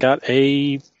 and I got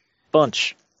a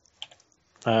bunch.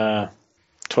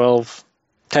 12,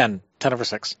 10 over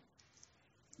 6.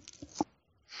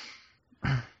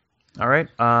 All right.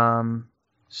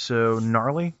 So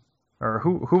gnarly, or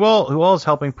who all is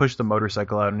helping push the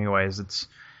motorcycle out? Anyways,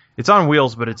 it's on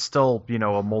wheels, but it's still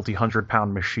a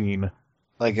multi-100-pound machine.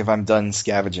 Like if I'm done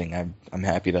scavenging, I'm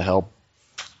happy to help.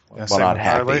 Yeah, Well, same not with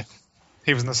happy. Harley.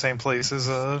 He was in the same place as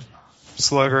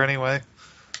Slugger anyway.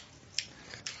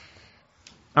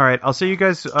 All right. I'll say you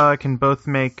guys can both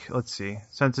make. Let's see.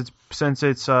 Since it's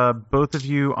both of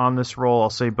you on this roll, I'll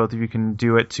say both of you can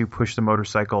do it to push the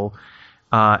motorcycle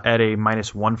at a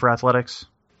 -1 for athletics,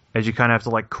 as you kind of have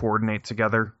to like coordinate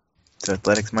together. It's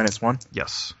athletics -1.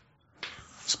 Yes.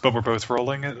 But we're both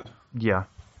rolling it. Yeah.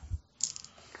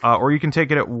 Or you can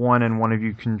take it at 1, and one of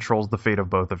you controls the fate of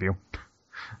both of you.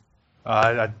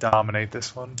 I dominate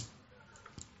this one.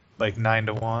 Like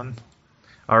 9-1.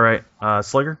 All right.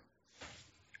 Slugger.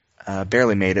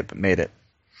 Barely made it, but made it.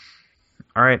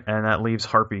 All right, and that leaves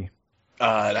Harpy.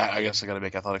 I guess I gotta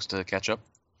make athletics to catch up.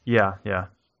 Yeah.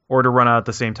 Or to run out at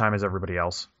the same time as everybody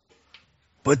else.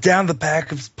 Put down the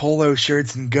pack of polo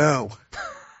shirts and go.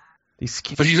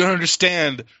 But you don't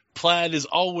understand. Plaid is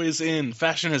always in.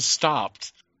 Fashion has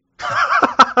stopped.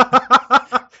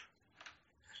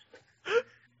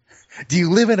 Do you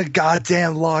live in a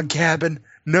goddamn log cabin?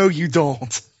 No, you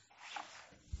don't.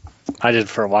 I did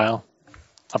for a while,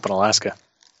 up in Alaska.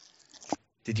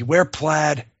 Did you wear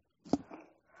plaid?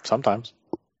 Sometimes.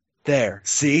 There,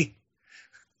 see?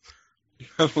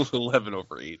 11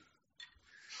 over 8.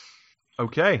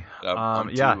 Okay. I'm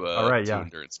yeah. two, All right. two Yeah.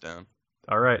 endurance down.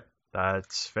 All right.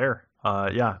 That's fair.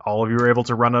 Yeah. All of you were able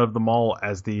to run out of the mall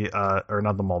as or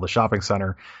not the mall, the shopping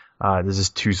center. This is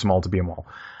too small to be a mall.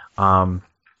 Run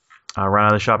out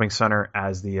of the shopping center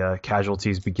as the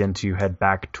casualties begin to head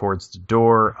back towards the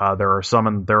door. There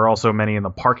are also many in the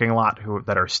parking lot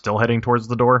that are still heading towards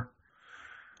the door,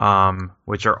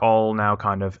 which are all now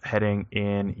kind of heading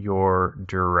in your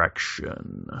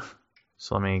direction.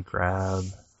 So let me grab.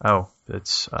 Oh,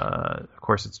 it's of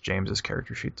course it's James's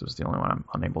character sheet. This was the only one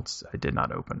I did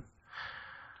not open.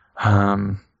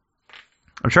 I'm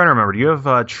trying to remember. Do you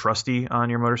have Trusty on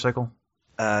your motorcycle?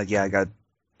 Yeah, I got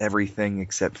everything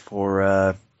except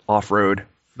for off-road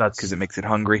That's because it makes it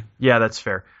hungry. Yeah, that's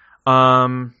fair. All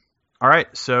right,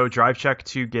 so drive check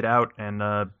to get out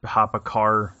and hop a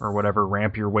car or whatever,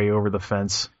 ramp your way over the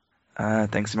fence.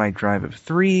 Thanks to my drive of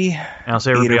 3. And I'll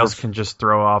say everybody Eight else over- can just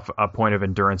throw off a point of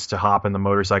endurance to hop in the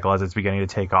motorcycle as it's beginning to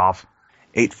take off.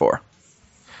 8-4.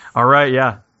 All right,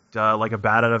 yeah, like a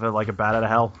bat out of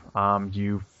hell.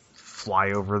 You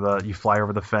fly over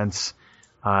the fence.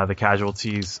 The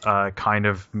casualties kind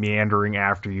of meandering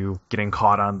after you, getting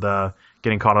caught on the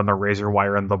razor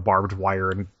wire and the barbed wire,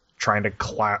 and trying to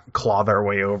claw their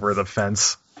way over the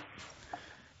fence.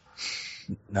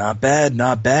 Not bad,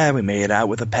 not bad. We made it out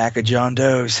with a pack of John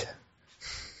Does.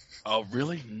 Oh,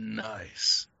 really?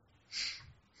 Nice.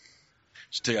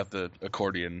 Just take out the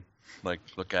accordion, like,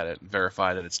 look at it,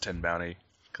 verify that it's 10 bounty,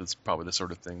 because it's probably the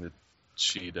sort of thing that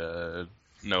she'd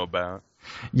know about.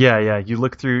 Yeah. You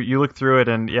look through it,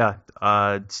 and yeah,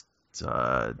 it's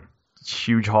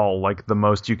huge haul, like the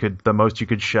most you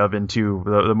could shove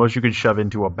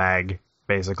into a bag,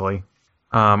 basically,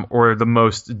 or the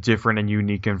most different and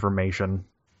unique information.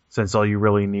 Since all you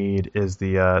really need is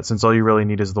the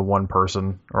one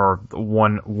person, or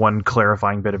one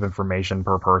clarifying bit of information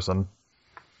per person.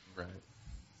 Right.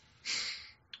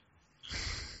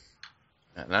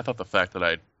 And I thought the fact that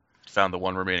I found the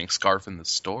one remaining scarf in the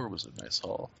store was a nice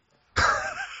haul.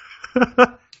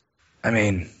 I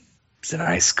mean, it's a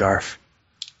nice scarf.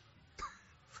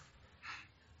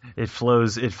 It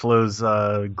flows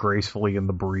gracefully in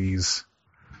the breeze,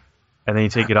 and then you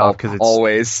take it off because it's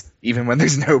always, even when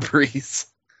there's no breeze.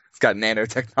 It's got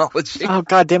nanotechnology. Oh,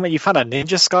 god damn it, you found a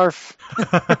ninja scarf?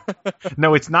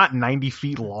 No, it's not 90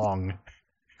 feet long.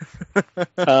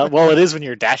 Well, it is when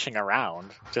you're dashing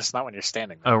around, just not when you're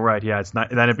standing there. Oh, right, yeah, it's not.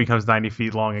 Then it becomes 90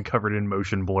 feet long and covered in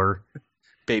motion blur.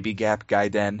 Baby Gap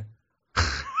Gaiden.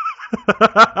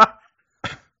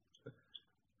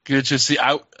 Good to see.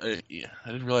 I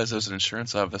didn't realize there was an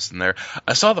insurance office in there.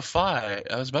 I saw the fly.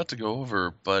 I was about to go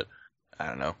over, but I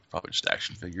don't know. Probably just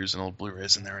action figures and old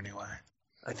Blu-rays in there anyway.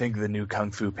 I think the new Kung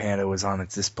Fu Panda was on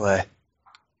its display.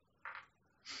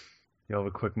 You'll have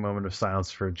a quick moment of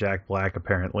silence for Jack Black,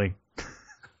 apparently.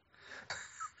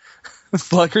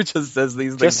 Slugger just says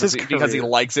these things because he career.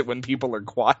 likes it when people are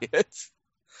quiet.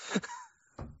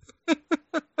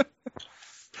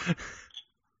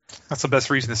 That's the best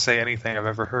reason to say anything I've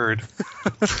ever heard.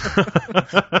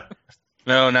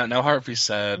 No heart be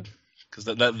sad, because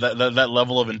that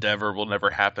level of endeavor will never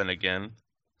happen again.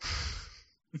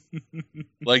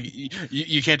 Like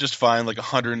you can't just find like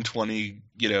 120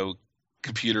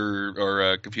 computer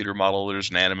or computer modelers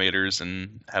and animators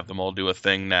and have them all do a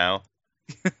thing now.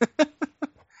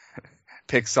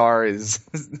 Pixar is,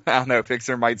 I don't know,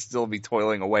 Pixar might still be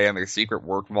toiling away on their secret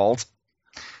work vault.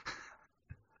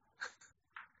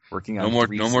 Working on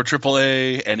no more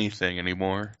AAA anything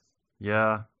anymore.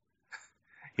 Yeah.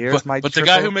 But the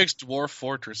guy who makes Dwarf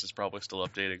Fortress is probably still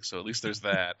updating, so at least there's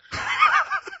that.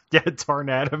 Yeah, Tarn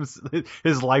Adams,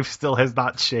 his life still has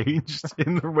not changed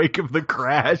in the wake of the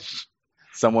crash.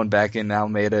 Someone back in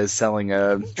Alameda is selling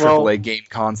a AAA game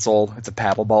console. It's a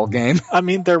paddleball game. I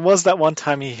mean, there was that one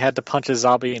time he had to punch a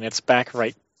zombie in its back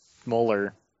right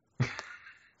molar.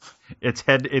 Its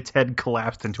head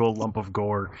collapsed into a lump of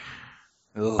gore.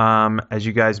 Ugh. As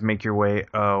you guys make your way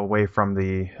away from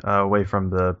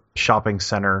the shopping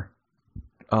center,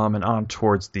 and on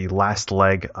towards the last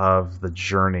leg of the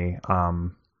journey.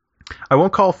 I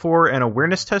won't call for an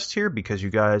awareness test here because you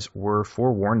guys were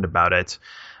forewarned about it.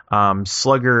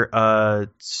 Slugger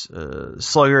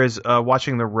is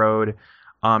watching the road.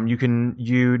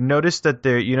 You notice that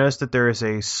there is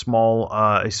a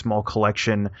small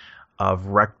collection of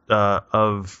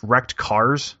wrecked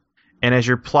cars. And as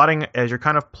you're kind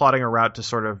of plotting a route to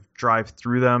sort of drive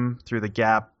through them, through the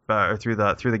gap, or through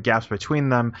the gaps between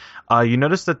them, you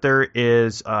notice that there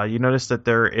is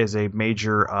a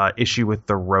major issue with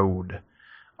the road.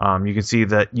 You can see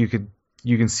that you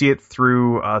can see it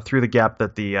through the gap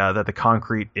that the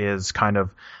concrete is kind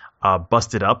of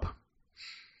busted up,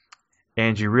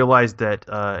 and you realize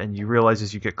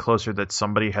as you get closer that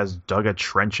somebody has dug a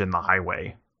trench in the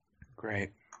highway. Great.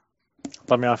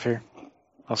 Let me off here.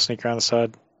 I'll sneak around the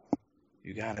side.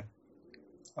 You got it.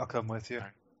 I'll come with you.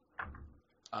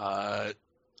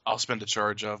 I'll spend a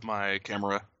charge of my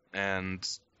camera and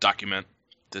document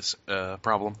this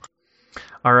problem.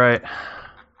 All right.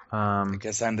 I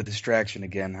guess I'm the distraction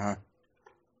again, huh?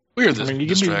 We're the I mean,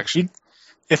 distraction.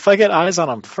 If I get eyes on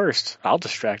him first, I'll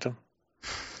distract him.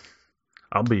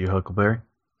 I'll be your Huckleberry.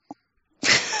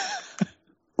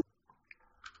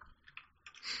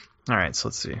 All right, so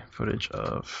let's see footage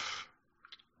of.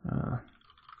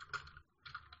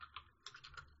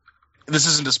 This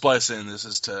isn't to splice in. This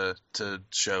is to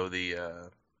show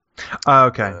the.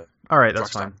 Okay. All right,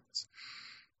 that's truck fine. stop.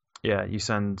 Yeah, you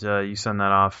send that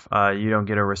off. You don't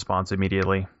get a response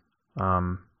immediately.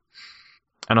 And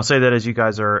I'll say that as you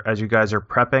guys are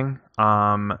prepping,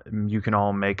 you can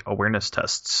all make awareness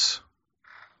tests.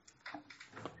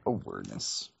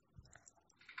 awareness.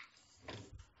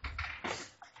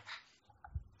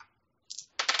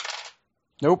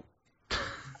 Nope.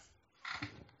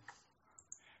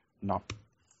 Nope.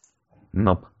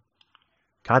 Nope.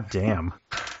 God damn.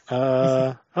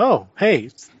 Oh, hey.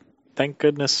 Thank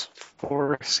goodness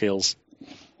for skills.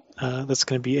 That's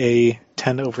going to be a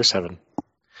 10 over 7.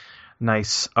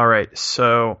 Nice. All right.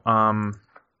 So, Oh,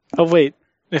 wait.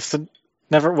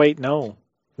 Wait, no.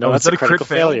 No, Oh, is that's that a a crit critical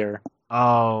fail? failure.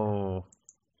 oh,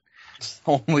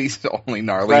 Only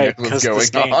gnarly Right, knows 'cause what's this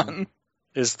going game- on.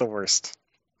 Is the worst.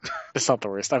 It's not the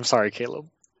worst. I'm sorry, Caleb.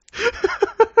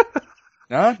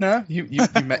 No,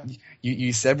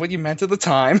 you said what you meant at the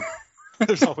time.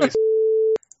 There's always.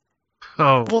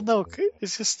 oh, Well, no,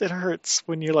 it's just it hurts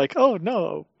when you're like, oh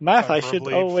no, math. I should.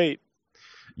 Preferably- Oh wait.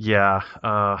 yeah.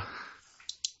 I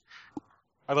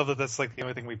love that that's like the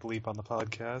only thing we bleep on the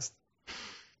podcast.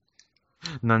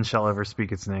 None shall ever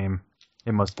speak its name.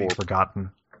 It must be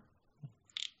forgotten.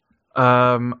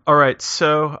 All right.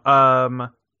 So,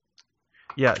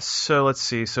 yeah. So let's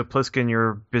see. So Pliskin,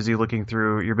 you're busy looking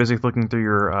through your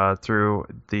through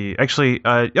the. Actually,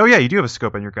 oh yeah, you do have a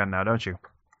scope on your gun now, don't you?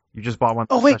 You just bought one.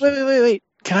 Oh this wait. session.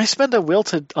 Can I spend a will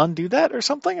to undo that or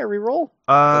something? Or reroll?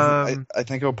 I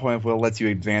think a point of will lets you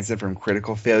advance it from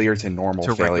critical failure to normal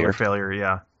to failure. regular failure.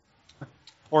 Yeah.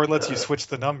 Or it lets you switch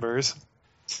the numbers.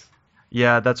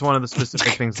 Yeah, that's one of the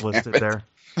specific things listed there.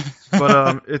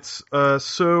 But it's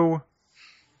so.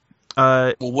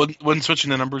 Well, wouldn't switching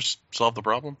the numbers solve the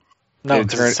problem? No, it would,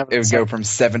 'cause turn, it's 7 it would to go 7. from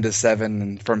 7 to 7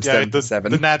 and from Yeah, 7 to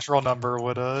 7. the natural number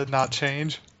would not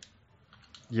change.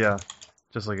 Yeah,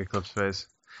 just like Eclipse Phase.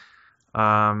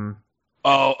 I'm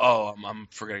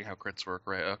forgetting how crits work.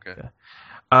 Right? Okay.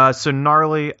 So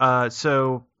Gnarly,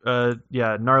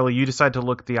 Gnarly, you decide to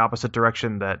look the opposite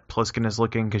direction that Pliskin is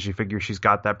looking because you figure she's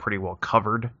got that pretty well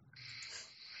covered.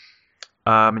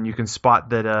 And you can spot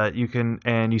that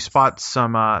you spot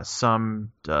some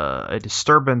a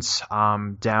disturbance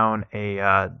down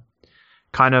a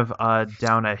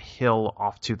down a hill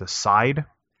off to the side.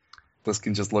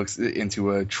 Bliskin just looks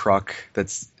into a truck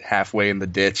that's halfway in the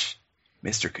ditch.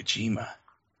 Mr. Kojima.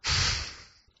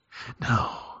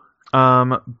 No.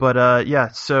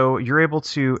 So you're able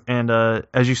to, and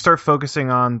as you start focusing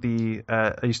on the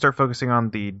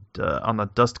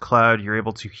dust cloud, you're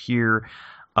able to hear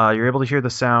the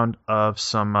sound of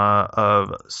some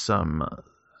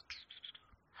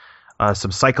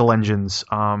cycle engines,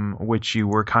 which you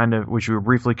were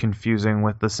briefly confusing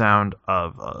with the sound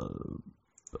of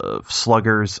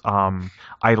sluggers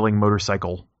idling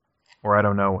motorcycle, or I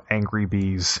don't know, angry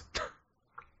bees.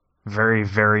 Very,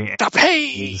 very The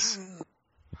pain.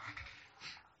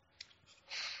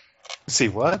 See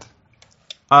what?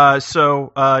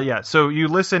 So you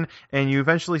listen and you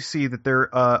eventually see that they're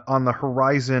on the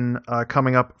horizon,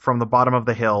 coming up from the bottom of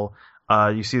the hill.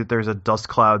 You see that there's a dust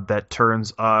cloud that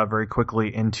turns very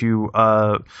quickly into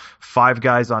 5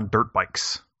 guys on dirt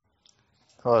bikes.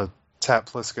 Tap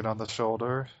Pliskin on the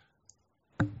shoulder.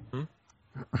 Hmm?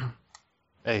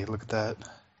 Hey, look at that.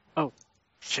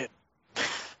 Shit.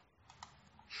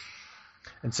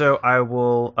 And so I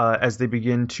will, as they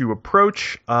begin to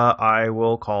approach, I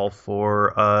will call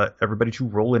for everybody to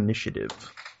roll initiative.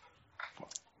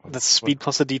 That's speed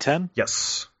plus a D10?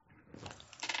 Yes.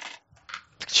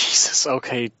 Jesus,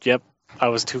 okay, yep. I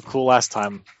was too cool last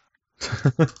time.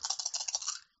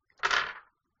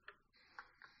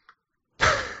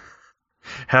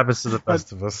 Happens to the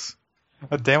best of us.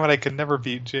 Oh, damn it! I could never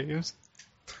beat James.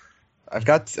 I've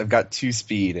got 2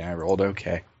 speed and I rolled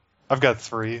okay. I've got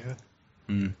 3.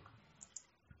 All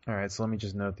right, so let me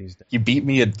just note these down. You beat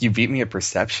me at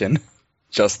perception.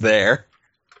 Just there.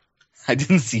 I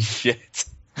didn't see shit.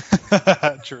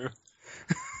 True.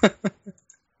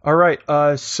 All right,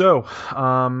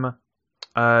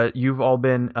 you've all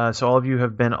been, so all of you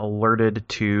have been alerted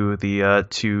to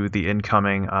the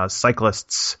incoming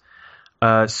cyclists.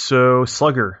 So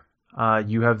Slugger,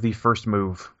 you have the first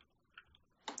move.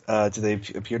 Do they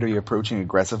appear to be approaching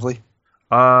aggressively?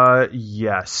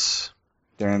 Yes.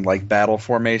 They're in like battle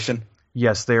formation.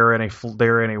 Yes, they're in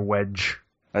a wedge.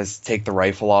 I just take the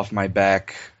rifle off my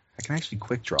back. I can actually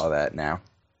quick draw that now.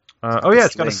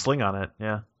 It's got a sling on it.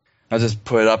 Yeah. I'll just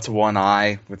put it up to one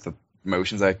eye with the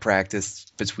motions I've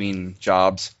practiced between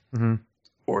jobs. Mm-hmm.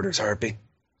 Orders, Harpy.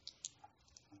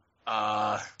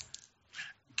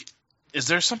 Is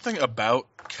there something about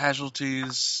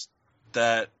casualties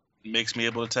that makes me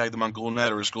able to tag them on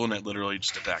GhoulNet, or is GhoulNet literally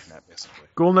just attack net basically?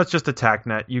 GhoulNet's just attack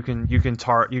net. You can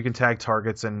tag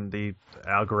targets, and the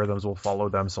algorithms will follow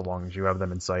them so long as you have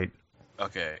them in sight.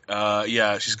 Okay.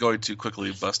 She's going to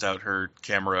quickly bust out her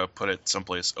camera, put it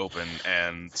someplace open,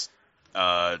 and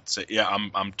So yeah,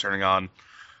 I'm turning on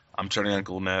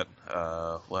Ghoulnet.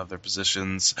 We'll have their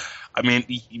positions. I mean,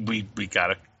 we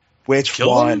gotta Which kill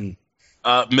one?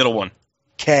 them. Middle one.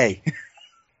 K.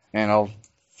 And I'll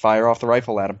fire off the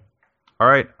rifle at him. All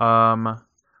right.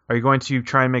 Are you going to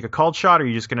try and make a called shot, or are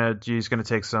you just gonna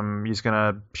take some? You're just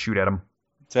gonna shoot at him?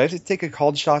 So I have to take a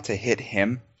called shot to hit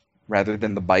him rather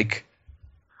than the bike.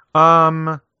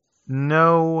 No.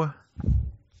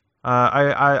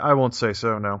 I won't say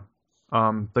so. No.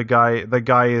 The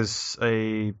guy is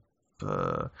a.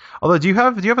 Although, do you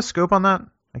have a scope on that?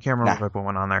 I can't remember if I put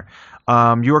one on there.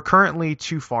 You are currently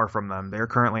too far from them. They are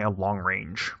currently at long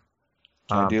range.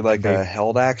 Can I do a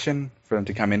held action for them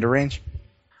to come into range?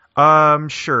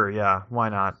 Sure, yeah. Why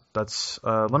not? That's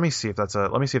let me see if that's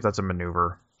a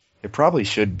maneuver. It probably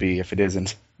should be if it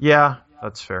isn't. Yeah,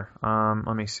 that's fair.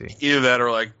 Let me see. Either that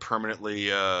or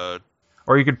permanently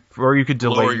Or you could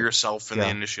delay lower yourself in the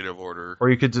initiative order. Or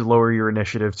you could lower your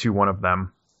initiative to one of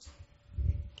them.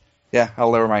 Yeah,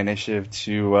 I'll lower my initiative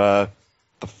to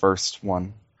the first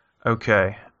one.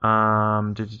 Okay. Let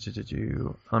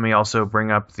me also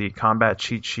bring up the combat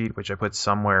cheat sheet, which I put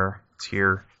somewhere. It's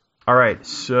here. All right.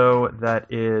 So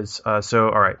that is all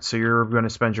right. So you're going to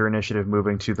spend your initiative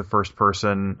moving to the first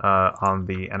person on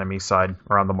the enemy side,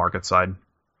 or on the market side,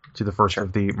 to the first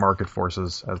of the market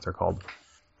forces, as they're called.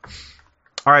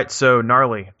 All right. So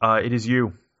Gnarly, it is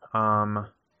you.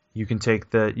 You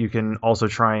can also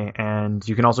try and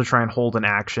hold an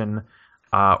action.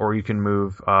 Or you can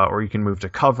move to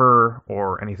cover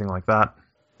or anything like that.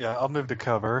 Yeah, I'll move to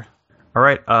cover. All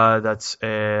right, that's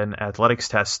an athletics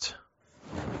test.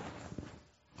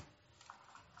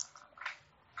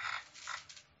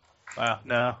 Wow,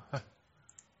 no.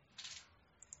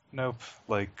 Nope.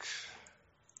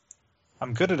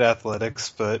 I'm good at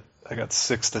athletics, but I got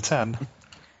 6 to 10.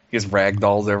 He just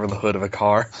ragdolls over the hood of a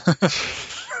car.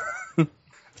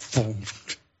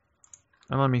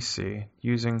 And let me see.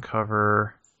 Using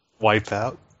cover. Wipe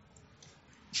out.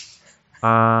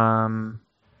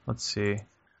 Let's see.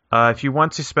 If you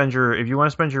want to spend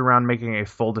your round making a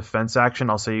full defense action,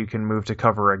 I'll say you can move to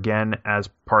cover again as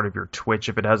part of your twitch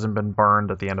if it hasn't been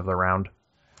burned at the end of the round.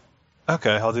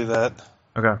 Okay, I'll do that.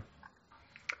 Okay.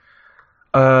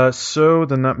 So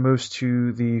then that moves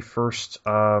to the first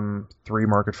 3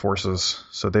 market forces.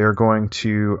 So they are going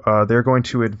to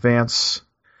advance.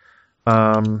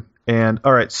 And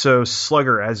all right, so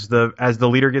Slugger, as the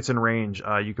leader gets in range,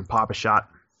 you can pop a shot.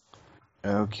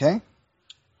 Okay.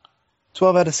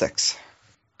 12 out of 6.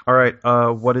 All right.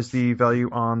 What is the value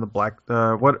on the black?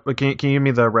 What can you give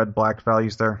me the red black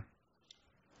values there?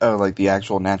 Oh, like the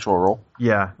actual natural roll?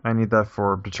 Yeah, I need that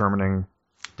for determining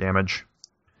damage.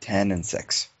 10 and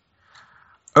 6.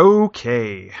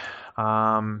 Okay.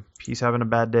 He's having a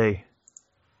bad day.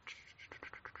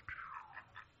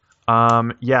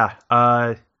 Yeah.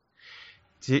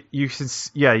 You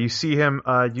see him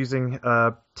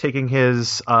taking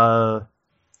his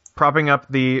propping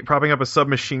up a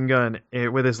submachine gun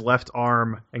with his left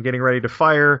arm and getting ready to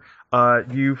fire.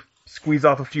 You squeeze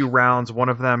off a few rounds. One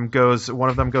of them goes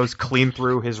clean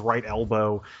through his right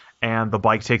elbow, and the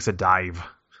bike takes a dive.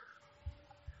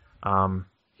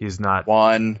 He's not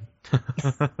one.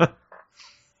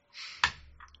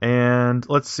 And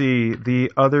let's see,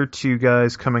 the other 2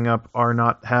 guys coming up are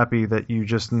not happy that you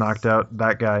just knocked out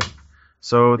that guy.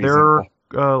 So they're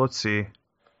let's see.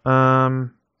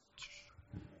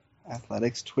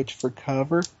 Athletics twitch for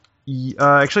cover?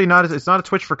 Actually it's not a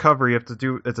twitch for cover. You have to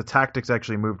do it's a tactics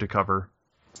actually move to cover.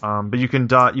 But you can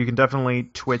definitely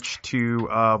twitch to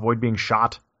avoid being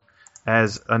shot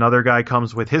as another guy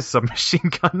comes with his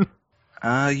submachine gun.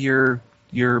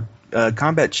 Your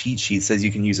combat cheat sheet says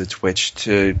you can use a twitch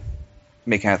to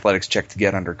make an athletics check to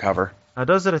get under cover.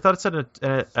 Does it? I thought it said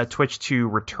a twitch to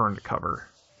return to cover.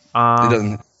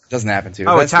 It doesn't happen to.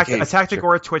 Oh, a tactic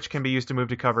or a twitch can be used to move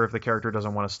to cover if the character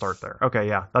doesn't want to start there. Okay,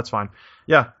 yeah, that's fine.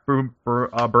 Yeah, burn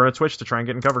a twitch to try and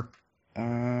get in cover.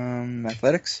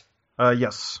 Athletics?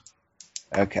 Yes.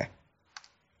 Okay.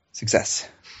 Success.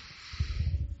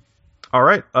 All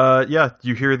right. Yeah.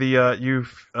 You hear you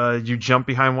jump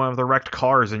behind one of the wrecked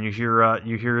cars, and you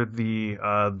hear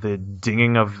the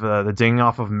dinging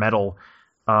off of metal,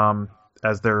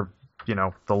 as the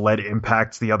lead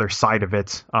impacts the other side of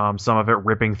it. Some of it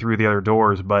ripping through the other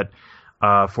doors, but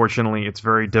fortunately, it's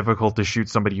very difficult to shoot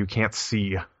somebody you can't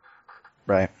see.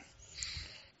 Right.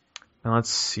 Now let's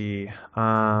see.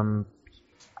 So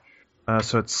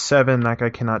it's 7. That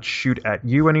guy cannot shoot at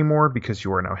you anymore because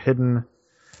you are now hidden.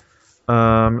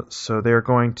 So they're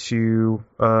going to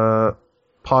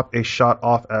pop a shot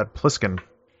off at Pliskin.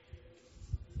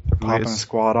 Popping a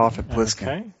squad off at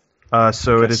Pliskin. Okay.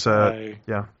 So it is a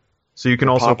yeah. So you can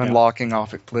also pop and locking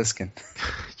off at Pliskin.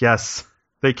 Yes,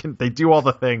 they do all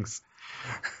the things.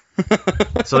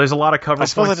 So there's a lot of cover I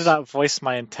suppose points. I did not voice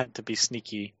my intent to be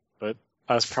sneaky, but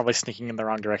I was probably sneaking in the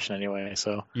wrong direction anyway.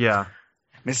 So Yeah.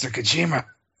 Mr. Kojima.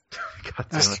 God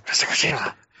damn it. Mr.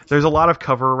 Kojima. There's a lot of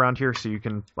cover around here, so you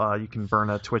can burn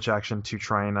a twitch action to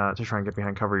try and get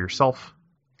behind cover yourself.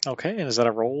 Okay, and is that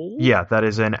a roll? Yeah, that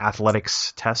is an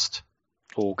athletics test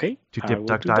Okay. to I dip, will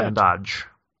duck, do dive, that. and dodge.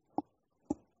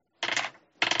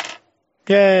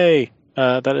 Yay!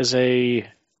 That is a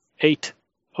 8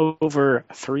 over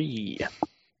 3.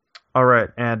 All right,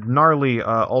 and Gnarly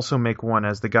also make one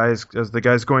as the guy's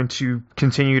going to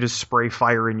continue to spray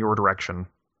fire in your direction.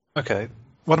 Okay.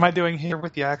 What am I doing here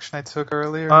with the action I took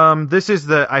earlier? This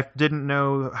is I didn't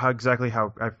know how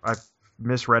I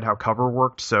misread how cover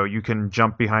worked, so you can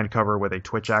jump behind cover with a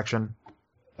twitch action.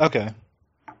 Okay.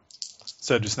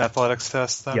 So just an athletics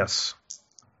test then? Yes.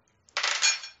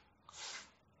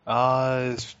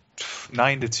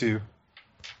 9-2.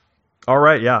 All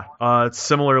right, yeah. It's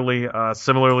similarly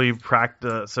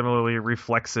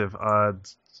reflexive.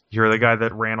 You're the guy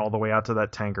that ran all the way out to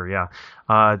that tanker, yeah.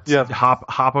 Yeah.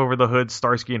 Hop over the hood,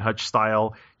 Starsky and Hutch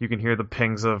style. You can hear the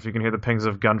pings of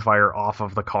gunfire off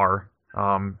of the car,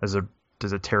 as it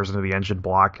tears into the engine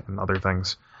block and other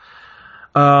things.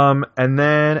 And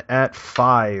then at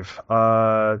 5,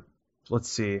 let's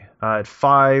see. At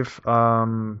 5,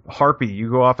 Harpy, you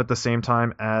go off at the same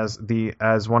time as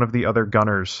one of the other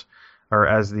gunners, or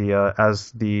as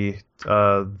the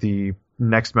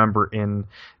next member in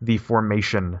the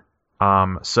formation.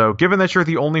 So given that you're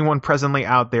the only one presently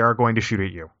out, they are going to shoot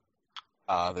at you.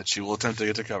 That you will attempt to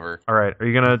get to cover. All right. Are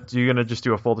you gonna just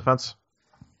do a full defense?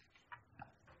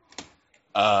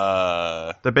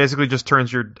 That basically just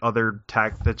turns your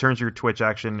turns your twitch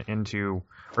action into,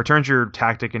 or turns your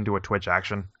tactic into a twitch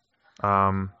action.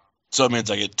 So it means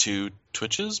I get 2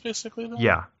 twitches, basically, then?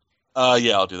 Yeah.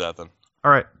 Yeah, I'll do that then.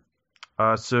 All right.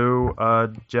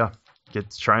 Yeah.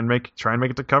 Try and make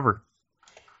it to cover.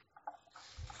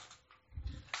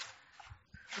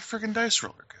 Where'd the friggin' dice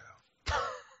roller go?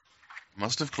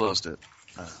 Must have closed it.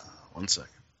 1 second.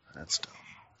 That's dumb.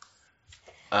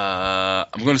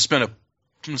 I'm going to spend a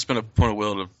point of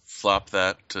will to flop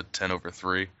that to 10 over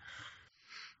 3.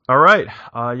 All right.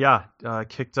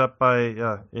 Kicked up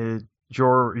by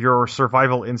your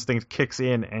survival instinct kicks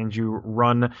in, and you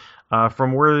run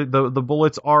from where the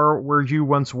bullets are, where you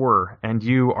once were, and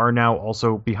you are now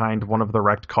also behind one of the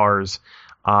wrecked cars,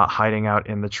 hiding out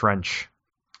in the trench.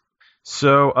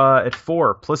 So at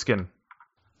 4, Pliskin.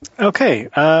 Okay,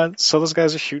 so those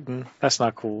guys are shooting. That's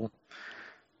not cool.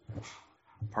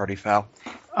 Party foul.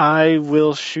 I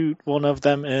will shoot one of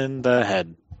them in the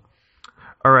head.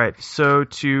 All right. So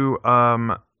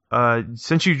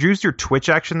since you used your twitch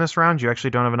action this round, you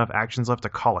actually don't have enough actions left to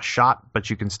call a shot, but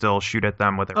you can still shoot at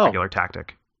them with a regular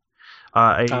tactic.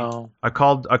 A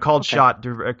called shot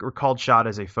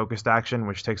is a focused action,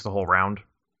 which takes the whole round.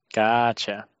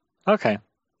 Gotcha. Okay.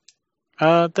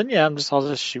 Then yeah, I'll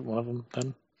just shoot one of them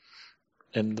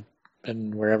then,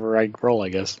 in wherever I roll, I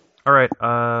guess. All right.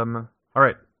 All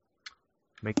right.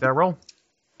 Make that roll.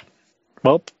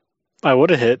 Well, I would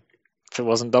have hit if it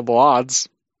wasn't double odds.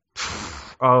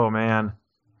 Oh man.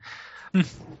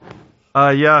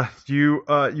 Yeah. You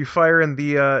fire in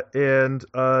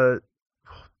the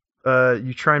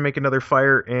you try and make another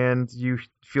fire, and you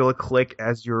feel a click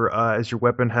as your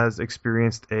weapon has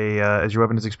experienced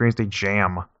a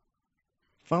jam.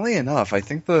 Funnily enough, I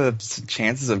think the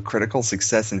chances of critical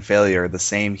success and failure are the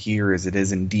same here as it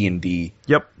is in D&D.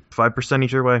 Yep, 5%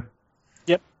 either way.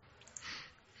 Yep.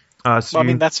 So I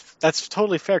mean, that's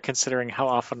totally fair considering how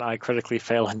often I critically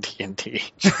fail in D&D.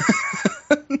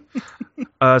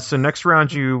 So next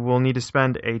round you will need to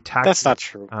spend a tactic. That's not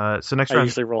true. So next I round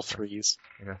usually roll 3s.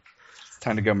 It's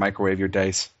time to go microwave your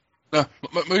dice. No,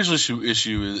 my usual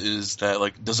issue is that,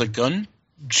 like, does a gun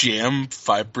jam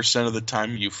 5% of the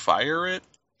time you fire it?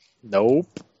 Nope.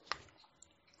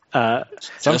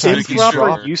 Sometimes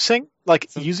Improper using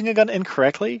a gun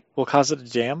incorrectly will cause it to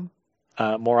jam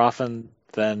more often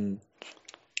than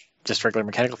just regular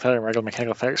mechanical failure. Regular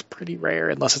mechanical failure is pretty rare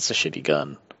unless it's a shitty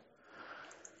gun.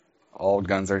 All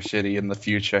guns are shitty in the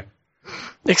future.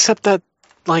 Except that,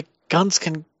 like, guns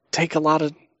can take a lot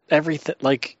of everything.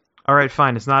 Like, all right,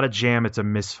 fine. It's not a jam. It's a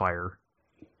misfire.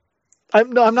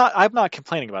 I'm not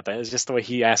complaining about that. It's just the way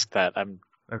he asked that. I'm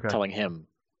Okay. telling him.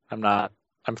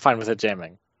 I'm fine with it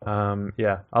jamming.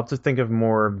 Yeah, I'll have to think of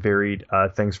more varied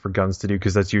things for guns to do,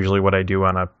 because that's usually what I do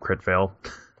on a crit fail.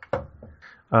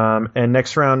 And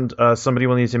next round, somebody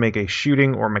will need to make a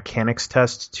shooting or mechanics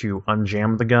test to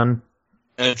unjam the gun.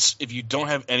 And it's if you don't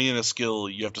have any of the skill,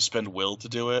 you have to spend will to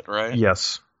do it, right?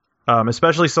 Yes.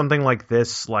 Especially something like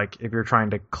this, like if you're trying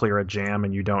to clear a jam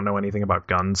and you don't know anything about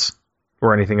guns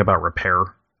or anything about repair.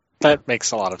 That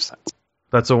makes a lot of sense.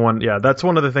 That's one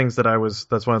of the things that I was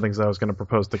going to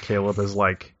propose to Caleb is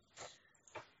like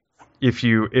if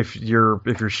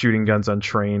you're shooting guns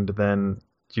untrained, then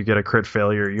you get a crit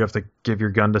failure, you have to give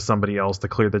your gun to somebody else to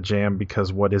clear the jam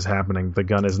because what is happening? The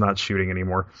gun is not shooting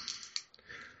anymore.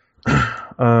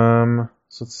 So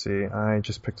let's see. I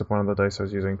just picked up one of the dice I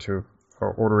was using to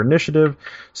order initiative.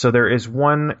 So there is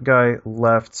one guy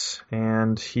left,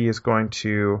 and he is going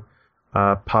to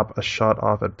pop a shot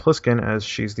off at Pliskin as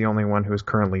she's the only one who is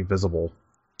currently visible.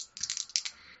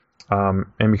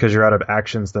 And because you're out of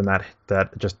actions, then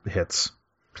that just hits.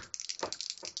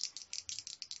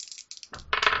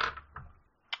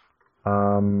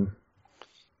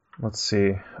 Let's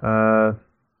see.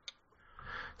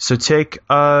 So take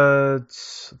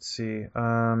let's see.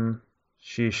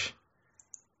 Sheesh.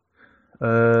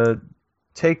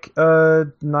 Take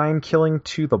 9 killing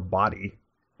to the body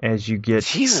as you get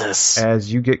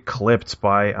clipped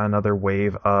by another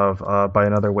wave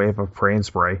of prey and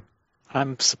spray.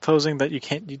 I'm supposing that you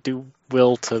can't do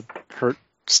will to hurt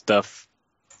stuff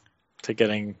to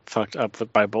getting fucked up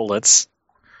by bullets.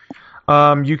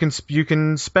 You can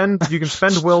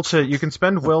spend will to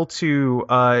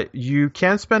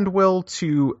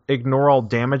ignore all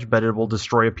damage, but it will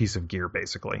destroy a piece of gear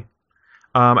basically.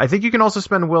 I think you can also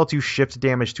spend will to shift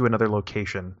damage to another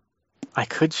location. I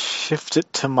could shift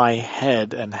it to my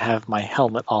head and have my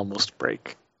helmet almost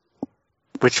break,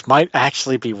 which might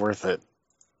actually be worth it.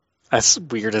 As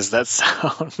weird as that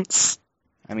sounds.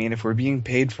 I mean, if we're being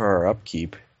paid for our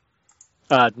upkeep.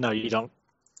 No, you don't.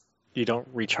 You don't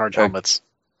recharge helmets.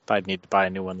 I'd need to buy a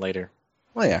new one later.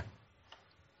 Well, yeah.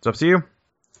 It's up to you.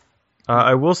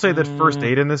 I will say that first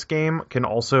aid in this game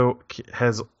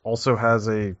has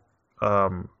a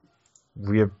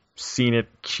we have seen it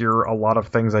cure a lot of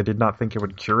things I did not think it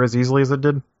would cure as easily as it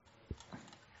did.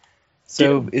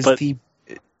 So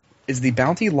is the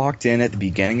bounty locked in at the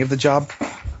beginning of the job?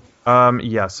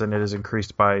 Yes, and it is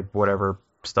increased by whatever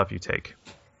stuff you take.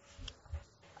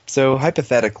 So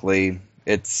hypothetically,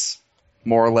 it's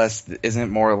more or less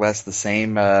the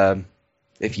same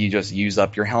if you just use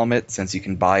up your helmet, since you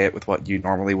can buy it with what you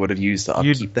normally would have used to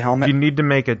upkeep the helmet? You need to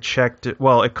make a check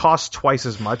it costs twice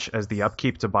as much as the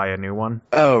upkeep to buy a new one.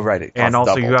 Oh, right. And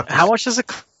also double. you have to... How much does it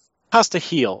cost to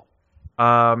heal?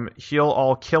 Heal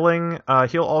all killing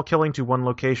to one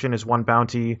location is one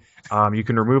bounty. You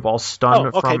can remove all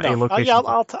stun from a location.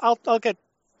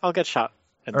 I'll get shot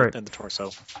in the torso.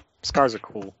 Scars are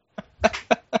cool.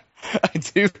 I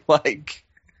do like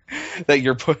that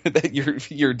you're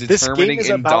determining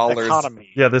in dollars. Economy.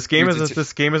 Yeah, this game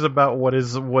is about what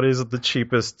is the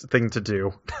cheapest thing to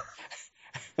do.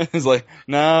 It's like,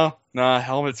 no,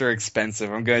 helmets are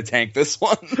expensive. I'm going to tank this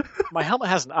one. My helmet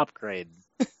has an upgrade,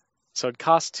 so it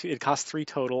costs 3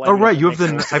 total. Oh right, you have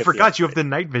I forgot you have the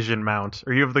night vision mount,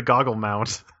 or you have the goggle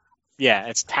mount. Yeah,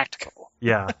 it's tactical.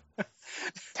 Yeah,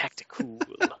 tactical.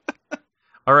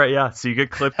 All right, yeah. So you get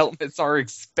clipped. Helmets are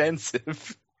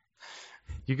expensive.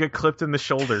 You get clipped in the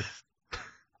shoulder.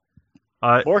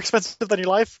 More expensive than your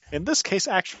life? In this case,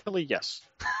 actually, yes.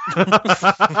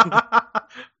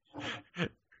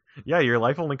 Yeah, your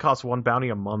life only costs 1 bounty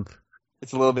a month.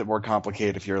 It's a little bit more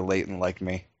complicated if you're latent like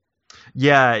me.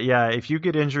 Yeah. If you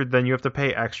get injured, then you have to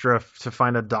pay extra to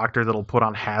find a doctor that'll put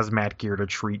on hazmat gear to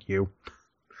treat you.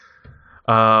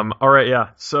 All right, yeah.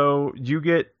 So you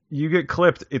get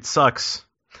clipped. It sucks.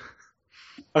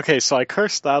 Okay, so I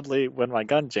curse loudly when my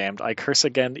gun jammed. I curse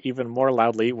again even more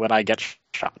loudly when I get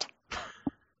shot.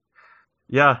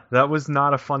 Yeah, that was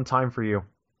not a fun time for you.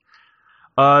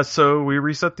 So we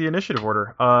reset the initiative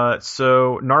order.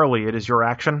 So Gnarly, it is your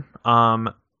action.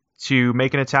 To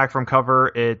make an attack from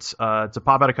cover, it's to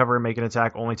pop out of cover and make an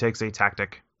attack only takes a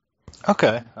tactic.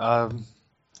 Okay. Am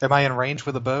I in range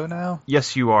with a bow now?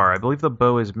 Yes, you are. I believe the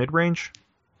bow is mid-range.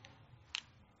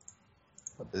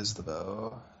 What is the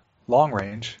bow? Long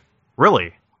range.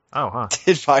 Really? Oh, huh.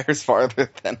 It fires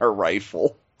farther than a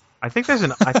rifle. I think there's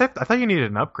I thought you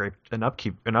needed an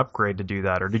upgrade to do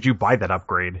that, or did you buy that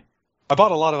upgrade? I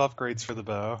bought a lot of upgrades for the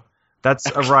bow.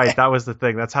 That's right. That was the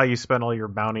thing. That's how you spend all your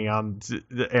bounty on,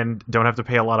 and don't have to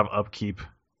pay a lot of upkeep.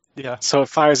 Yeah. So it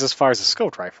fires as far as a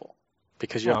scoped rifle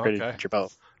because you upgraded your bow.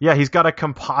 Yeah, he's got a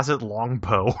composite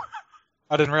longbow.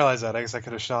 I didn't realize that. I guess I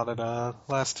could have shot it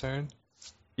last turn.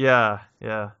 Yeah.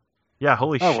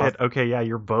 Holy shit. Well. Okay, yeah,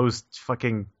 your bow's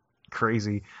fucking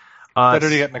crazy. Better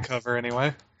to get in the cover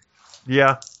anyway.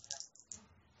 Yeah.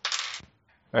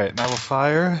 Alright, now we'll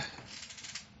fire.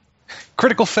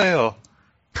 Critical fail!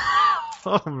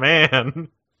 Oh man.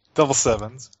 Double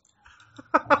sevens.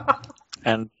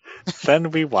 And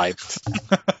then we wiped.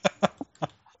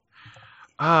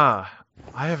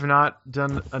 I have not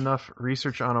done enough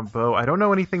research on a bow. I don't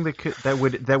know anything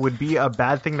that would be a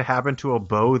bad thing to happen to a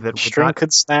bow that would String not.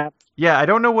 could snap. Yeah, I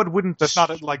don't know what wouldn't. That's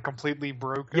not like completely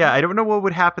broken. Yeah, I don't know what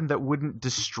would happen that wouldn't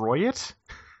destroy it.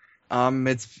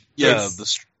 It's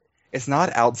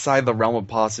not outside the realm of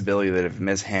possibility that if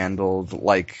mishandled,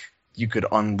 like you could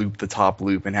unloop the top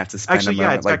loop and have to spend a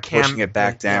moment like pushing it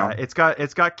back down. Yeah,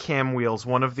 it's got cam wheels.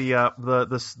 One of the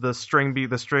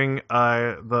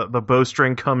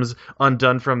bowstring comes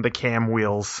undone from the cam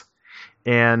wheels,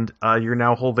 and you're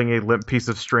now holding a limp piece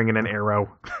of string and an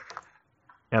arrow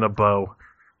and a bow.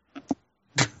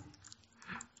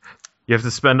 You have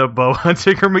to spend a bow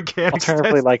hunting or mechanics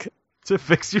Alternatively, test to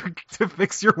fix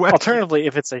your weapon. Alternatively,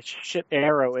 if it's a shit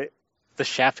arrow, the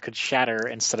shaft could shatter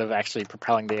instead of actually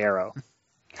propelling the arrow.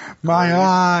 My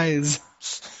eyes.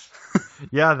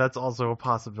 Yeah, that's also a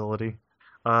possibility.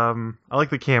 I like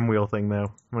the cam wheel thing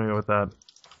though. I'm gonna go with that.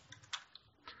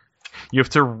 You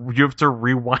have to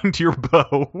rewind your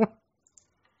bow.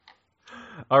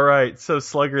 All right, so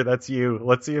Slugger, that's you.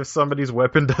 Let's see if somebody's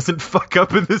weapon doesn't fuck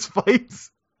up in this fight.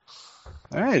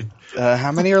 All right.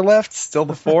 How many are left? Still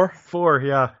the 4? 4,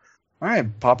 yeah. All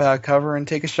right. Pop out cover and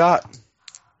take a shot.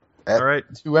 All right.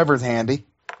 Whoever's handy.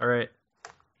 All right.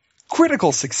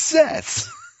 Critical success.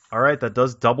 All right, that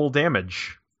does double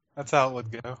damage. That's how it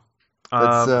would go.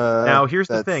 Now here's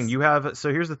the thing.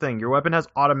 Here's the thing. Your weapon has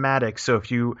automatic. So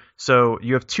you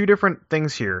have 2 different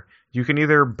things here. You can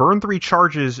either burn 3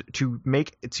 charges to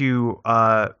make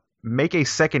a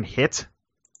second hit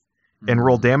and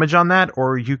roll damage on that,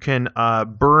 or you can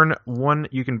burn 1.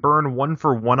 You can burn 1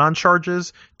 for 1 on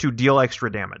charges to deal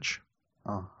extra damage.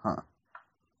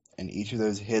 And each of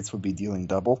those hits would be dealing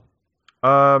double.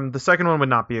 The second one would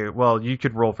not be. Well, you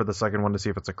could roll for the second one to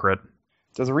see if it's a crit.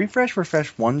 Does a refresh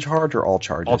 1 charge or all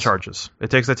charges? All charges.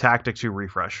 It takes a tactic to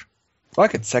refresh.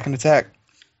 Fuck it. Second attack.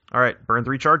 All right, burn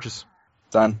 3 charges.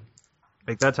 Done.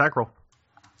 Make that attack roll.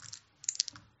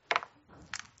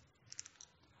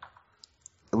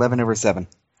 11/7.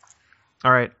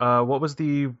 All right. What was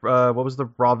the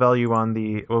raw value on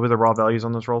the? What were the raw values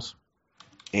on those rolls?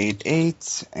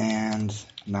 8/8 and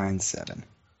 9/7.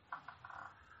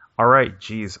 All right.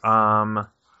 Jeez. All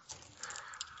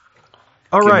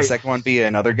Can right. the second one be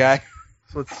another guy?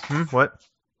 So let's. What?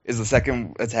 Is the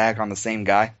second attack on the same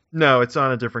guy? No, it's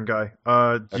on a different guy.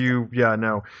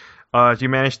 No. You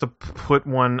managed to put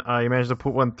one.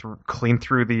 Clean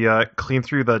through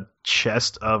the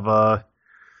chest of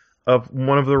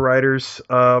one of the riders.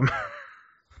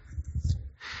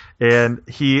 And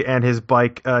he and his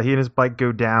bike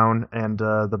go down, and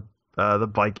the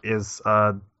bike is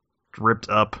ripped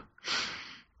up.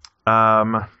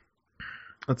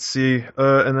 Let's see.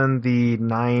 And then the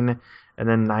 9 and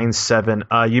then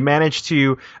 9/7. You manage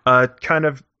to kind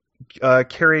of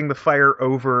carrying the fire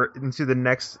over into the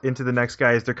next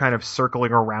guy as they're kind of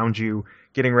circling around you,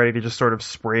 getting ready to just sort of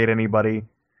spray at anybody.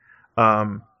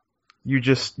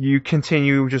 You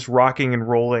continue just rocking and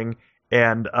rolling,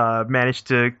 and manage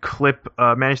to clip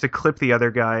the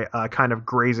other guy, kind of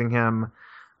grazing him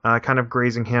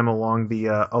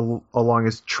along along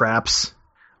his traps.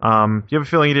 You have a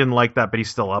feeling he didn't like that, but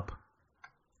he's still up.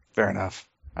 Fair enough.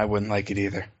 I wouldn't like it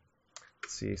either.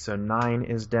 Let's see. So 9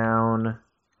 is down.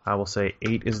 I will say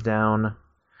 8 is down.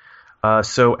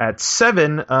 So at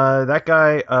 7, that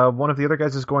guy, one of the other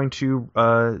guys, is going to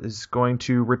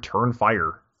return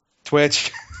fire.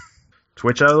 Twitch.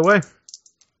 Twitch out of the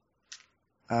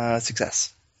way.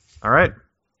 Success. All right.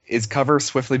 Is cover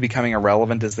swiftly becoming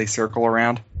irrelevant as they circle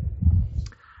around?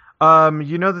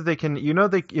 You know that they can. You know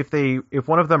that if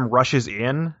one of them rushes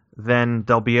in, then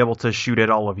they'll be able to shoot at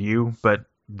all of you. But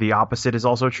the opposite is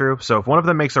also true. So if one of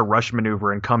them makes a rush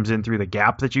maneuver and comes in through the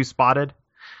gap that you spotted,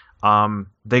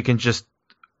 they can just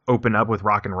open up with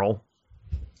rock and roll.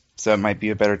 So it might be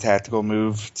a better tactical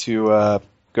move to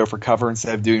go for cover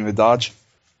instead of doing the dodge.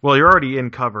 Well, you're already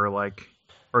in cover.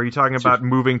 Or are you talking about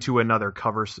moving to another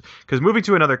cover? Because moving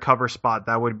to another cover spot,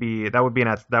 that would be a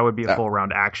full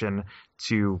round action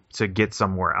to get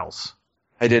somewhere else.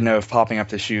 I didn't know if popping up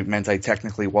to shoot meant I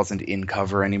technically wasn't in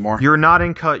cover anymore. You're not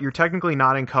in You're technically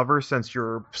not in cover if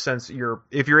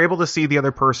you're able to see the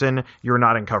other person, you're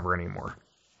not in cover anymore.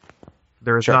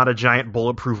 There is not a giant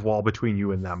bulletproof wall between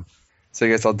you and them. So I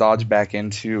guess I'll dodge back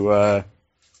into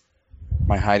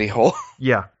my hidey hole.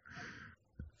 Yeah.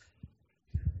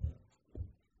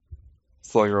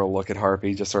 Slugger will look at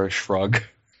Harpy, just sort of shrug.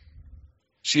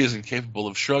 She is incapable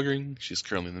of shrugging. She's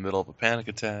currently in the middle of a panic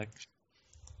attack.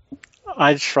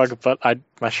 I'd shrug, but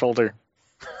my shoulder.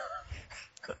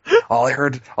 All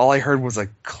I heard was a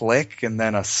click and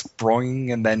then a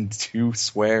sproing and then 2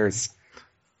 swears.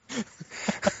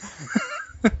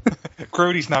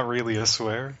 Grody's not really a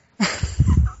swear.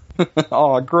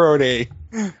 Oh, Grody.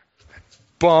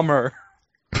 Bummer.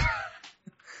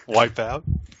 Wipe out.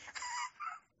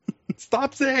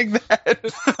 Stop saying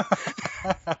that.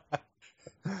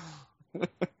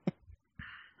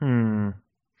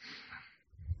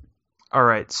 All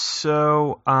right,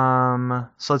 so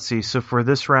let's see. So for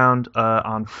this round,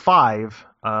 on 5,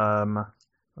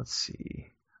 let's see.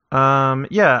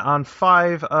 On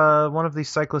 5, one of these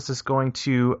cyclists is going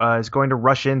to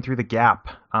rush in through the gap,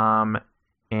 and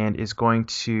is going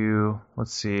to,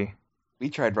 let's see. We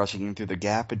tried rushing in through the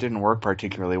gap. It didn't work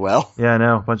particularly well. Yeah, I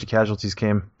know. A bunch of casualties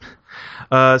came.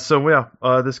 This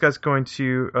guy's going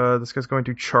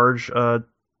to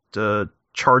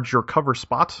charge your cover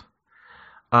spot.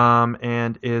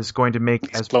 And is going to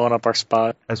make blowing up our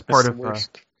spot as part of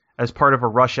a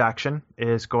rush action,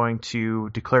 is going to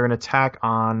declare an attack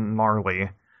on Marley,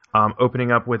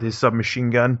 opening up with his submachine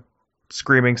gun,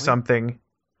 screaming something.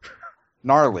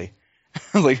 Gnarly.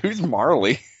 Like, who's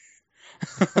Marley?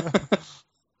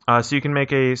 So you can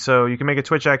make a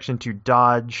twitch action to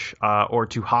dodge or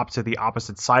to hop to the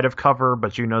opposite side of cover,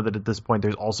 but you know that at this point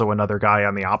there's also another guy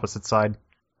on the opposite side.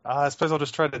 I suppose I'll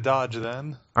just try to dodge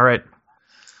then. All right.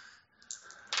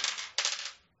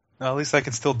 At least I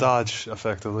can still dodge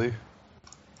effectively.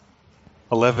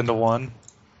 11-1.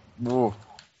 Ooh.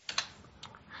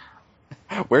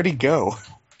 Where'd he go?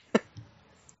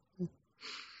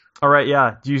 All right,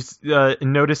 yeah.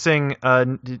 Noticing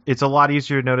it's a lot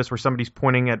easier to notice where somebody's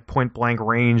pointing at point blank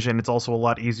range, and it's also a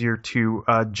lot easier to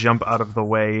jump out of the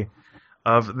way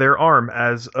of their arm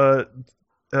as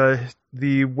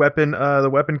the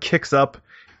weapon kicks up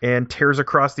and tears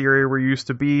across the area where you used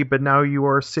to be, but now you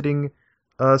are sitting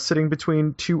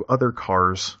between 2 other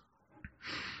cars.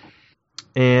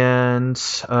 And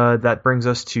that brings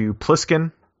us to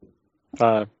Pliskin.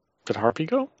 Did Harpy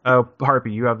go? Oh,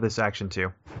 Harpy, you have this action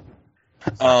too.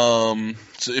 So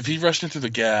if he rushed into the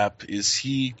gap, is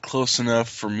he close enough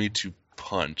for me to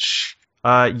punch?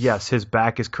 Yes, his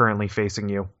back is currently facing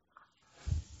you.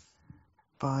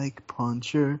 Bike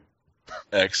puncher.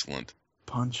 Excellent.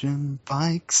 Punching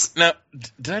bikes. Now,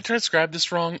 did I transcribe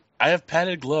this wrong? I have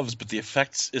padded gloves, but the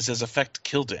effect says affect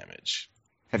kill damage.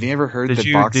 Have you ever heard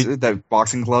that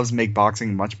boxing gloves make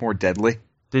boxing much more deadly?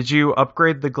 Did you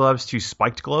upgrade the gloves to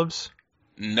spiked gloves?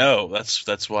 No,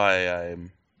 that's why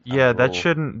I'm. Yeah, that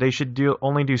shouldn't. They should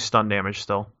only do stun damage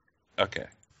still. Okay.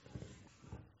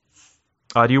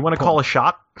 Do you want to call a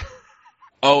shot?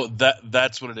 Oh,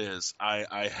 that's what it is.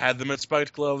 I had them at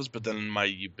spiked gloves, but then my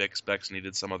Ubix specs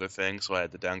needed some other thing, so I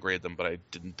had to downgrade them, but I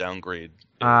didn't downgrade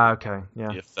okay, yeah.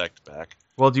 the effect back.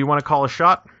 Well, do you want to call a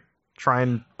shot? Try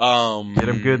and get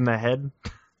him good in the head?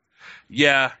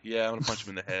 Yeah, I'm gonna punch him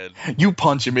in the head. You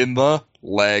punch him in the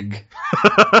leg.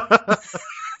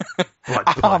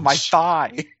 My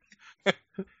thigh.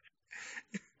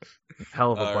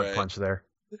 Hell of a butt punch there.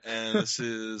 And this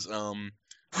is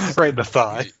right in the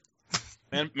thigh.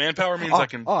 Manpower means I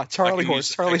can Charlie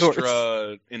use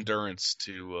extra endurance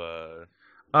to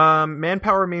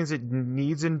manpower means it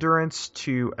needs endurance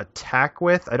to attack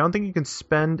with. I don't think you can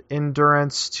spend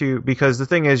endurance because the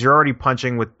thing is you're already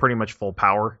punching with pretty much full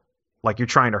power. Like you're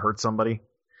trying to hurt somebody.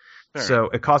 Fair so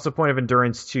enough. It costs a point of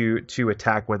endurance to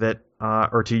attack with it,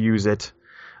 or to use it.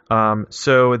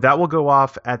 So that will go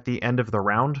off at the end of the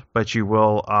round, but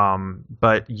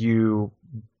you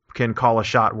can call a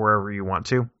shot wherever you want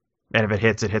to. And if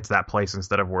it hits that place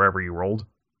instead of wherever you rolled.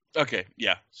 Okay,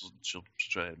 yeah. So she'll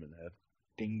try to hit him in the head.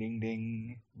 Ding, ding,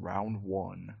 ding. Round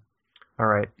 1. All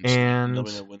right, and let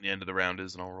me know when the end of the round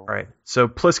is, and I'll roll. All right, so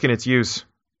Pliskin, it's use.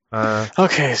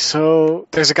 Okay, so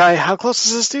there's a guy. How close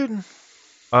is this dude?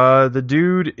 The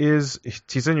dude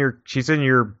she's in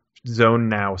your zone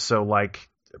now, so like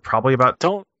probably about.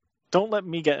 Don't let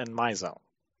me get in my zone.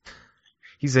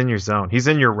 He's in your zone. He's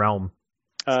in your realm.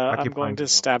 I'm going to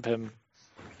stab him.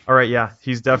 All right, yeah,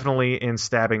 he's definitely in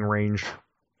stabbing range.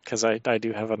 Because I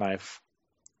do have a knife,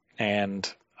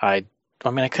 and I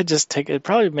could just take. It'd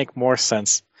probably make more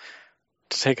sense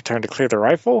to take a turn to clear the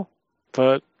rifle,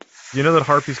 but you know that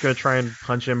Harpy's going to try and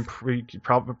punch him.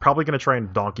 Probably going to try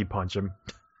and donkey punch him.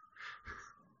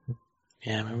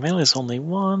 Yeah, my melee's only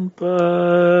 1,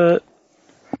 but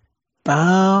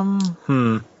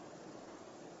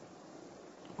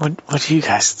What do you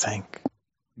guys think?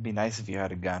 It'd be nice if you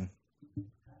had a gun.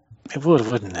 It would,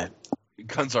 wouldn't it?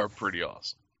 Guns are pretty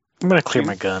awesome. I'm gonna clear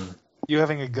my gun. You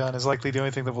having a gun is likely the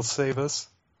only thing that will save us.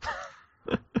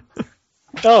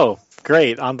 Oh,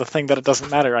 great! On the thing that it doesn't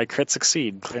matter, I crit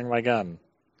succeed clearing my gun.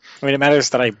 I mean, it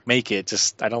matters that I make it.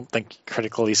 Just I don't think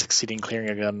critically succeeding clearing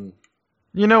a gun.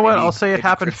 You know what? Maybe- I'll say it maybe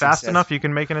happened crit fast success. enough. You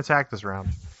can make an attack this round.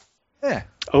 Yeah.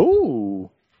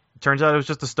 Oh, Turns out it was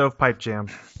just a stovepipe jam.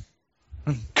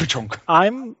 Ka-chunk.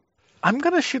 I'm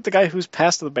gonna shoot the guy who's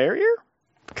past the barrier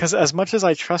because as much as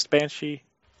I trust Banshee,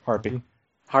 Harpy.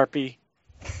 Harpy,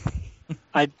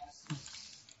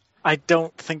 I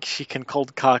don't think she can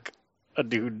cold cock a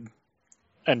dude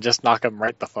and just knock him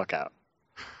right the fuck out.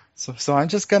 So I'm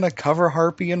just gonna cover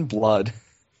Harpy in blood.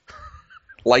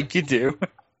 Like you do.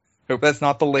 Hope that's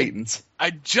not the latents.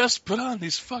 I just put on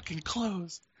these fucking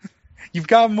clothes. You've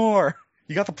got more.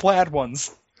 You got the plaid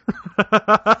ones.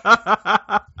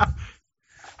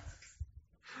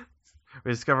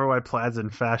 We discover why plaid's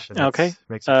in fashion. Okay.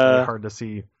 Makes it really hard to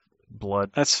see blood.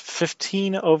 That's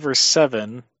 15 over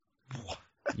 7. Do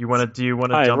you want to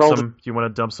I dump rolled some? Do you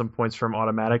want to dump some points from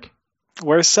automatic?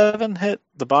 Where's 7 hit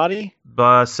the body?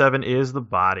 7 is the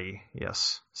body.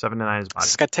 Yes, 7 to 9 is body. Has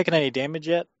this guy taken any damage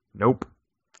yet? Nope.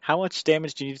 How much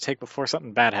damage do you need to take before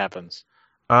something bad happens?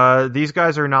 These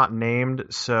guys are not named,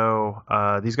 so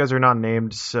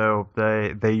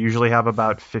they usually have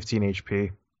about 15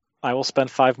 HP. I will spend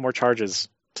 5 more charges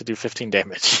to do 15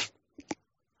 damage.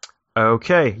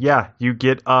 Okay, yeah, you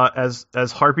get as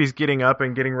Harpy's getting up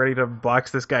and getting ready to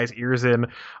box this guy's ears in,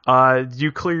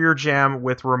 you clear your jam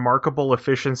with remarkable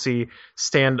efficiency,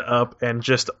 stand up and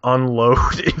just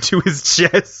unload into his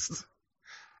chest.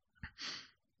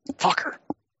 Fucker.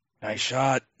 Nice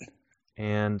shot.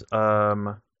 And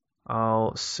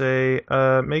I'll say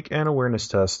make an awareness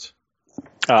test.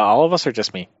 All of us or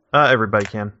just me? Everybody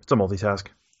can. It's a multitask.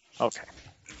 Okay.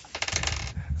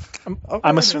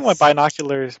 I'm assuming my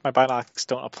binoculars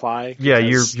don't apply. Yeah,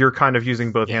 because- you're kind of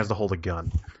using both hands to hold a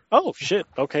gun. Oh shit.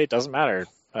 Okay, doesn't matter.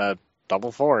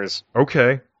 Double 4s.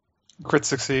 Okay. Crit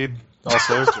succeed.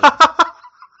 Also.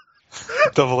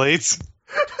 Double 8s.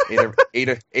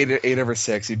 8 over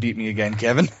 6. You beat me again,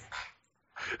 Kevin.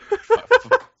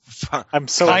 I'm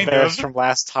so Kind embarrassed of. from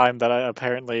last time that I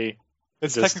apparently.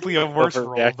 It's Just technically a worse roll,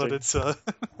 overreacting. but it's 5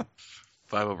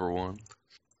 over 1.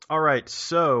 All right,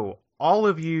 so all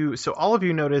of you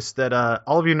notice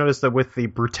that with the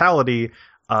brutality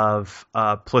of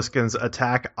Pliskin's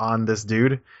attack on this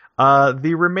dude,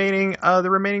 the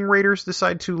remaining raiders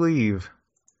decide to leave.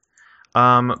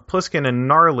 Pliskin and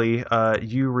Gnarly,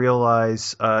 you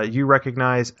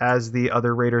recognize as the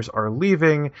other raiders are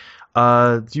leaving.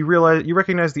 You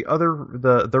recognize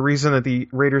the reason that the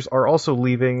raiders are also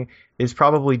leaving is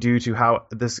probably due to how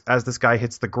as this guy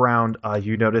hits the ground,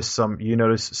 you notice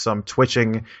some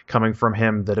twitching coming from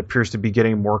him that appears to be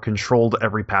getting more controlled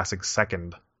every passing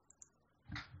second.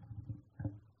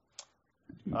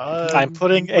 I'm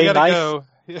putting we a gotta knife go.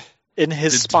 in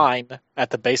his Did- spine at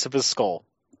the base of his skull.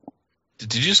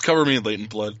 Did you just cover me in latent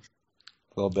blood?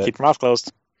 A little bit. Keep your mouth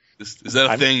closed. Is that a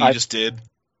I'm- thing you I'm- just did?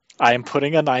 I am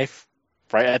putting a knife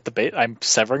right at the base. I'm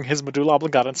severing his medulla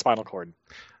oblongata and spinal cord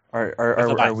Are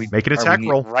we Make an are we attack ne-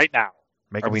 roll. right now.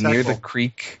 Make Are an we attack near roll. the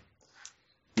creek?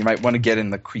 You might want to get in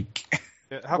the creek.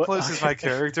 Yeah, how What- close is my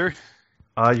character?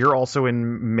 You're also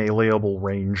in meleeable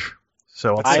range,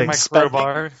 so I'll I Take say am my spending-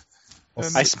 crowbar.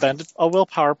 and- I spend a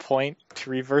willpower point to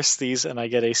reverse these, and I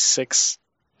get a 6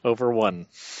 over 1.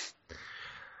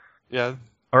 Yeah.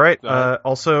 all right. Uh,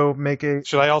 Also make a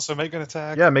Should I also make an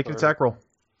attack? make an Or attack roll.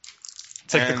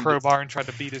 Take the And- crowbar and try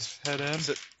to beat his head in.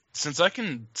 Since I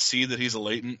can see that he's a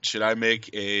latent, should I make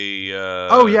a?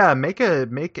 Oh yeah, make a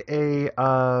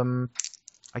I'm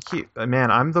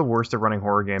the worst at running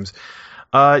horror games.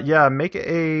 Make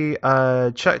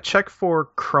a check for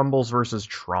crumbles versus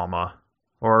trauma,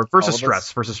 or versus All of us?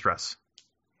 stress.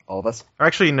 All of us. Or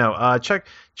actually no, check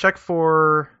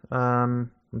for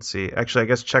let's see. Actually, I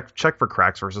guess check for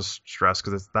cracks versus stress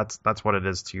because that's what it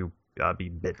is to be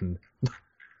bitten.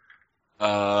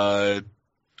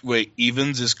 Wait,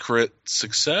 evens is crit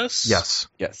success? Yes.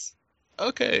 Yes.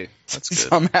 Okay, that's good.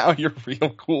 Somehow you're real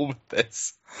cool with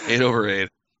this. 8 over 8.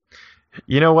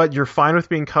 You know what? You're fine with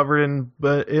being covered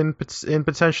in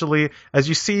potentially, as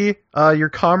you see your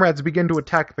comrades begin to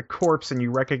attack the corpse, and you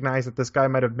recognize that this guy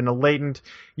might have been a latent.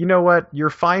 You know what?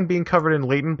 You're fine being covered in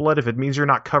latent blood if it means you're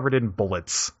not covered in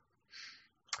bullets.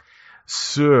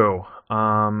 So,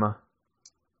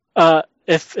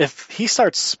 If he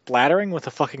starts splattering with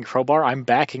a fucking crowbar, I'm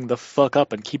backing the fuck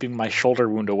up and keeping my shoulder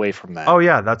wound away from that. oh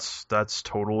yeah, that's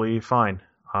totally fine.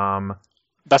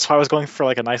 That's why I was going for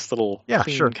like a nice little Yeah,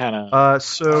 clean sure. kind of.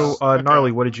 Okay.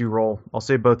 Gnarly, what did you roll? I'll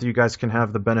say both of you guys can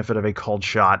have the benefit of a called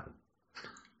shot.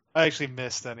 I actually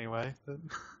missed anyway.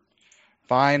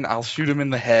 Fine, I'll shoot him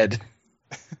in the head.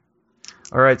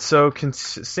 All right, so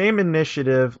same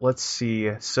initiative. Let's see.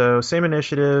 So same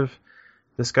initiative.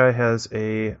 This guy has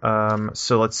a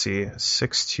so let's see,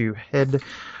 6-2 head.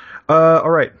 All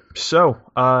right. So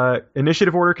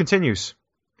initiative order continues.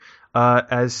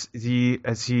 As he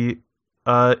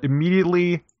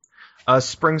immediately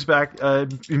springs back,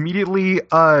 immediately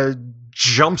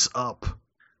jumps up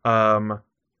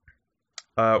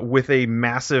with a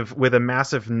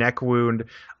massive neck wound,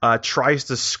 tries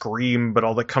to scream, but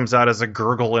all that comes out is a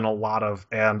gurgle and a lot of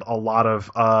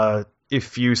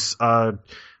effuse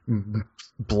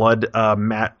blood,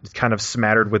 kind of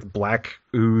smattered with black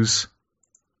ooze.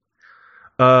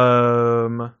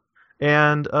 And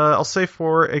I'll say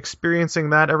for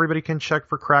experiencing that, everybody can check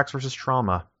for cracks versus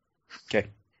trauma. Okay.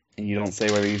 And you don't say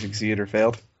whether you succeeded or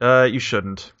failed? You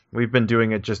shouldn't. We've been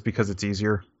doing it just because it's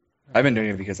easier. I've been doing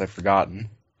it because I've forgotten.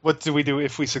 What do we do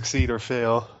if we succeed or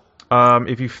fail?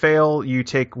 If you fail, you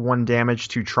take 1 damage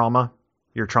to trauma.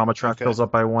 Your trauma track fills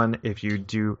up by 1. If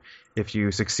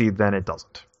you succeed, then it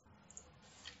doesn't.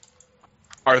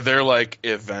 Are there like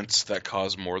events that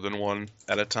cause more than one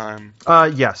at a time?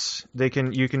 Yes, they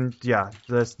can. You can. Yeah,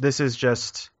 this is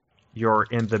just you're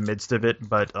in the midst of it.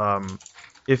 But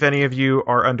if any of you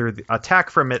are under the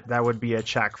attack from it, that would be a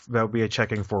check. That would be a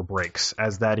checking for breaks,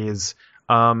 as that is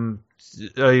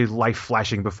a life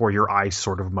flashing before your eyes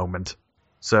sort of moment.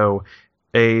 So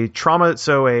a trauma.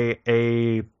 So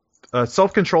a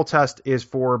self-control test is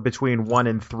for between 1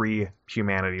 and 3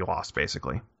 humanity loss,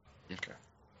 basically. Okay.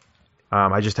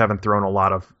 I just haven't thrown a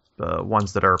lot of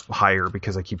ones that are higher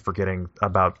because I keep forgetting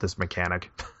about this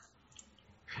mechanic.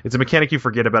 It's a mechanic you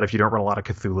forget about if you don't run a lot of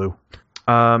Cthulhu.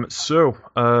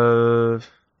 So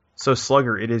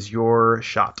Slugger, it is your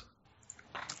shot.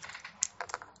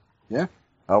 Yeah,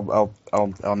 I'll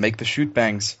make the shoot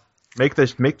bangs. Make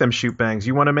them shoot bangs. Do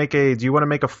you want to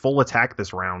make a full attack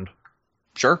this round?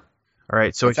 Sure. All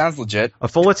right, so it sounds legit. A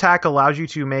full attack allows you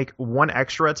to make 1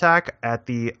 extra attack at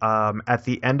the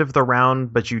end of the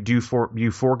round, but you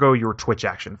forego your twitch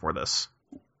action for this.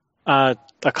 A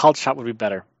called shot would be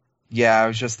better. Yeah, I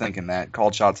was just thinking that.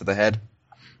 Called shot to the head.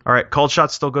 All right, called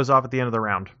shot still goes off at the end of the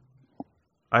round.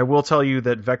 I will tell you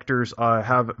that vectors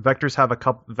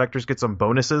get some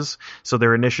bonuses, so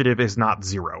their initiative is not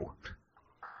 0.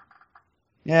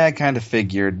 Yeah, I kind of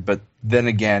figured, but then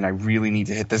again, I really need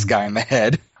to hit this guy in the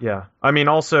head. Yeah. I mean,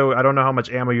 also, I don't know how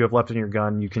much ammo you have left in your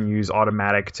gun. You can use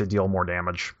automatic to deal more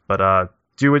damage. But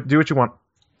do what you want.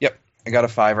 Yep, I got a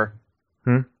 5.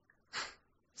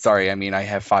 Sorry, I mean, I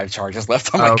have 5 charges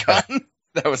left on my gun.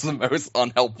 That was the most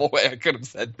unhelpful way I could have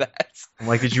said that. I'm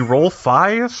like, did you roll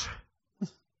 5?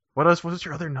 What else? What was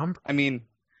your other number? I mean,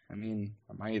 I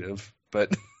might have,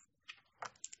 but...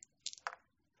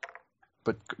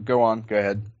 But go on, go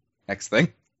ahead. Next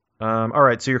thing. All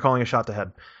right, so you're calling a shot to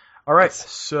head. All right,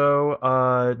 yes. So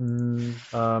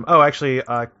actually,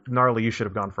 Gnarly, you should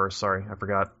have gone first. Sorry, I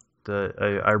forgot.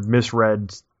 I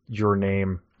misread your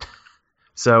name.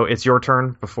 So it's your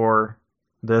turn before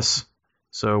this.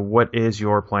 So what is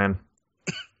your plan,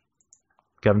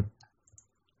 Kevin?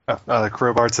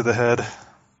 Crowbar to the head.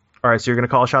 All right, so you're gonna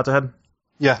call a shot to head.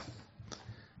 Yeah,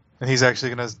 and he's actually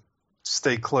gonna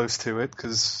stay close to it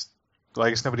because. Well, I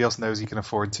guess nobody else knows he can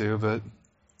afford to, but...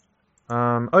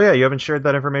 Oh yeah, you haven't shared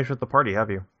that information with the party,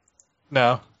 have you?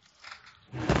 No.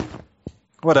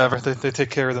 Whatever, they take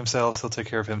care of themselves, he'll take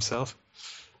care of himself.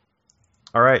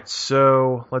 Alright,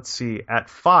 so, let's see. At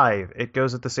 5, it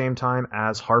goes at the same time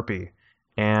as Harpy.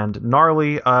 And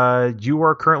Gnarly, you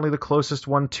are currently the closest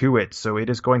one to it, so it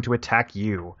is going to attack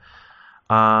you.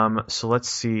 So let's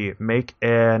see. Make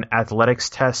an athletics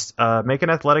test at a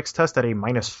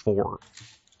 -4.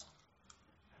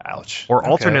 Ouch. Or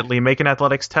alternately, make an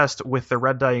athletics test with the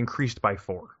red die increased by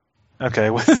 4.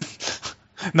 Okay,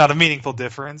 not a meaningful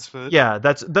difference, but... Yeah,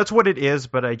 that's what it is,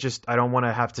 but I don't want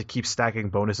to have to keep stacking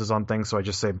bonuses on things, so I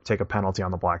just say take a penalty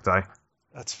on the black die.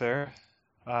 That's fair.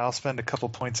 I'll spend a couple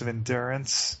points of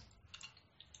endurance.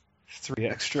 3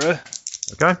 extra.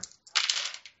 Okay.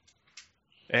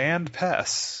 And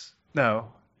pass.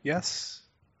 No. Yes?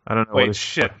 I don't know. Wait,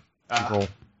 shit. Roll.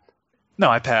 No,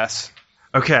 I pass.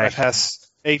 Okay. I pass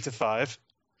 8 to 5.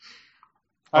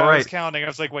 All I right. was counting. I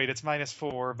was like, wait, it's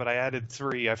 -4, but I added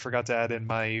 3. I forgot to add in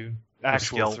my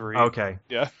actual 3. Okay.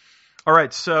 Yeah. All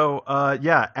right, so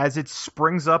as it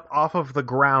springs up off of the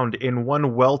ground in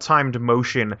one well-timed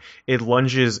motion, it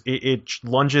lunges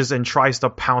and tries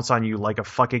to pounce on you like a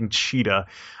fucking cheetah.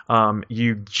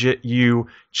 You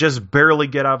just barely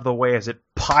get out of the way as it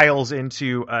piles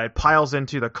into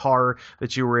the car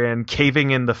that you were in,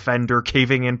 caving in the fender,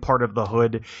 caving in part of the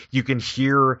hood. You can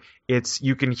hear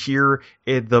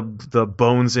the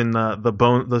bones in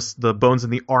the bones in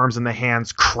the arms and the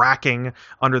hands cracking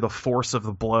under the force of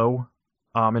the blow.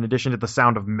 in addition to the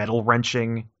sound of metal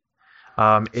wrenching,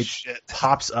 it Shit.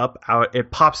 pops up out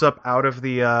of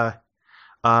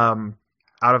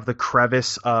the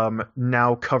crevice,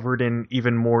 now covered in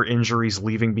even more injuries,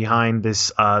 leaving behind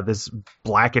this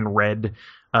black and red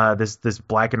this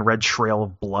black and red trail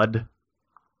of blood.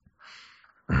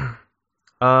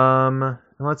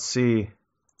 Let's see.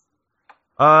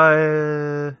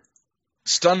 Stun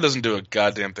doesn't do a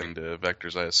goddamn thing to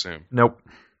vectors, I assume. Nope.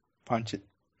 Punch it.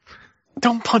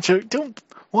 Don't punch it. Don't.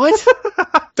 What?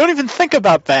 Don't even think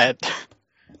about that.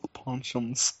 Punch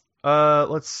 'ems.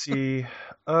 Let's see.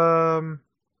 So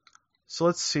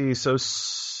let's see. So,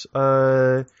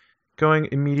 going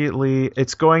immediately,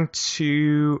 it's going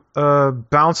to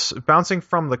bouncing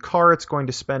from the car. It's going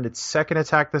to spend its second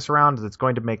attack this round. It's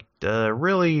going to make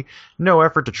really no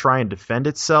effort to try and defend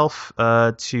itself.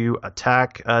 To try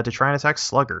and attack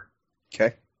Slugger.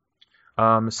 Okay.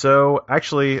 So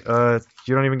actually,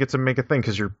 you don't even get to make a thing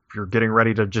because you're getting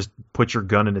ready to just put your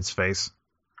gun in its face.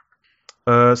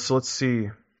 So let's see.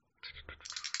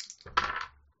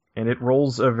 And it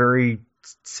rolls a very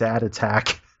sad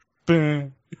attack.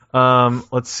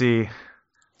 Let's see.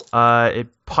 It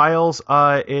piles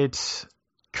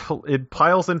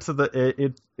into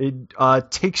the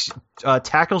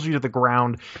tackles you to the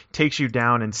ground, takes you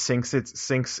down, and sinks its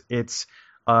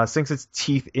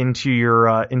teeth into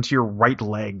your right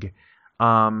leg.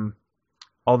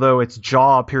 Although its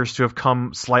jaw appears to have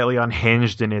come slightly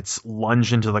unhinged in its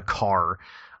lunge into the car.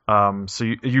 So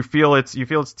you feel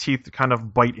its teeth kind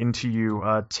of bite into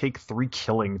you. Take 3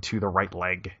 killing to the right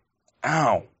leg.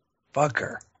 Ow.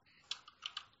 Fucker.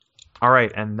 All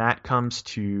right, and that comes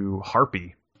to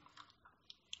Harpy.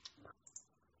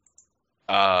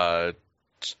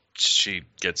 She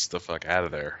gets the fuck out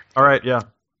of there. All right, yeah,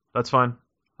 that's fine.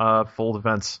 Full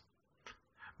defense.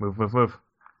 Move.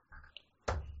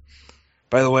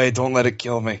 By the way, don't let it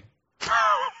kill me.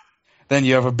 Then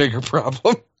you have a bigger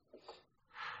problem.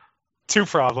 2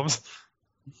 problems.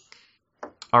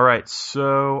 All right,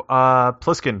 so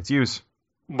Pliskin, it's yours.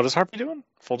 What is Harpy doing?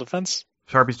 Full defense?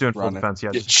 Harpy's doing full Running. defense,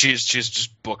 yes. She's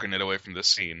just booking it away from the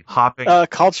scene. Hopping.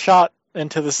 Called shot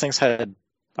into this thing's head.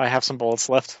 I have some bullets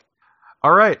left.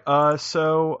 All right,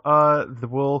 so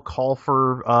we'll call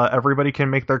for everybody can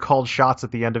make their called shots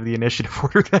at the end of the initiative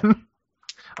order then.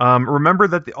 Remember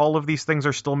that all of these things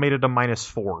are still made at a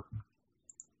 -4.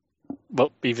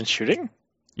 Well, even shooting?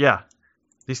 Yeah.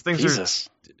 These things Jesus.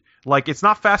 Like, it's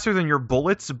not faster than your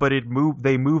bullets, but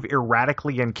they move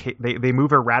erratically and they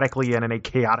move erratically and in a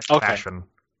chaotic fashion.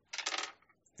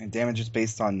 And damage is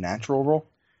based on natural roll?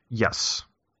 Yes.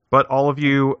 But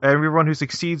everyone who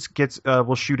succeeds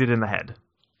will shoot it in the head.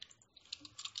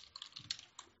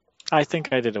 I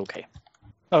think I did okay.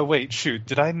 Oh wait, shoot.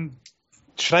 Should I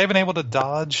have been able to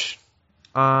dodge?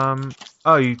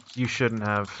 Oh, you shouldn't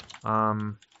have.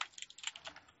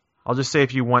 I'll just say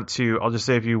if you want to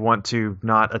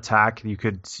not attack, you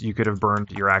could have burned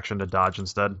your action to dodge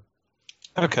instead.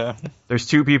 Okay. There's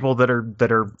 2 people that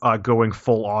are going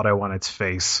full auto on its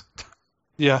face.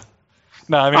 Yeah.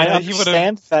 No, I mean I he would've-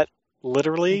 understand that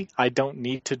literally I don't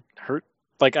need to hurt.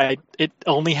 Like it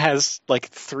only has like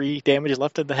 3 damage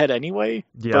left in the head anyway.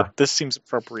 Yeah. But this seems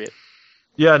appropriate.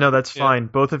 Yeah, no, that's Yeah. fine.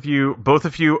 Both of you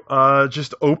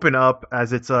just open up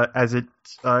as it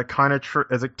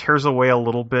tears away a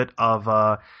little bit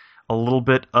of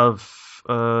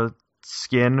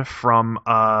skin from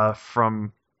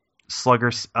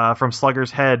Slugger's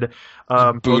head.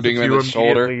 Booting him in the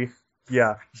shoulder.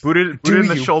 Yeah, booted Do in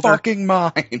the you shoulder. fucking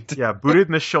mind? Yeah, boot it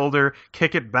in the shoulder,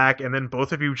 kick it back, and then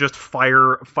both of you just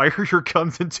fire your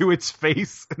guns into its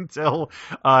face until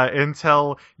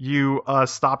you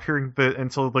stop hearing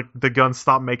until the guns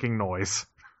stop making noise.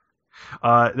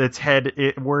 Its head,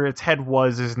 where its head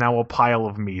was, is now a pile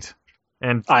of meat.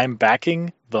 And I'm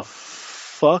backing the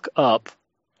fuck up,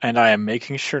 and I am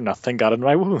making sure nothing got in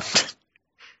my wound.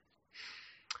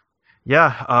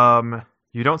 yeah,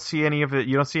 you don't see any of it.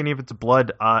 You don't see any of its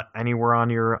blood anywhere on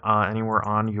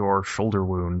your shoulder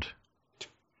wound.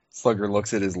 Slugger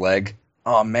looks at his leg.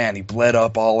 Oh man, he bled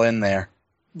up all in there.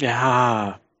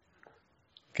 Yeah.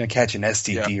 Gonna catch an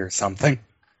STD or something.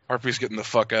 Harpy's getting the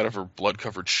fuck out of her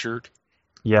blood-covered shirt.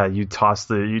 Yeah, you toss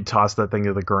that thing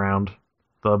to the ground.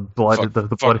 The blood, Fuck, the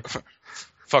blood.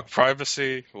 Fuck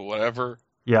privacy, whatever.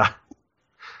 Yeah.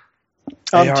 Do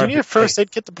you Harpy, need a first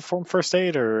aid kit to perform first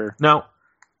aid, or No.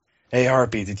 Hey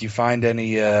Harpy, did you find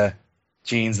any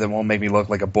jeans that won't make me look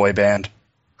like a boy band?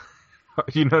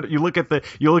 You look at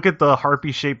the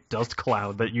harpy-shaped dust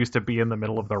cloud that used to be in the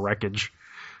middle of the wreckage.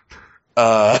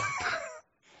 Fine,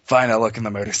 I'll look in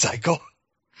the motorcycle.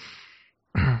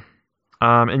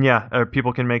 And yeah,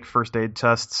 people can make first aid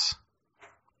tests.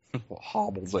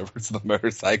 Hobbles over to the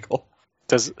motorcycle.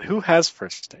 Who has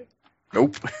first aid?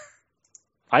 Nope.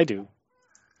 I do,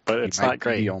 but it's He might not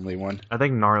great. be the only one. I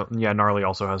think Gnarly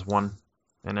also has one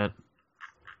in it.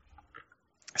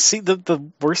 See,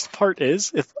 the worst part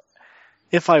is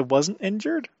if I wasn't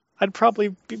injured, I'd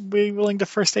probably be willing to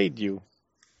first aid you.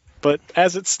 But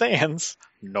as it stands,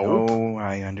 nope. Oh,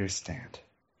 I understand.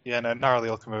 Yeah, no, Gnarly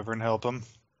will come over and help him.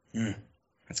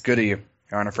 That's good of you.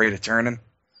 You aren't afraid of turning?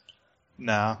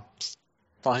 No. As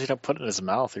long as you don't put it in his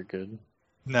mouth, you're good.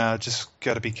 No, just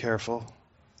gotta be careful.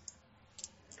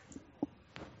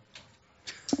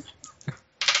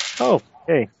 Oh,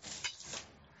 hey.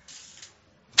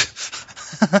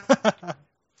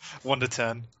 1 to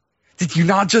 10. Did you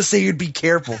not just say you'd be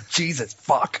careful? Jesus,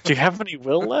 fuck. Do you have any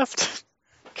will left?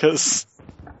 Because,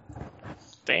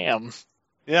 damn.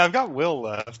 Yeah, I've got Will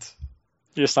left.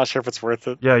 You're just not sure if it's worth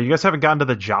it. Yeah, you guys haven't gotten to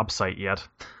the job site yet.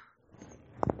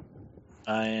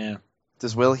 I am.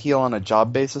 Does Will heal on a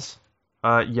job basis?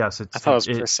 Yes, I thought it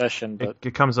was per session, but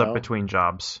it comes up no. between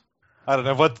jobs. I don't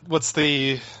know, what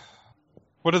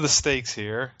are the stakes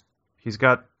here? He's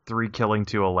got 3 killing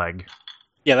to a leg.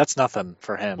 yeah, that's nothing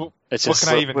for him. Well, It's What just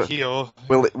can I even heal?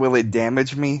 Will it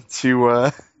damage me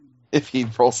to if he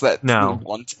rolls that No.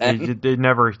 110? It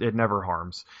never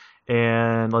harms.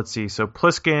 And let's see. So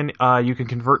Pliskin, you can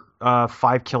convert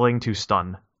 5 killing to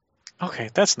stun. okay.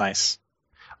 That's nice.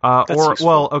 Or useful.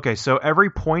 well, okay. So every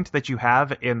point that you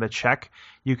have in the check,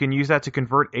 you can use that to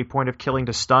convert a point of killing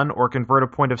to stun, or convert a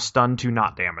point of stun to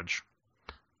not damage.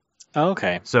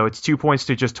 Okay. So it's 2 points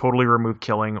to just totally remove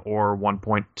killing, or 1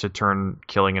 point to turn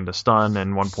killing into stun,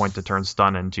 and 1 point to turn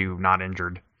stun into not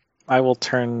injured. I will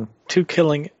turn 2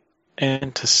 killing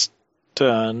into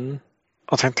stun.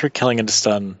 I'll turn 3 killing into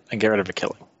stun and get rid of a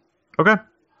killing. Okay.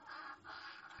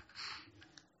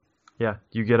 Yeah,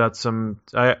 you get out some.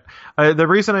 The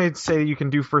reason I say you can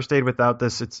do first aid without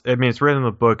this, it's written in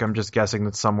the book. I'm just guessing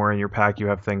that somewhere in your pack you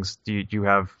have things. You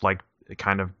have like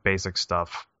kind of basic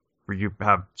stuff where you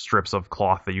have strips of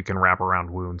cloth that you can wrap around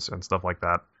wounds and stuff like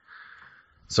that.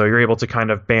 So you're able to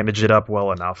kind of bandage it up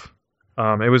well enough.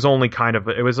 It was only kind of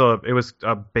it was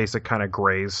a basic kind of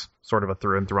graze, sort of a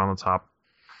through and through on the top.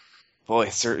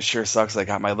 Boy, it sure sucks I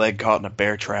got my leg caught in a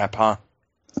bear trap, huh?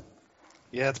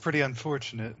 Yeah, it's pretty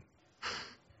unfortunate.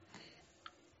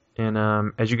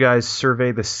 And as you guys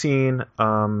survey the scene,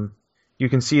 you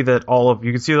can see that all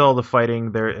the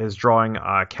fighting there is drawing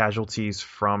casualties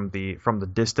from the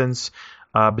distance.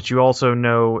 But you also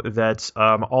know that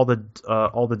all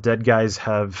the dead guys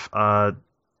have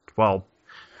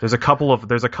there's a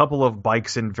couple of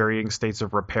bikes in varying states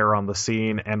of repair on the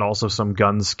scene, and also some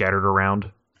guns scattered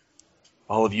around.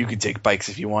 All of you could take bikes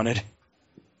if you wanted.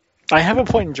 I have a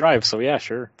point in drive, so yeah,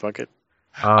 sure. Fuck it.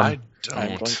 I I'm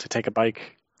going don't. to take a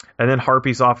bike. And then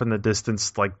Harpy's off in the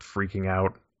distance, like freaking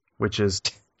out, which is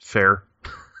fair.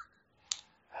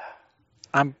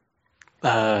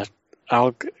 I'll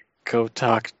go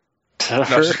talk to No,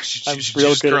 her. she's I'm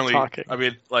real good currently, at talking. I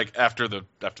mean, like after the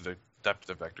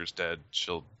Vector's dead,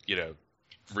 she'll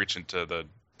reach into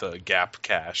the Gap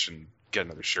cache and get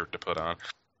another shirt to put on.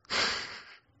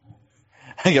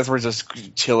 I guess we're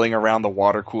just chilling around the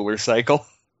water cooler cycle.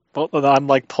 Well, I'm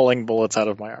like pulling bullets out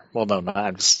of my arm. Well, no,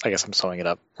 I guess I'm sewing it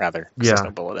up rather. 'Cause Yeah. There's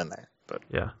no bullet in there. But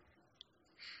Yeah.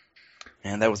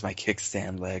 Man, that was my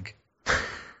kickstand leg.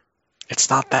 it's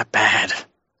not that bad.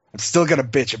 I'm still gonna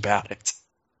bitch about it.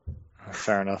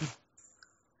 Fair enough.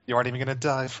 You aren't even gonna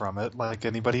die from it like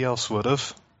anybody else would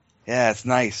have. Yeah, it's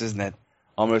nice, isn't it?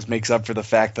 Almost makes up for the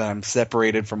fact that I'm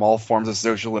separated from all forms of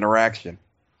social interaction.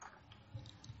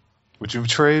 Would you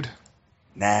trade?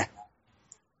 Nah.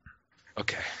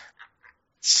 Okay.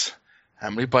 How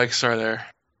many bikes are there?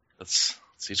 Let's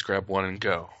each grab one and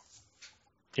go.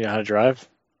 You know how to drive?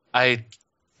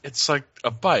 It's like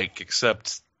a bike,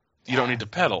 except you don't need to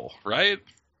pedal, right?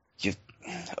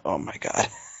 Oh my god.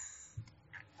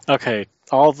 Okay,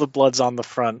 all the blood's on the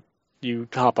front. You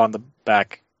hop on the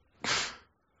back.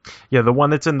 Yeah, the one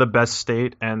that's in the best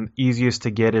state and easiest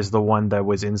to get is the one that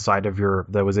was inside of your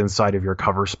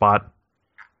cover spot.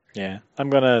 Yeah, I'm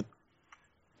gonna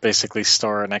basically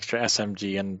store an extra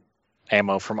SMG and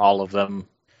ammo from all of them.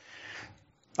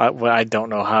 I don't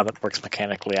know how that works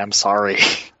mechanically. I'm sorry.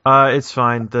 It's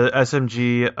fine. The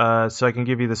SMG, so I can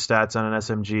give you the stats on an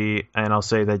SMG, and I'll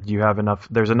say that you have enough.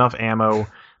 There's enough ammo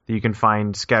that you can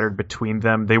find scattered between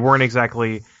them. They weren't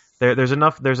exactly there's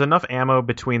enough ammo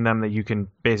between them that you can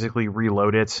basically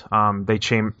reload it. Since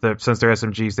they're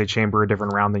SMGs, they chamber a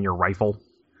different round than your rifle.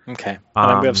 Okay.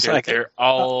 I'm gonna Here,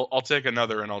 I'll take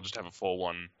another, and I'll just have a full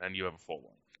one, and you have a full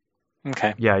one.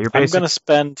 Okay. Yeah, you're I'm basically gonna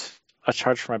spend a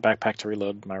charge for my backpack to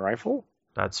reload my rifle.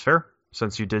 That's fair.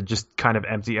 since you did just kind of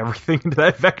empty everything into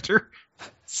that vector. I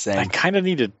Same. kind of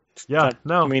needed. Yeah, But,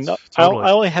 no. I mean, totally.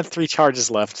 I only had 3 charges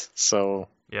left, so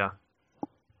Yeah.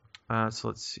 So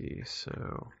let's see.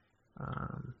 So, I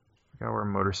got where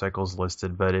motorcycles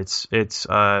listed, but it's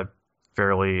a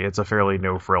fairly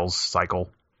no frills cycle.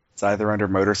 It's either under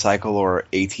motorcycle or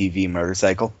ATV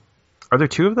motorcycle. Are there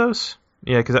 2 of those?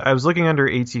 Yeah, because I was looking under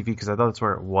ATV because I thought that's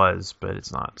where it was, but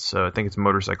it's not. So I think it's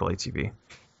motorcycle ATV.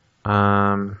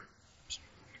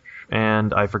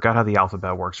 And I forgot how the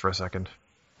alphabet works for a second.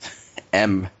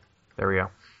 M. There we go.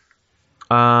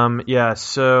 Yeah,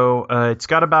 so it's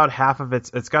got about half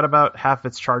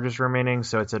its charges remaining,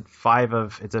 so it's at 5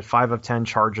 of 10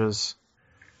 charges.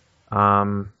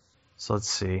 So let's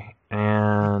see.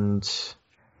 And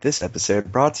This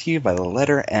episode brought to you by the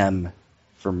letter M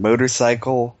for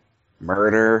motorcycle,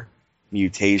 murder,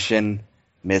 mutation,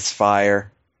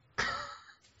 misfire.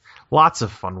 lots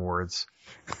of fun words.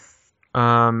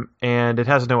 And it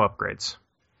has no upgrades.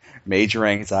 Major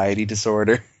anxiety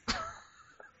disorder.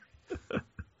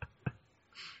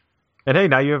 And hey,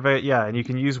 now you have and you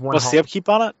can use one. what's the upkeep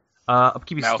on it?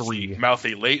 Upkeep is 3.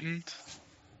 Mouthy latent.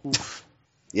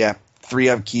 Yeah, 3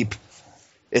 upkeep.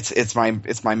 It's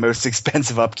my most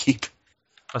expensive upkeep.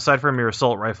 Aside from your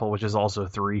assault rifle, which is also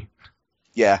 3.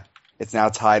 Yeah, it's now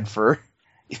tied for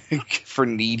for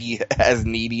needy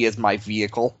as my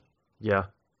vehicle. Yeah.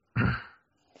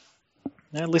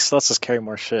 At least it lets us carry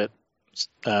more shit.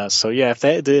 So yeah, if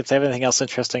they have anything else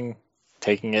interesting,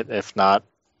 taking it. If not,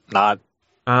 not.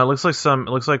 It looks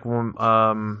like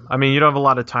I mean, you don't have a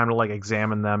lot of time to like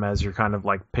examine them as you're kind of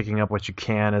like picking up what you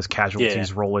can as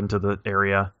casualties roll into the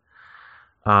area.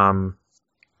 But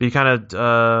you kind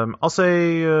of, I'll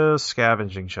say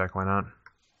scavenging check. Why not?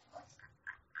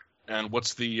 And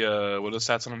what's the what are the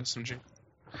stats on an SMG?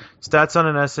 Stats on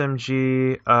an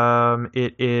SMG.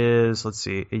 It is. Let's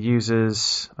see. It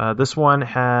uses. This one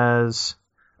has.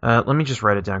 Let me just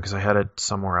write it down because I had it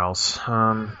somewhere else.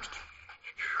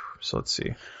 So let's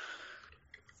see.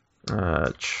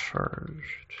 Charged.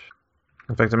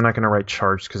 In fact, I'm not going to write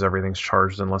charged because everything's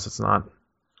charged unless it's not.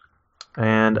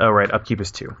 And, oh right, upkeep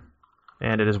is 2.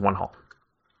 And it is 1 hull.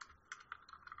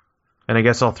 And I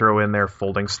guess I'll throw in there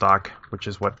folding stock, which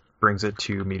is what brings it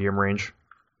to medium range.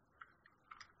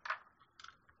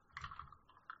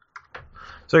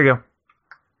 So there you go.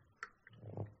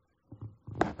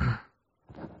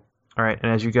 All right,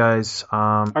 and as you guys,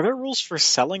 Are there rules for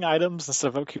selling items instead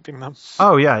of upkeeping them?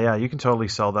 oh yeah, you can totally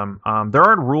sell them. There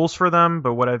aren't rules for them,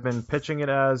 but what I've been pitching it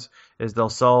as is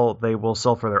they will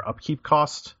sell for their upkeep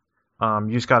cost.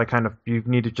 You just gotta you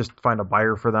need to just find a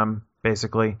buyer for them,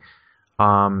 basically.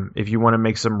 If you want to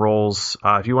make some rolls,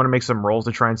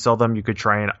 to try and sell them, you could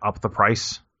try and up the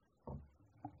price.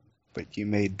 But you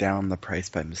made down the price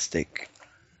by mistake.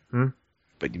 Hmm?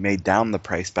 But you made down the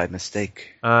price by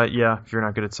mistake. Yeah, if you're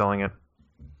not good at selling it.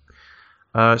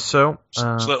 So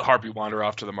let Harpy wander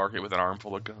off to the market with an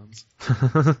armful of guns.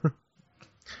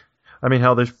 I mean,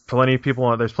 hell, there's plenty of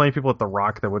people at the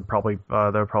Rock that would probably,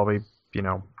 well,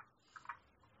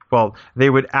 they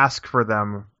would ask for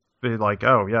them, be like,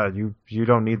 oh yeah, you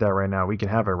don't need that right now, we can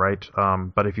have it, right?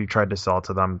 But if you tried to sell it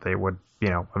to them, they would,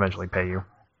 eventually pay you,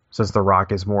 since the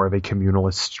Rock is more of a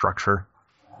communalist structure.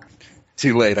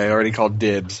 Too late. I already called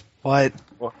dibs. What?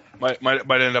 Well,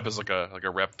 might end up as like a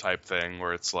rep type thing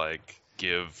where it's like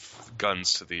give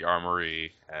guns to the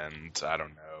armory, and I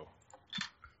don't know.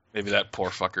 Maybe that poor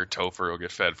fucker Topher will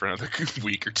get fed for another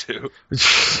week or 2.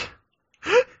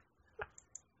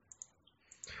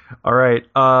 All right.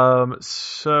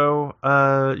 So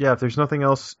if there's nothing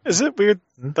else, Is it weird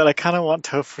that I kind of want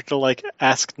Topher to like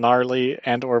ask Gnarly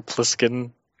and or Pliskin,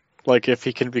 like if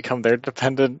he can become their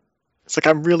dependent? It's like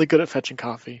I'm really good at fetching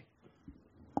coffee.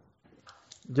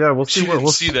 yeah, we'll see. She didn't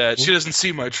see that. She doesn't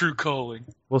see my true calling.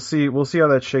 We'll see how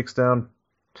that shakes down.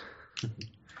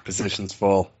 Position's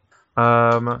full.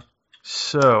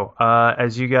 So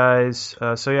as you guys,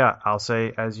 I'll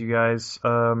say as you guys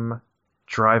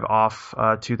drive off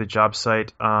to the job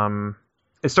site,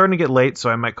 it's starting to get late, so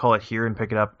I might call it here and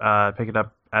pick it up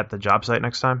at the job site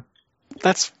next time.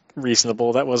 That's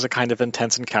reasonable. That was a kind of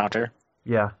intense encounter.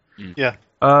 Yeah. Yeah.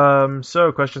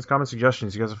 So questions, comments,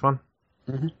 suggestions. You guys have fun?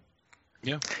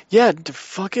 Yeah, Yeah.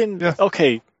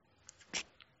 okay.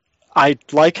 I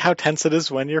like how tense it is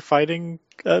when you're fighting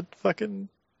fucking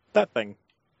that thing.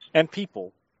 And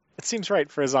people. It seems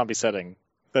right for a zombie setting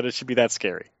that it should be that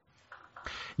scary.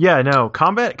 Yeah, no.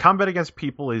 Combat against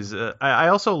people is. I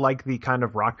also like the kind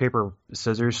of rock paper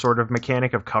scissors sort of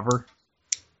mechanic of cover.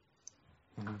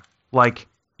 Like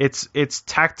it's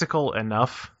tactical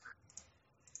enough.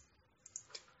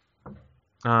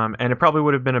 And it probably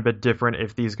would have been a bit different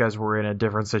if these guys were in a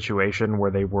different situation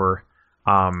where they were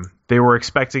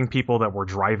expecting people that were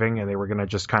driving and they were going to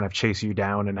just kind of chase you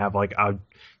down and have like a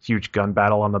huge gun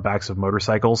battle on the backs of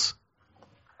motorcycles.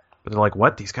 But they're like,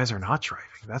 what? These guys are not driving.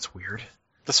 That's weird.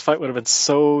 This fight would have been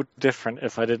so different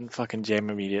if I didn't fucking jam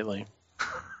immediately.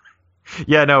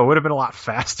 Yeah, no, it would have been a lot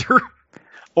faster.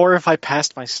 Or if I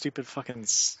passed my stupid fucking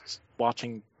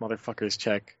watching motherfuckers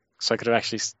check, so I could have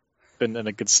actually been in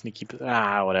a good sneaky...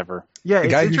 whatever. Yeah, The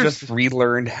it's guy who interesting. just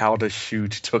relearned how to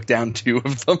shoot took down 2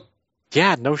 of them.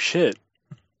 Yeah, no shit.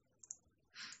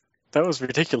 That was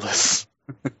ridiculous.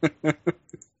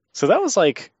 So that was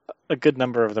like a good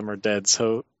number of them are dead,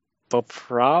 so they'll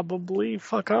probably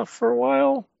fuck off for a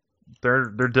while. They're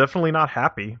definitely not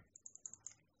happy.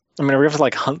 I mean, are we have to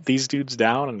like hunt these dudes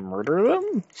down and murder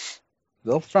them?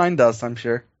 They'll find us, I'm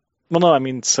sure. Well, no, I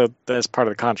mean, so that's part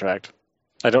of the contract.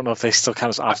 I don't know if they still count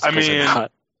as obstacles or mean-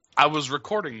 not. I was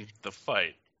recording the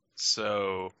fight,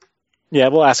 so Yeah,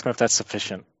 we'll ask them if that's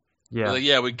sufficient.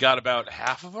 Yeah. we got about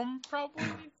half of them probably,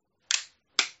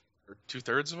 or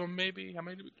 2/3 of them maybe. How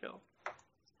many did we kill?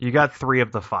 You got 3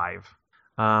 of the 5.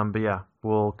 But yeah,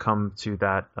 we'll come to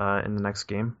that in the next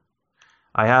game.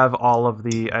 I have all of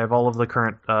the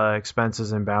current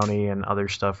expenses and bounty and other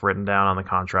stuff written down on the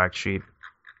contract sheet.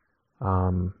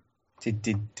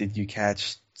 Did you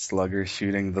catch Slugger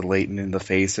shooting the Leighton in the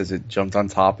face as it jumped on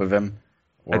top of him?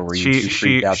 Or were you too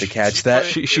freaked out to catch that?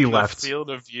 She In left. the field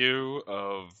of view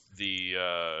of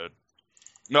the.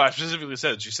 No, I specifically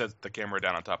said she set the camera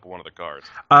down on top of one of the cars.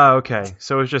 Okay.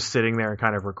 So it was just sitting there and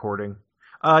kind of recording.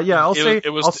 Yeah, I'll say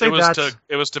it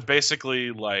was to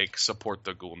basically like support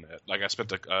the GhoulNet. Like I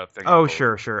spent a thing. Oh, on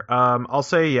both. sure. I'll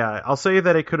say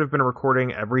that it could have been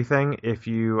recording everything if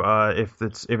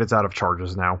it's out of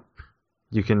charges now.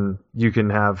 You can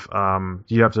have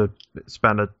you have to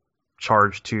spend a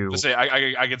charge to. Let's say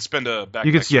I could spend a back.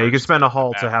 You could spend a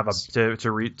haul to have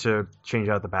batteries. to change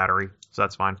out the battery, so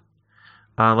that's fine.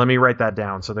 Let me write that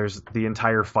down. So there's the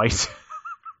entire fight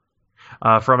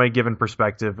from a given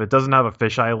perspective. It doesn't have a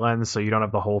fisheye lens, so you don't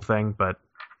have the whole thing, but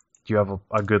you have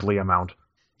a goodly amount.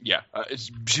 Yeah,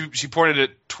 she pointed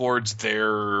it towards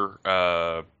their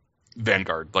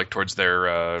vanguard, like towards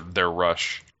their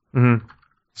rush. Mm-hmm.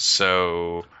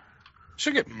 So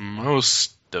should get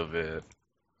most of it.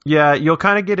 Yeah, you'll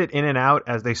kind of get it in and out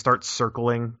as they start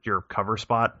circling your cover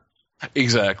spot.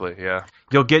 Exactly. Yeah.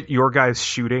 You'll get your guys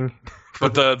shooting.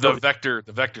 But the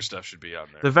vector stuff should be on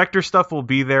there. The vector stuff will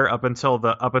be there up until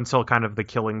kind of the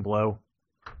killing blow.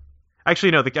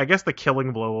 Actually, no. I guess the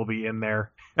killing blow will be in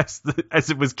there as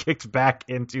it was kicked back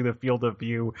into the field of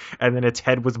view, and then its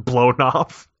head was blown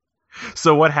off.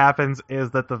 So what happens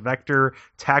is that the vector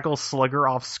tackles Slugger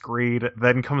off screen,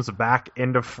 then comes back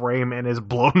into frame and is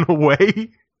blown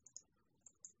away.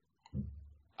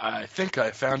 I think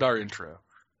I found our intro.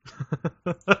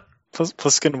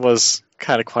 Pliskin was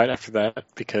kind of quiet after that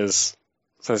because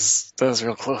that was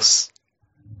real close.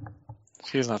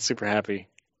 She was not super happy.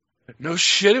 No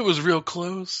shit, it was real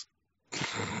close.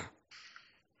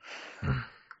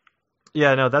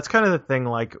 Yeah, no, that's kind of the thing.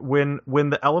 Like when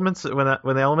the elements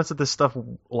of this stuff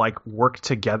like work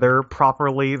together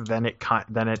properly, then it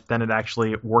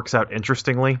actually works out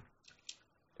interestingly.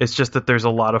 It's just that there's a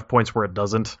lot of points where it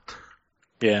doesn't.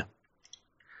 Yeah.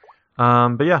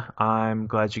 But yeah, I'm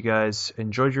glad you guys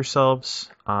enjoyed yourselves.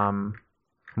 I'm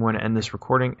going to end this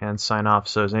recording and sign off.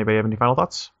 So does anybody have any final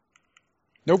thoughts?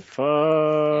 Nope.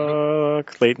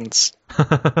 Fuck latents.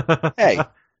 Hey.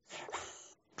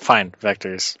 Fine,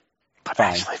 vectors. But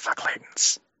Fine. actually, fuck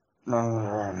latents.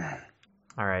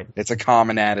 All right. It's a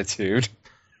common attitude.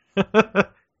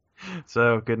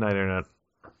 So good night, Internet.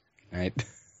 Right.